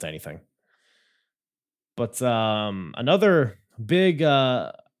didn't amount to anything. But another big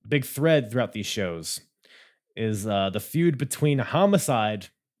thread throughout these shows is the feud between Homicide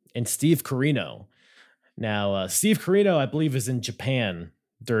and Steve Corino. Now, Steve Corino, I believe, is in Japan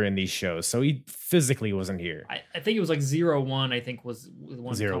during these shows, so he physically wasn't here. I think it was like 0-1. I think was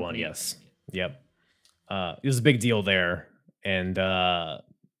one 0-1, yes, yep. It was a big deal there, and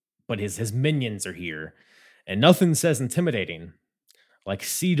but his minions are here, and nothing says intimidating like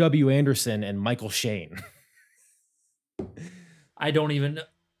C.W. Anderson and Michael Shane. I don't even.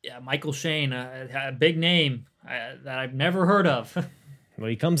 Yeah, Michael Shane, a big name that I've never heard of. Well,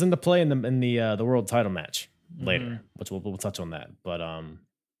 he comes into play in the world title match later, which we'll touch on that. But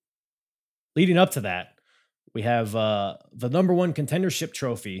leading up to that, we have the #1 contendership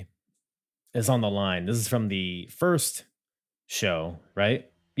trophy is on the line. This is from the first show, right?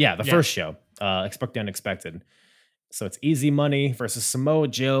 Yeah, the first show. Expect the Unexpected. So it's Easy Money versus Samoa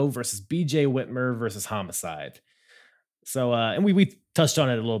Joe versus BJ Whitmer versus Homicide. So and we touched on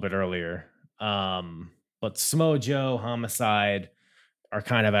it a little bit earlier. But Samoa Joe, Homicide are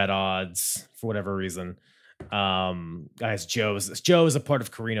kind of at odds for whatever reason. Guys, Joe is a part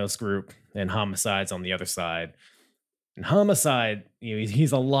of Carino's group, and Homicide's on the other side. And Homicide,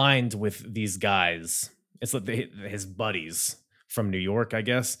 he's aligned with these guys. It's like his buddies from New York, I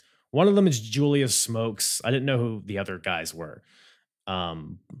guess. One of them is Julius Smokes. I didn't know who the other guys were.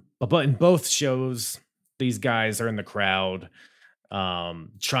 But in both shows, these guys are in the crowd,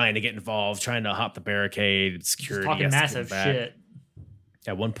 trying to get involved, trying to hop the barricade. Security talking massive shit.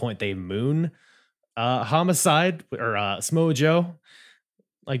 At one point, they moon Homicide or Samoa Joe.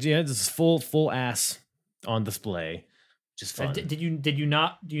 Like, yeah, this is full ass on display. Just fun. Do you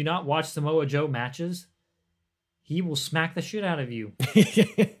not watch Samoa Joe matches? He will smack the shit out of you.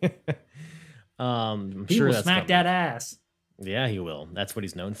 I'm he sure will that's smack coming. that ass. Yeah, he will. That's what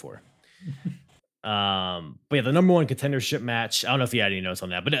he's known for. But yeah, the #1 contendership match. I don't know if you had any notes on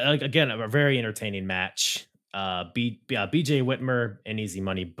that, but again, a very entertaining match. BJ Whitmer and Easy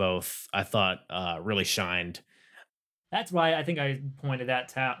Money both, I thought, really shined. That's why I think I pointed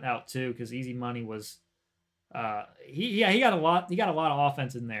that out too, because Easy Money was, he got a lot of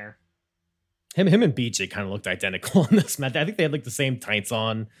offense in there. Him and BJ kind of looked identical in this match. I think they had like the same tights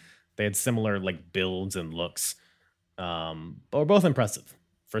on. They had similar like builds and looks. But were both impressive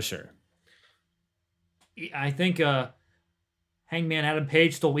for sure. I think Hangman Adam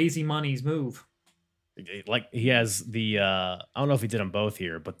Page stole Easy Money's move. Like he has the I don't know if he did them both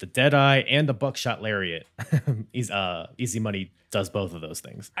here, but the Deadeye and the Buckshot Lariat. Easy Money does both of those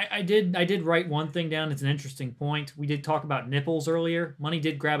things. I did write one thing down. It's an interesting point. We did talk about nipples earlier. Money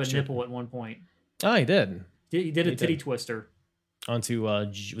did grab a nipple at one point. Oh, he did. He did a titty twister. Onto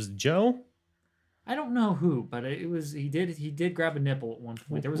was it Joe? I don't know who, but he did grab a nipple at one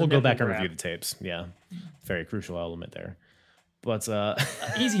point. There was we'll go back grab. and review the tapes. Yeah, very crucial element there. But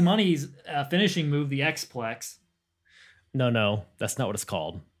Easy Money's finishing move, the X-Plex. No, that's not what it's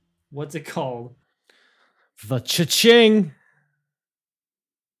called. What's it called? The cha-ching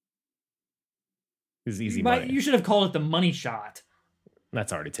is Easy Money. You should have called it the Money Shot.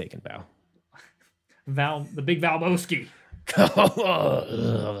 That's already taken, The big Valboski. Ooh,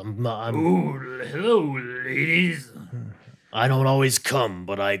 hello, ladies. I don't always come,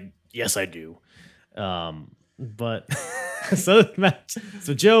 but yes, I do. But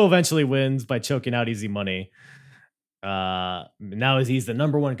so Joe eventually wins by choking out Easy Money. Now he's the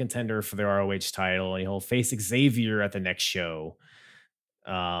 #1 contender for the ROH title, and he'll face Xavier at the next show.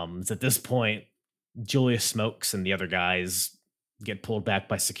 It's at this point, Julius Smokes and the other guys get pulled back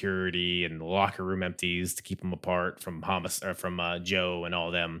by security, and the locker room empties to keep them apart from Joe and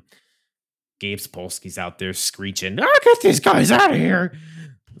all them. Gabe Sapolsky's out there screeching, get these guys out of here.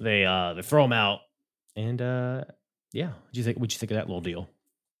 They throw him out. And yeah, what'd you think of that little deal?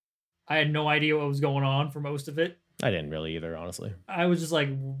 I had no idea what was going on for most of it. I didn't really either, honestly. I was just like,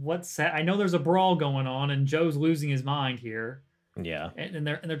 what's that? I know there's a brawl going on and Joe's losing his mind here. Yeah. And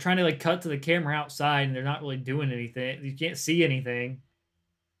they're trying to like cut to the camera outside and they're not really doing anything. You can't see anything.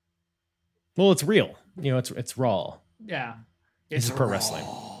 Well, it's real. It's raw. Yeah. It's pro wrestling.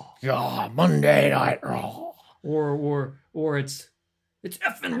 Yeah, Monday Night Raw. Or it's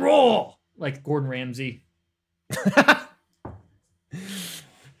effing raw. Like Gordon Ramsay.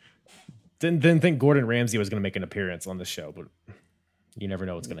 Didn't think Gordon Ramsay was going to make an appearance on the show, but you never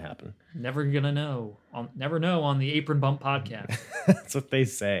know what's going to happen. Never gonna know. Never know on the Apron Bump podcast. That's what they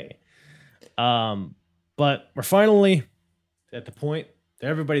say. But we're finally at the point that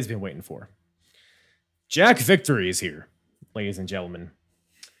everybody's been waiting for. Jack Victory is here, ladies and gentlemen.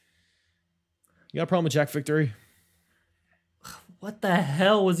 You got a problem with Jack Victory? What the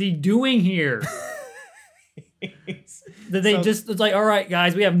hell was he doing here? It's like, all right,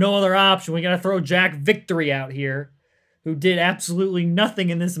 guys, we have no other option. We got to throw Jack Victory out here, who did absolutely nothing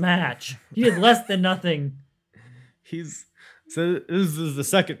in this match. He did less than nothing. So this is the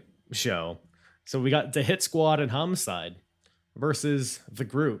second show. So we got the Hit Squad and Homicide versus the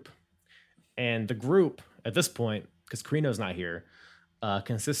group. And the group, at this point, because Carino's not here,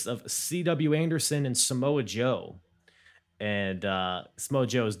 consists of C.W. Anderson and Samoa Joe. And Samoa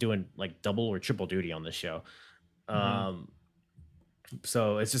Joe is doing like double or triple duty on this show.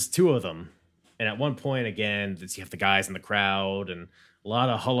 So it's just two of them. And at one point, again, you have the guys in the crowd and a lot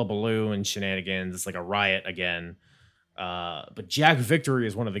of hullabaloo and shenanigans. It's like a riot again. But Jack Victory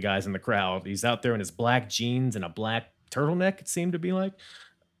is one of the guys in the crowd. He's out there in his black jeans and a black turtleneck, it seemed to be like.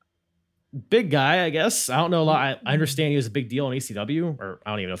 Big guy, I guess. I don't know a lot. I understand he was a big deal in ECW, or I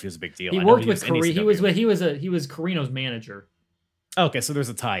don't even know if he was a big deal. He worked with Carino. He was Carino's manager. Okay, so there's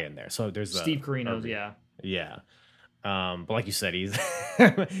a tie in there. So there's Steve Carino's, yeah. Yeah. But like you said, he's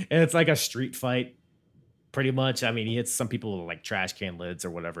and it's like a street fight, pretty much. I mean, he hits some people with like trash can lids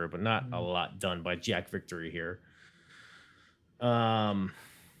or whatever, but not a lot done by Jack Victory here.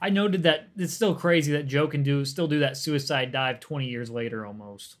 I noted that it's still crazy that Joe can still do that suicide dive 20 years later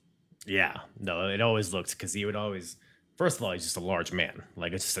almost. Yeah, no, it always looked, because he would always, first of all, he's just a large man.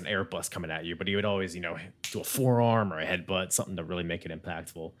 Like, it's just an Airbus coming at you, but he would always, do a forearm or a headbutt, something to really make it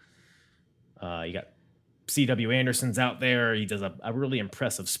impactful. You got C.W. Anderson's out there. He does a really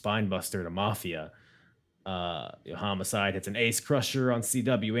impressive spine buster to Mafia. Homicide hits an ace crusher on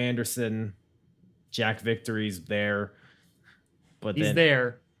C.W. Anderson. Jack Victory's there. But He's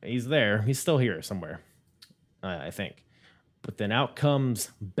there. He's still here somewhere, I think. But then out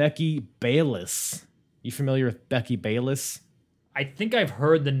comes Becky Bayless. You familiar with Becky Bayless? I think I've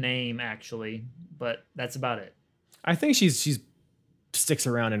heard the name, actually, but that's about it. I think she's sticks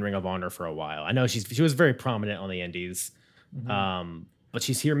around in Ring of Honor for a while. I know she was very prominent on the indies. But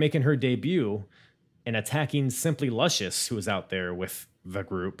she's here making her debut and attacking Simply Luscious, who was out there with the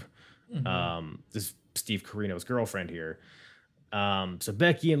group. This is Steve Carino's girlfriend here. So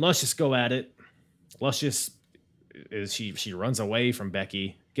Becky and Luscious go at it. Luscious she runs away from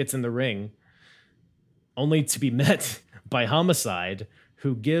Becky, gets in the ring, only to be met by Homicide,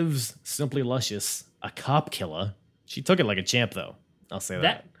 who gives Simply Luscious a cop killer. She took it like a champ, though. I'll say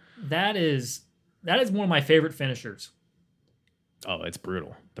that. That is one of my favorite finishers. Oh, it's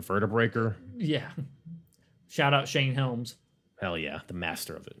brutal. The Vertebreaker. Yeah. Shout out Shane Helms. Hell yeah, the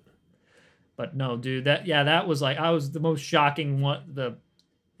master of it. But no, dude, that was like, I was the most shocking one.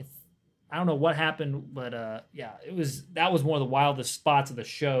 I don't know what happened, but that was one of the wildest spots of the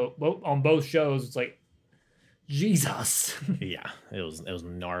show. On both shows, it's like, Jesus. Yeah, it was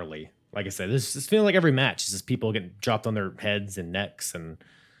gnarly. Like I said, this feeling like every match is just people getting dropped on their heads and necks, and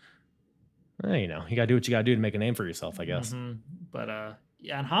you gotta do what you gotta do to make a name for yourself, I guess. But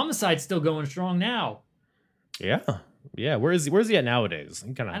and Homicide's still going strong now. Yeah. Where's he at nowadays?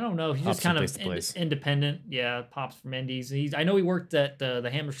 I don't know. He's just kind of independent. Yeah, pops from indies. I know he worked at the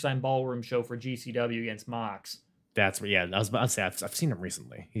Hammerstein Ballroom show for GCW against Mox. That's I was about to say I've seen him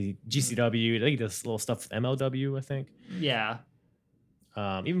recently. GCW. I think he does little stuff with MLW. I think. Yeah.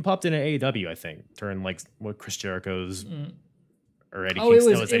 Even popped in at AEW. I think during like what Chris Jericho's or Eddie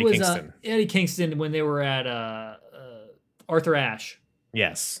Kingston. It was Eddie Kingston. Eddie Kingston when they were at Arthur Ashe.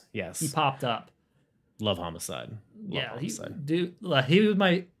 Yes. He popped up. Love Homicide. Homicide. He was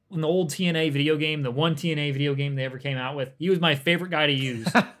when the old TNA video game, the one TNA video game they ever came out with, he was my favorite guy to use.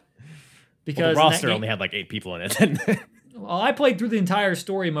 Because the roster only had like 8 people in it. Well, I played through the entire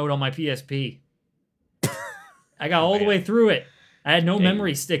story mode on my PSP. I got all the way through it. I had no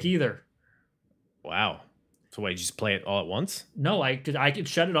memory stick either. Wow. So wait, you just play it all at once? No, I could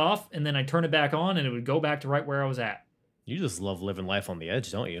shut it off and then I turn it back on and it would go back to right where I was at. You just love living life on the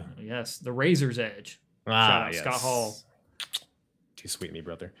edge, don't you? Yes, the Razor's Edge. Shout out Scott Hall. Too sweet of me,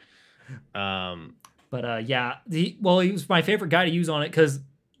 brother. But yeah, he was my favorite guy to use on it because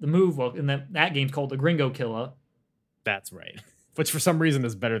the move in that game's called the Gringo Killer. That's right. Which for some reason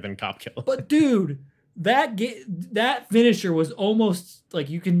is better than Cop Killer. But dude, that finisher was almost like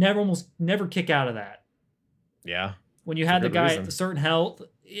you can almost never kick out of that. Yeah. When you had the guy at a certain health,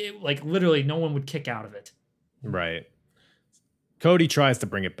 like literally no one would kick out of it. Right. Cody tries to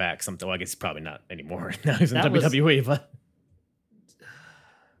bring it back something. Well, I guess probably not anymore. Now he's in WWE, but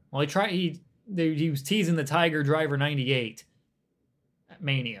well, he was teasing the Tiger Driver 98 at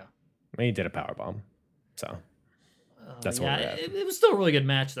Mania. He did a powerbomb. So that's what we're at. It was still a really good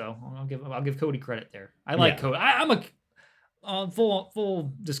match, though. I'll give Cody credit there. I like Cody. I'm a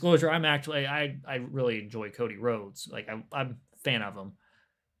full disclosure. I really enjoy Cody Rhodes. Like I'm a fan of him.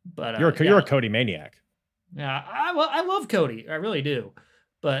 But you're a Cody maniac. Yeah, I love Cody. I really do.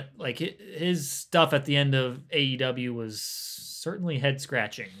 But like his stuff at the end of AEW was certainly head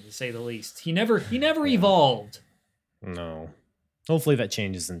scratching, to say the least. He never evolved. No. Hopefully that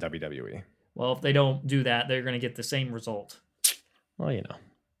changes in WWE. Well, if they don't do that, they're going to get the same result. Well,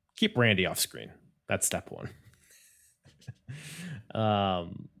 keep Randy off screen. That's step one.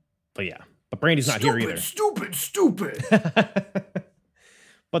 But yeah, but Brandy's not here either. Stupid.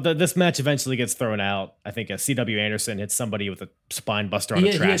 But this match eventually gets thrown out. I think C.W. Anderson hits somebody with a spine buster on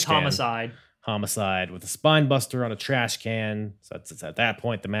a trash can. Homicide with a spine buster on a trash can. So it's at that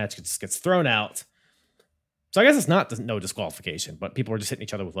point the match just gets thrown out. So I guess it's not no disqualification, but people are just hitting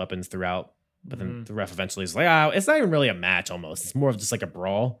each other with weapons throughout. But then the ref eventually is like, it's not even really a match almost. It's more of just like a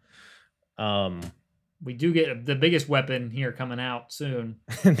brawl. We do get the biggest weapon here coming out soon.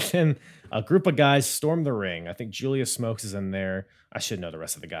 And then a group of guys storm the ring. I think Julius Smokes is in there. I should know the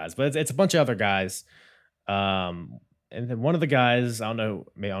rest of the guys, but it's a bunch of other guys. And then one of the guys, I don't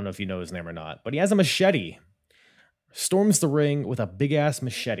know if you know his name or not, but he has a machete. Storms the ring with a big ass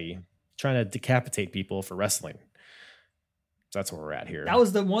machete, trying to decapitate people for wrestling. So that's where we're at here. That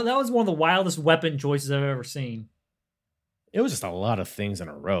was one of the wildest weapon choices I've ever seen. It was just a lot of things in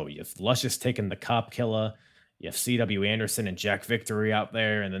a row. You have Luscious taking the Cop Killer. You have C.W. Anderson and Jack Victory out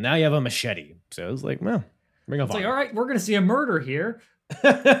there. And then now you have a machete. So it was like, well, Ring of Honor. It's like, all right, we're going to see a murder here.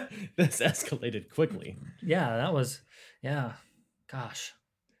 This escalated quickly. Yeah, that was, yeah. Gosh.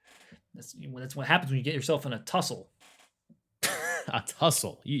 That's what happens when you get yourself in a tussle. A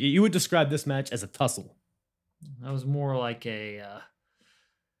tussle. You would describe this match as a tussle. That was more like a,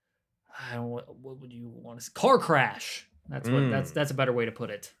 I don't know, what would you want to say? Car crash. That's a better way to put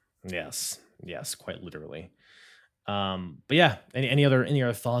it. Yes, quite literally. But yeah, any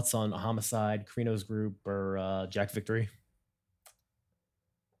other thoughts on Homicide, Carino's group, or Jack Victory?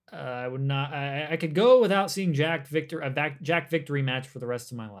 I would not. I could go without seeing Jack Victory match for the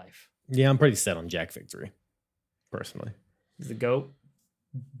rest of my life. Yeah, I'm pretty set on Jack Victory, personally. He's the GOAT.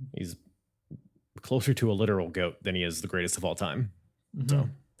 He's closer to a literal GOAT than he is the greatest of all time. Mm-hmm. So.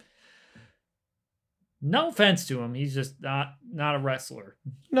 No offense to him, he's just not a wrestler.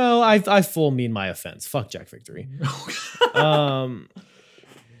 No, I full mean my offense. Fuck Jack Victory. But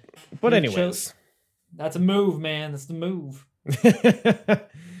anyways, that's a move, man. That's the move.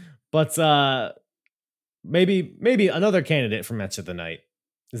 But maybe another candidate for match of the night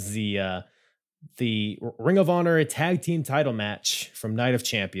is the Ring of Honor tag team title match from Night of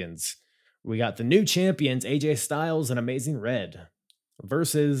Champions. We got the new champions AJ Styles and Amazing Red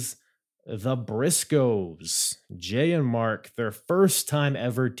versus the Briscoes, Jay and Mark, their first time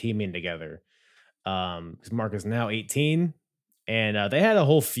ever teaming together. Because Mark is now 18, and they had a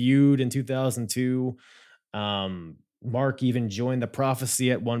whole feud in 2002. Mark even joined the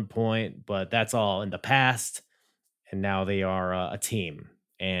Prophecy at one point, but that's all in the past. And now they are a team.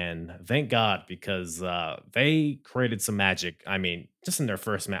 And thank God, because they created some magic. I mean, just in their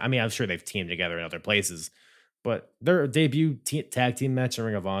first match. I mean, I'm sure they've teamed together in other places, but their debut tag team match in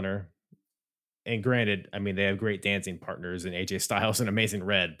Ring of Honor. And granted, I mean, they have great dancing partners in AJ Styles and Amazing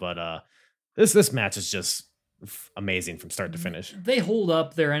Red, but this match is just amazing from start to finish. They hold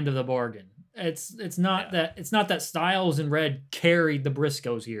up their end of the bargain. It's not that Styles and Red carried the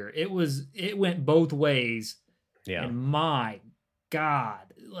Briscoes here. It went both ways. Yeah. And my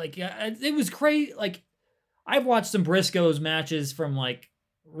God, like it was crazy. Like I've watched some Briscoes matches from like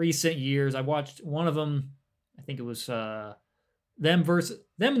recent years. I watched one of them. I think it was them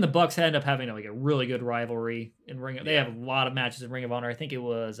and the Bucks ended up having like a really good rivalry in Ring. They have a lot of matches in Ring of Honor. I think it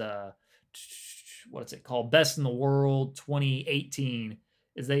was what's it called? Best in the World 2018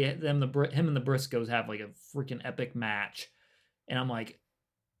 is him and the Briscoes have like a freaking epic match, and I'm like,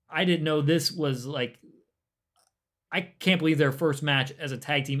 I didn't know this was like. I can't believe their first match as a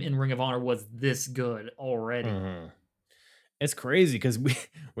tag team in Ring of Honor was this good already. Mm-hmm. It's crazy because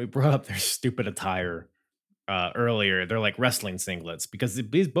we brought up their stupid attire earlier. They're like wrestling singlets because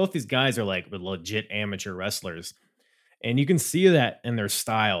both these guys are like legit amateur wrestlers, and you can see that in their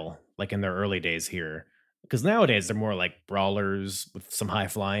style, like in their early days here. Because nowadays they're more like brawlers with some high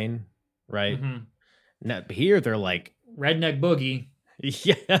flying, right? Mm-hmm. Now, here they're like Redneck Boogie.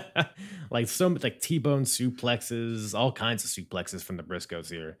 yeah, like like T-bone suplexes, all kinds of suplexes from the Briscoes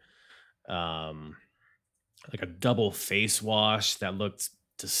here. Like a double face wash that looked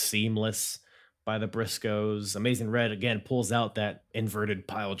just seamless by the Briscoes. Amazing Red again pulls out that inverted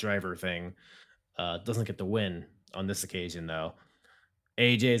pile driver thing. Doesn't get the win on this occasion though.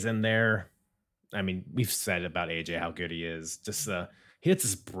 AJ's in there. I mean, we've said about AJ how good he is. Just he hits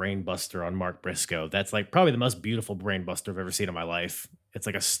his brain buster on Mark Briscoe. That's like probably the most beautiful brain buster I've ever seen in my life. It's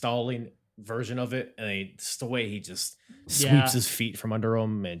like a stalling version of it, and just the way he just sweeps his feet from under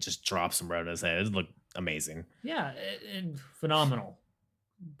him and just drops him right on his head. It looked amazing. Yeah, and phenomenal.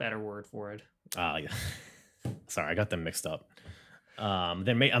 Better word for it. Yeah. Sorry, I got them mixed up.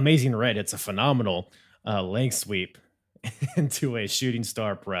 Then Amazing Red hits a phenomenal leg sweep into a shooting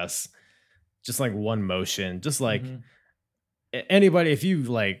star press. Just like one motion, just like anybody, if you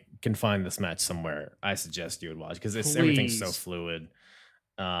like can find this match somewhere, I suggest you would watch because everything's so fluid.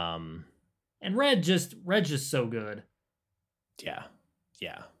 And Red's just so good. Yeah,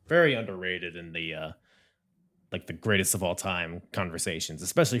 very underrated in the like the greatest of all time conversations,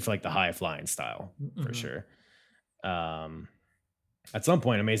 especially for like the high flying style for sure. At some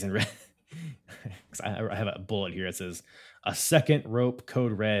point, Amazing Red. I have a bullet here. It says a second rope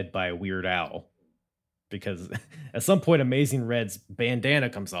code red by Weird Al, because at some point Amazing Red's bandana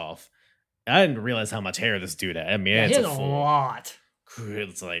comes off. I didn't realize how much hair this dude had. I mean, it's a lot.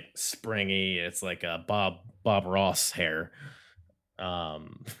 It's like springy. It's like a Bob Ross hair.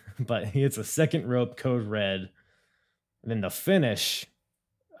 But it's a second rope code red. And then the finish.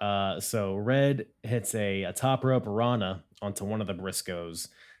 So Red hits a top rope Rana onto one of the Briscoes,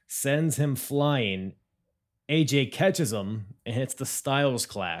 sends him flying. AJ catches him and hits the Styles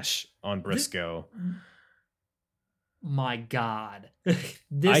Clash on Briscoe. My God.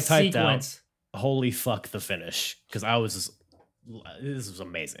 I typed out, holy fuck, the finish. Because this was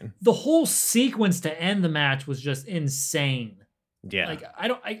amazing. The whole sequence to end the match was just insane. Yeah. Like,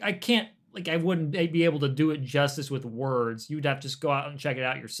 I can't, like, I wouldn't be able to do it justice with words. You'd have to just go out and check it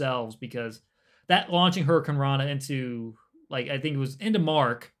out yourselves, because that launching Hurricane Rana into, like, I think it was into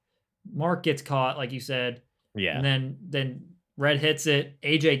Mark. Mark gets caught, like you said. Yeah. And then Red hits it.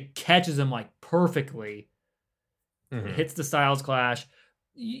 AJ catches him like perfectly. Hits the Styles Clash.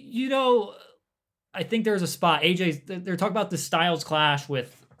 You know, I think there's a spot. They're talking about the Styles Clash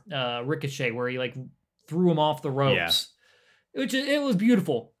with Ricochet, where he like threw him off the ropes. Yeah. It was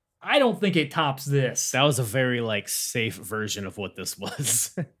beautiful. I don't think it tops this. That was a very like safe version of what this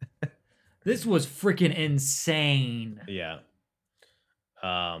was. This was freaking insane. Yeah.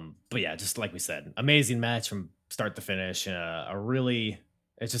 But yeah, just like we said, amazing match from start to finish.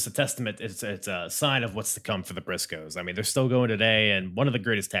 It's just a testament. It's a sign of what's to come for the Briscoes. I mean, they're still going today, and one of the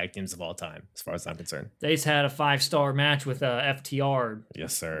greatest tag teams of all time, as far as I'm concerned. They just had a 5-star match with FTR.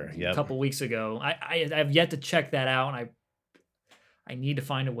 Yes, sir. Yep. A couple weeks ago. I have yet to check that out, and I need to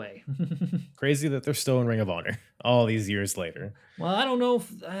find a way. Crazy that they're still in Ring of Honor all these years later. Well, I don't know.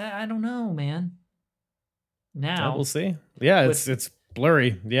 I don't know, man. Now we'll see. Yeah, it's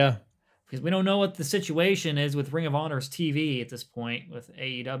blurry. Yeah. Because we don't know what the situation is with Ring of Honor's TV at this point with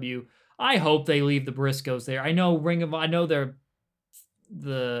AEW. I hope they leave the Briscoes there. I know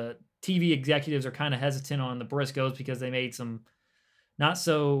the TV executives are kind of hesitant on the Briscoes because they made some not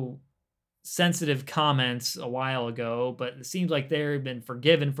so sensitive comments a while ago, but it seems like they've been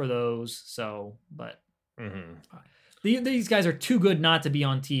forgiven for those. So, but these guys are too good not to be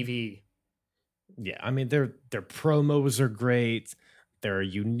on TV. Yeah, I mean their promos are great. They're a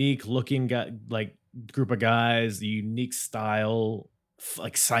unique looking group of guys, unique style,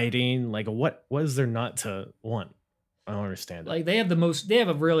 exciting. Like what is there not to want? I don't understand it. Like they have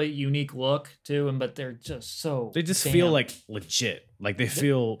a really unique look to them, but they're just so they just feel like legit. Like they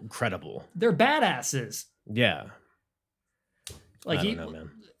feel credible. They're badasses. Yeah. Like I don't know,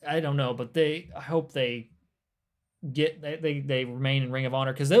 man. I don't know, but I hope they remain in Ring of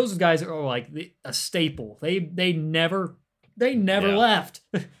Honor, because those guys are like a staple. They never left.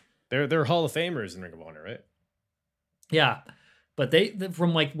 They're Hall of Famers in Ring of Honor, right? Yeah, but they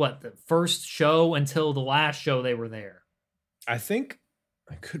from like what, the first show until the last show they were there. I think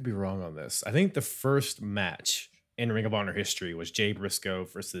I could be wrong on this. I think the first match in Ring of Honor history was Jay Briscoe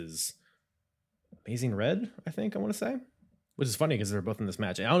versus Amazing Red, I think I want to say. Which is funny because they're both in this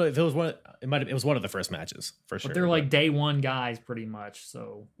match. I don't know if it was one. It was one of the first matches for sure. But they're like day one guys, pretty much.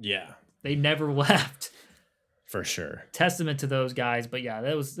 So yeah, they never left. For sure. Testament to those guys. But yeah,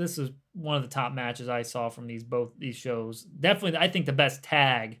 this was one of the top matches I saw from both these shows. Definitely, I think the best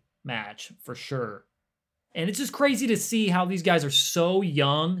tag match for sure. And it's just crazy to see how these guys are so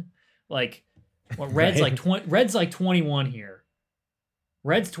young. Like, what Red's Right. like 20. Red's like 21 here.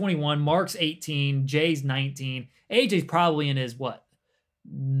 Red's 21. Mark's 18. Jay's 19. AJ's probably in his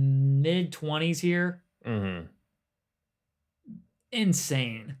mid 20s here. Mm-hmm.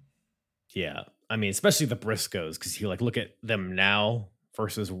 Insane. Yeah, I mean, especially the Briscoes, because you look at them now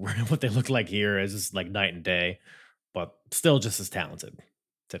versus what they look like here is just like night and day, but still just as talented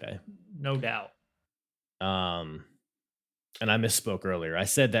today. No doubt. And I misspoke earlier. I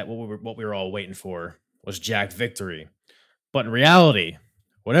said that what we were all waiting for was Jack Victory, but in reality,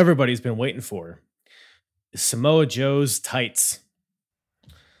 what everybody's been waiting for is Samoa Joe's tights.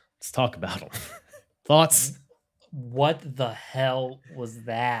 Let's talk about them. Thoughts? What the hell was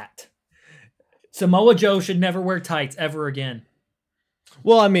that? Samoa Joe should never wear tights ever again.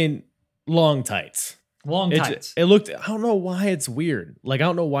 Well, I mean, long tights. Long tights. It looked. I don't know why it's weird. Like I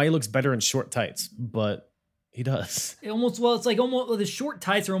don't know why he looks better in short tights, but he does. It's like almost the short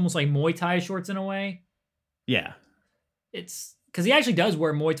tights are almost like Muay Thai shorts in a way. Yeah, It's because he actually does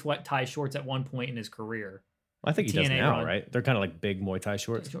wear Muay Thai shorts at one point in his career. I think he does TNA now, run. right? They're kind of like big Muay Thai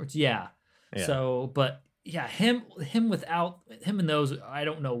shorts. Yeah. Yeah. So, but yeah, him without him in those, I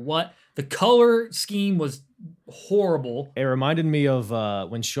don't know what. The color scheme was horrible. It reminded me of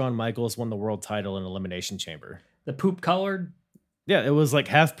when Shawn Michaels won the world title in Elimination Chamber. The poop colored. Yeah, it was like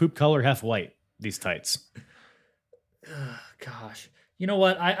half poop color, half white. These tights. Gosh, you know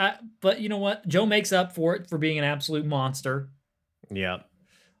what? But you know what? Joe makes up for it for being an absolute monster. Yeah,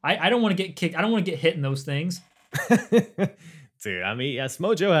 I don't want to get kicked. I don't want to get hit in those things. dude. I mean, yeah,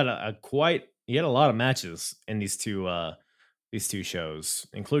 Samoa Joe had he had a lot of matches in these two shows,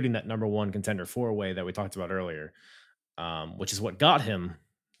 including that number one contender 4-way that we talked about earlier, which is what got him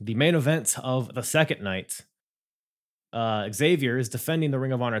the main event of the second night. Xavier is defending the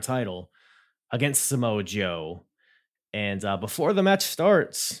Ring of Honor title against Samoa Joe. And before the match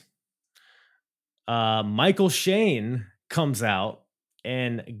starts, Michael Shane comes out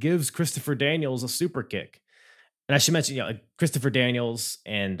and gives Christopher Daniels a super kick. And I should mention, Christopher Daniels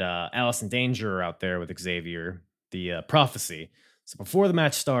and Allison Danger are out there with Xavier, the Prophecy. So before the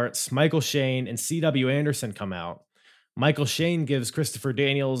match starts, Michael Shane and C.W. Anderson come out. Michael Shane gives Christopher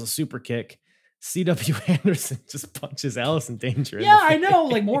Daniels a super kick. C.W. Anderson just punches Allison Danger. Yeah, I know.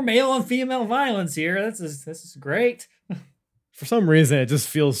 Like more male on female violence here. This is great. For some reason, it just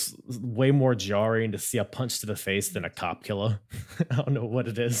feels way more jarring to see a punch to the face than a cop killer. I don't know what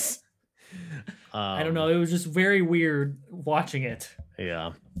it is. I don't know. It was just very weird watching it,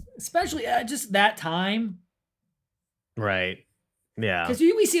 Yeah. especially at just that time. Right. Yeah. Because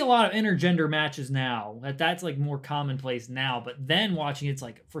we see a lot of intergender matches now. That's like more commonplace now. But then watching it's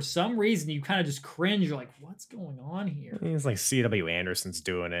like, for some reason, you kind of just cringe. You're like, what's going on here? It's like C.W. Anderson's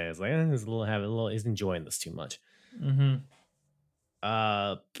doing it. It's like he's enjoying this too much. Mm-hmm.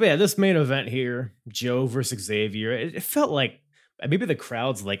 But yeah, this main event here, Joe versus Xavier, it felt like maybe the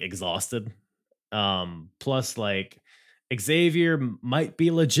crowd's like exhausted. Plus like Xavier might be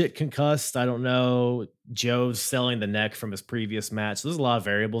legit concussed. I don't know. Joe's selling the neck from his previous match. There's a lot of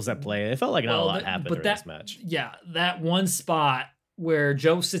variables at play. It felt like not a lot happened during this match. Yeah, that one spot where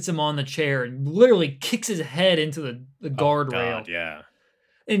Joe sits him on the chair and literally kicks his head into the guardrail. Yeah.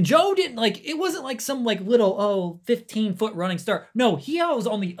 And Joe didn't it wasn't like some little 15-foot running start. No, he was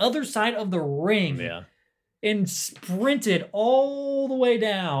on the other side of the ring. Yeah. And sprinted all the way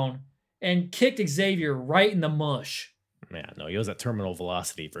down and kicked Xavier right in the mush. Yeah, no, he was at terminal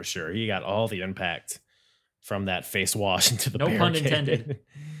velocity for sure. He got all the impact from that face wash into the No pun barricade. intended.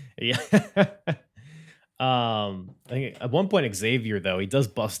 Yeah. I think at one point Xavier though, he does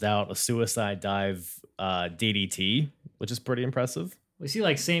bust out a suicide dive DDT, which is pretty impressive. We see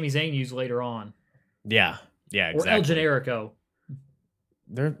Sami Zayn use later on. Yeah. Yeah, exactly. Or El Generico.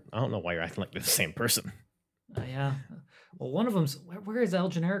 I don't know why you're acting like they're the same person. Yeah. Well, one of them's where is El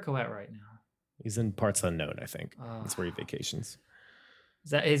Generico at right now? He's in parts unknown, I think. That's where he vacations.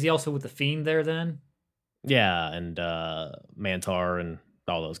 Is he also with the Fiend there then? Yeah, and Mantar and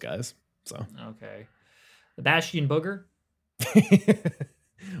all those guys. So okay. The Bastion Booger?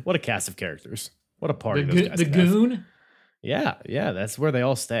 What a cast of characters. What a party those guys The could have. Goon? Yeah, that's where they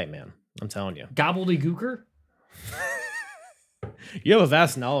all stay, man. I'm telling you. Gobbledygooker? You have a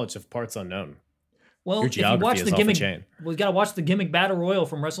vast knowledge of parts unknown. Well, Your if you geography watch is the off the gimmick, chain. we got to watch the gimmick battle royal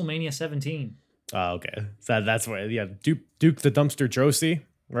from WrestleMania 17. Oh, okay. So that's where, yeah, Duke the Dumpster Drosy,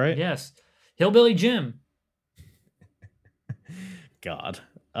 right? Yes, Hillbilly Jim. God.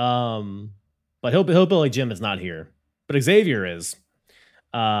 But Hillbilly Jim is not here. But Xavier is.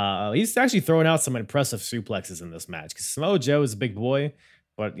 He's actually throwing out some impressive suplexes in this match because Samoa Joe is a big boy,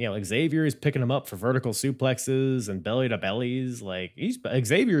 but Xavier is picking him up for vertical suplexes and belly to bellies. Like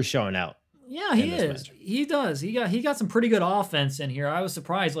Xavier is showing out. Yeah, he is. Match. He does. He got some pretty good offense in here. I was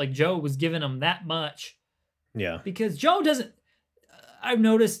surprised like Joe was giving him that much. Yeah. Because Joe doesn't. I've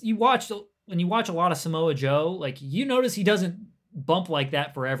noticed when you watch a lot of Samoa Joe, like you notice he doesn't bump like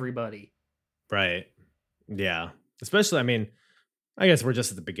that for everybody. Right. Yeah. Especially, I mean, I guess we're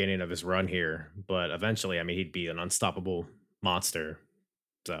just at the beginning of his run here, but eventually, I mean, he'd be an unstoppable monster.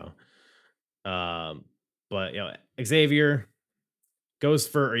 So, but Xavier goes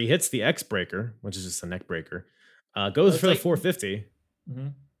for, or he hits the X breaker, which is just a neck breaker. Goes for the 450. Mm-hmm.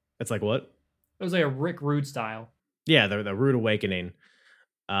 It's like what? It was like a Rick Rude style. Yeah, the Rude Awakening.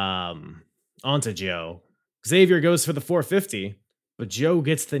 Onto Joe. Xavier goes for the 450, but Joe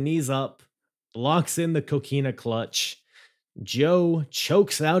gets the knees up, locks in the coquina clutch. Joe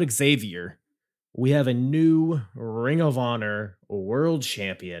chokes out Xavier. We have a new Ring of Honor world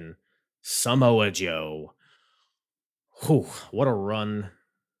champion, Samoa Joe. Whew, what a run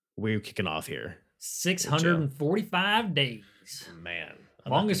we're kicking off here. 645 days. Man.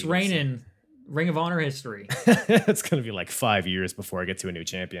 Longest reign in Ring of Honor history. It's going to be like 5 years before I get to a new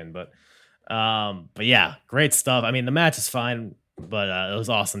champion. But yeah, great stuff. I mean, the match is fine, but it was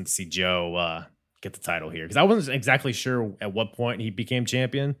awesome to see Joe get the title here because I wasn't exactly sure at what point he became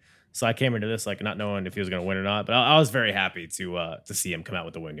champion. So I came into this like not knowing if he was going to win or not, but I was very happy to see him come out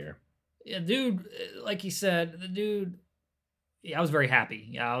with the win here. Yeah, dude, like you said, the dude. Yeah, I was very happy.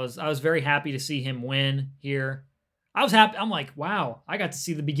 Yeah, I was very happy to see him win here. I was happy. I'm like, wow, I got to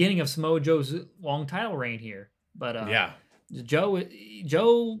see the beginning of Samoa Joe's long title reign here. But yeah,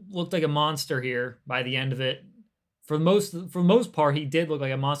 Joe looked like a monster here by the end of it. For the most part, he did look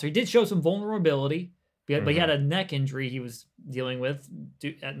like a monster. He did show some vulnerability, but he had a neck injury he was dealing with.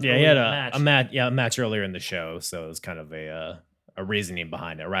 He had a match earlier in the show, so it was kind of a reasoning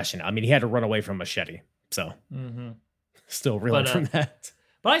behind it, rationale. I mean, he had to run away from Machete, so still reeling from that.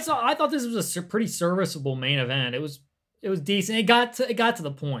 But I thought this was a pretty serviceable main event. It was decent. It got to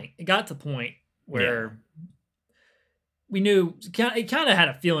the point. It got to the point where we knew it kind of had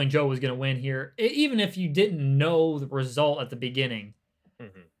a feeling Joe was going to win here, even if you didn't know the result at the beginning.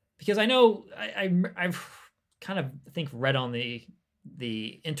 Mm-hmm. Because I know I've kind of read on the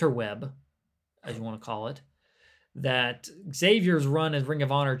interweb, as you want to call it, that Xavier's run as Ring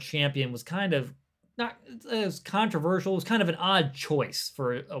of Honor champion was kind of not as controversial. It was kind of an odd choice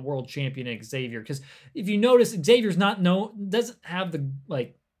for a world champion at Xavier. Because if you notice, Xavier's didn't have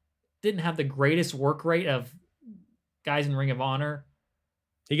the greatest work rate of guys in Ring of Honor.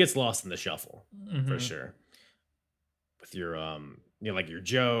 He gets lost in the shuffle for sure. With your like your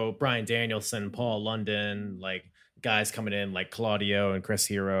Joe, Bryan Danielson, Paul London, like guys coming in like Claudio and Chris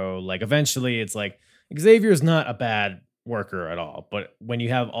Hero. Like eventually it's like Xavier's not a bad worker at all, but when you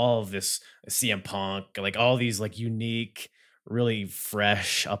have all of this CM Punk, like all these like unique, really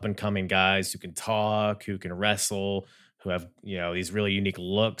fresh up and coming guys who can talk, who can wrestle, who have these really unique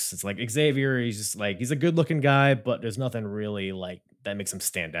looks, it's like Xavier, he's just like he's a good looking guy, but there's nothing really like that makes him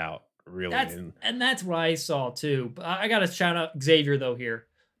stand out really. That's what I saw too. But I gotta shout out Xavier though here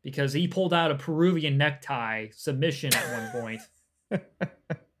because he pulled out a Peruvian necktie submission at one point.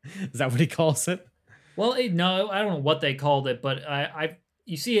 Is that what he calls it? Well, no, I don't know what they called it, but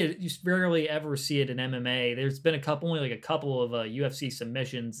you see it. You rarely ever see it in MMA. There's been only a couple of UFC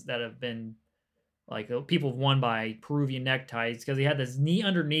submissions that have been like people have won by Peruvian neckties because he had his knee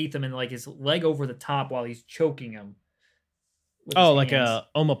underneath him and like his leg over the top while he's choking him. Oh, like a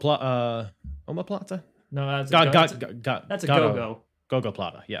omoplata? No, that's a go-go. Go-go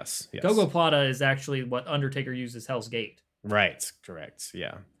plata, yes. Go-go plata is actually what Undertaker uses Hell's Gate. Right, correct,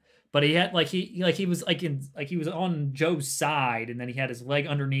 yeah. But he had he was on Joe's side, and then he had his leg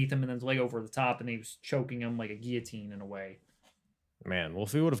underneath him, and then his leg over the top, and he was choking him like a guillotine in a way. Man, well,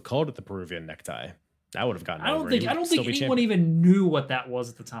 if we would have called it the Peruvian necktie, that would have gotten. I don't think anyone even knew what that was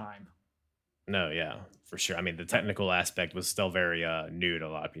at the time. No, yeah, for sure. I mean, the technical aspect was still very new to a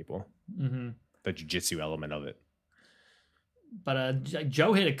lot of people. Mm-hmm. The jiu-jitsu element of it. But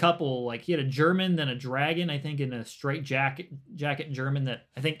Joe hit a couple, like he had a German, then a dragon, I think, in a straight jacket German that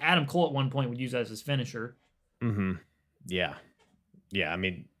I think Adam Cole at one point would use as his finisher. Mm-hmm. Yeah. I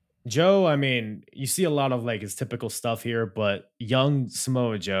mean, Joe, I mean, you see a lot of like his typical stuff here, but young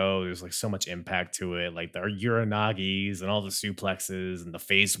Samoa Joe, there's like so much impact to it, like the uranagis and all the suplexes and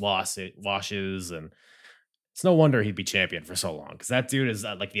the washes, and it's no wonder he'd be champion for so long because that dude is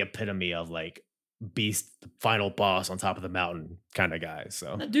like the epitome of like beast, the final boss on top of the mountain kind of guy.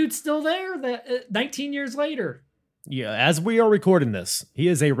 So That dude's still there. That 19 years later. yeah, as we are recording this, he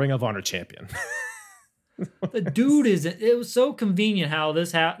is a Ring of Honor champion. The dude is. It was so convenient how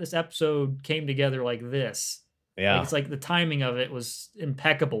this episode came together like this. Yeah, Like, it's like the timing of it was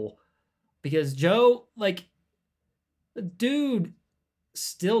impeccable because Joe, like, the dude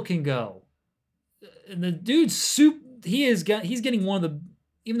still can go. And the dude's he's getting one of the,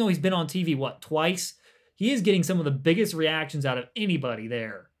 even though he's been on TV twice, he is getting some of the biggest reactions out of anybody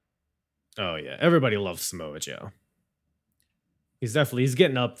there. oh yeah, everybody loves Samoa Joe. He's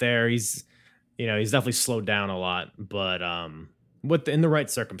getting up there. He's definitely slowed down a lot, but in the right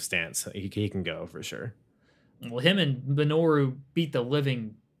circumstance, he can go for sure. Well, him and Minoru beat the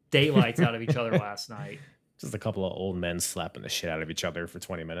living daylights out of each other last night. Just a couple of old men slapping the shit out of each other for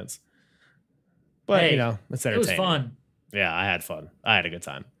 20 minutes. But, Hey, it's it entertaining. was fun. Yeah, I had fun. I had a good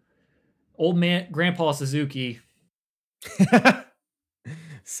time. Old man, Grandpa Suzuki.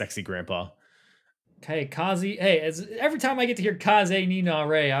 Sexy grandpa. Okay, Kazi. Hey, every time I get to hear Kaze Nina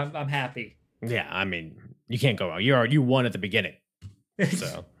Ray, I'm happy. Yeah, I mean, you can't go wrong. You won at the beginning.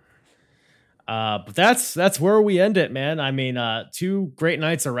 So, but that's where we end it, man. I mean, 2 great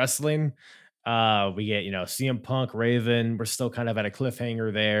nights of wrestling. We get, CM Punk, Raven. We're still kind of at a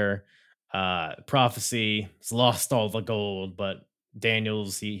cliffhanger there. Prophecy has lost all the gold, but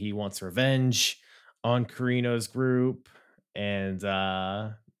Daniels, he wants revenge on Carino's group. And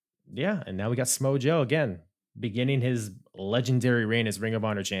yeah, and now we got Smo Joe again, beginning his legendary reign as Ring of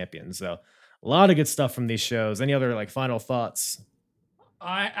Honor champion. So a lot of good stuff from these shows. Any other like final thoughts?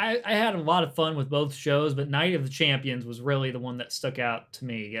 I had a lot of fun with both shows, but Night of the Champions was really the one that stuck out to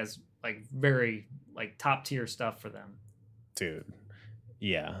me as like very like top tier stuff for them. Dude.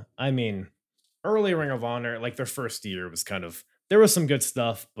 Yeah. I mean, early Ring of Honor, like their first year was there was some good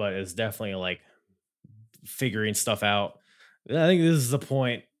stuff, but it's definitely like figuring stuff out. I think this is the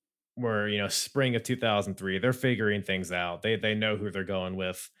point where, spring of 2003, they're figuring things out. They know who they're going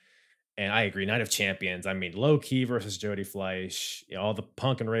with. And I agree. Night of Champions. I mean, Low Key versus Jody Fleisch, all the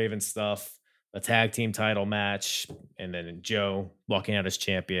Punk and Raven stuff, the tag team title match, and then Joe walking out as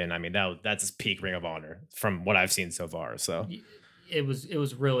champion. I mean, that's his peak Ring of Honor from what I've seen so far. So it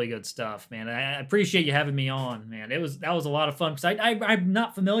was really good stuff, man. I appreciate you having me on, man. That was a lot of fun because I'm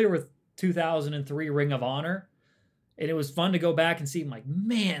not familiar with 2003 Ring of Honor, and it was fun to go back and see. I'm like,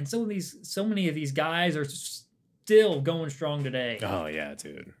 man, so many of these guys are still going strong today. Oh yeah,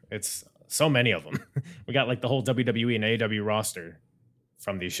 dude, it's so many of them. We got like the whole WWE and AEW roster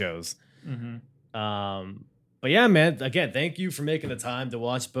from these shows. Mm-hmm. But yeah, man, again, thank you for making the time to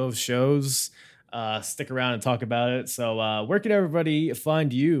watch both shows. Stick around and talk about it. So where can everybody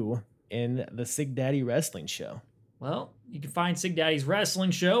find you in the Sig Daddy Wrestling Show? Well, you can find Sig Daddy's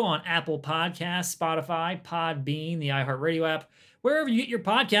Wrestling Show on Apple Podcasts, Spotify, Podbean, the iHeartRadio app, wherever you get your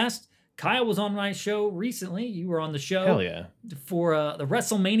podcast. Kyle was on my show recently. You were on the show. Hell yeah. For the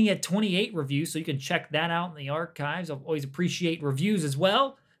WrestleMania 28 review, so you can check that out in the archives. I always appreciate reviews as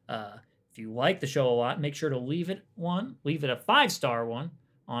well. If you like the show a lot, make sure to leave it a 5-star one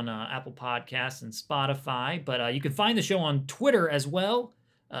on Apple Podcasts and Spotify. But you can find the show on Twitter as well.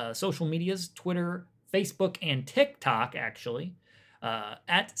 Social medias, Twitter, Facebook, and TikTok, actually.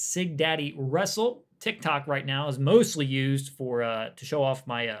 At Sig Daddy Wrestle. TikTok right now is mostly used for to show off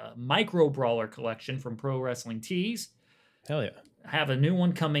my micro brawler collection from Pro Wrestling Tees. Hell yeah. I have a new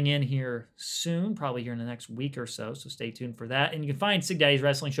one coming in here soon, probably here in the next week or so stay tuned for that. And you can find Sig Daddy's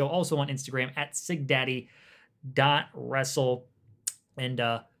Wrestling Show also on Instagram at sigdaddy.wrestle. And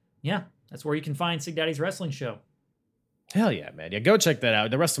yeah, that's where you can find Sig Daddy's Wrestling Show. Hell yeah, man. Yeah, go check that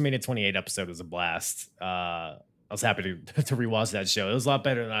out. The WrestleMania 28 episode was a blast. I was happy to rewatch that show. It was a lot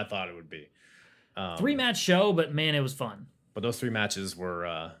better than I thought it would be. 3-match show, but man, it was fun. But those 3 matches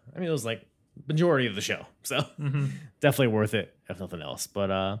were, it was like majority of the show. So definitely worth it, if nothing else.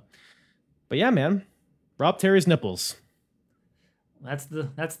 But yeah, man. Rob Terry's nipples. That's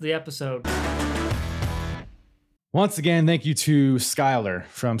the episode. Once again, thank you to Skylar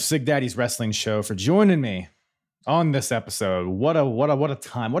from Sig Daddy's Wrestling Show for joining me on this episode. What a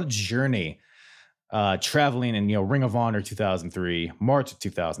time, what a journey. Traveling in Ring of Honor 2003, March of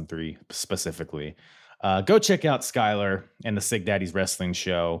 2003 specifically. Go check out Skylar and the Sig Daddy's Wrestling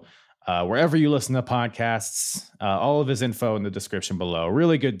Show. Wherever you listen to podcasts, all of his info in the description below.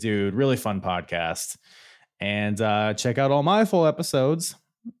 Really good dude, really fun podcast. And check out all my full episodes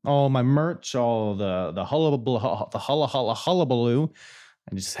all my merch, all the hullabaloo.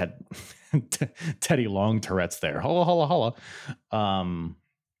 I just had Teddy Long Tourette's there. Holla, holla, holla.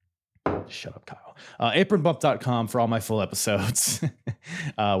 Shut up, Kyle. Apronbump.com for all my full episodes.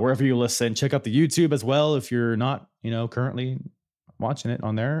 Wherever you listen, check out the YouTube as well if you're not, currently watching it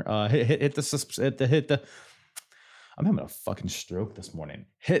on there. Hit the. I'm having a fucking stroke this morning.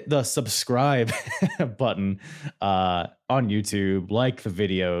 Hit the subscribe button on YouTube. Like the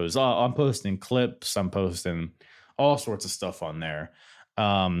videos. I'm posting clips. I'm posting all sorts of stuff on there.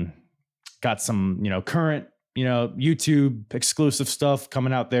 Got some, current, YouTube exclusive stuff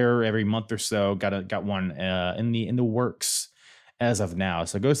coming out there every month or so. Got one in the works as of now.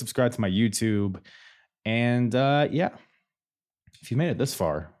 So go subscribe to my YouTube. And yeah, if you made it this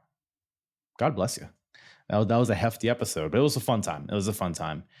far, God bless you. That was a hefty episode, but it was a fun time.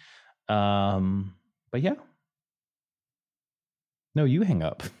 But yeah. No, you hang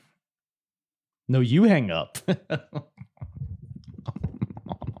up.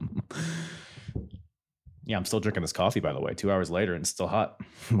 Yeah, I'm still drinking this coffee, by the way, 2 hours later, and it's still hot.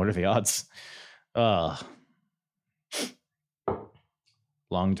 What are the odds?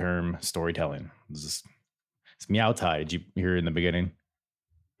 Long-term storytelling. It's Meow Tai. Did you hear in the beginning?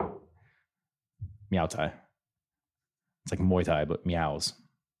 Meow Tai. It's like Muay Thai, but meows.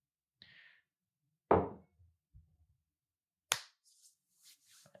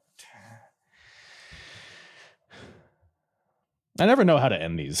 I never know how to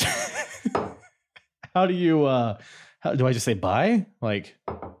end these. How do you how do I just say bye? Like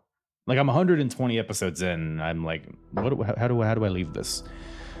I'm 120 episodes in. I'm like, how do I leave this?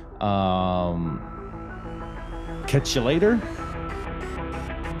 Catch you later.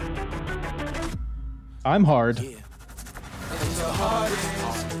 I'm hard. And the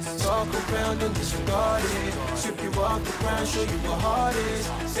hardest, talk around and disregard it. Strip you off the ground, show you what hard is.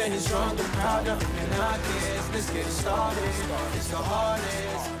 Standing strong and proud, nothing can knock it. Let's get it started. It's the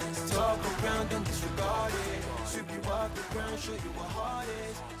hardest, talk around and disregard it. Strip you off the ground, show you what hard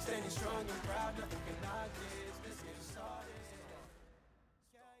is. Standing strong and proud, nothing can knock it.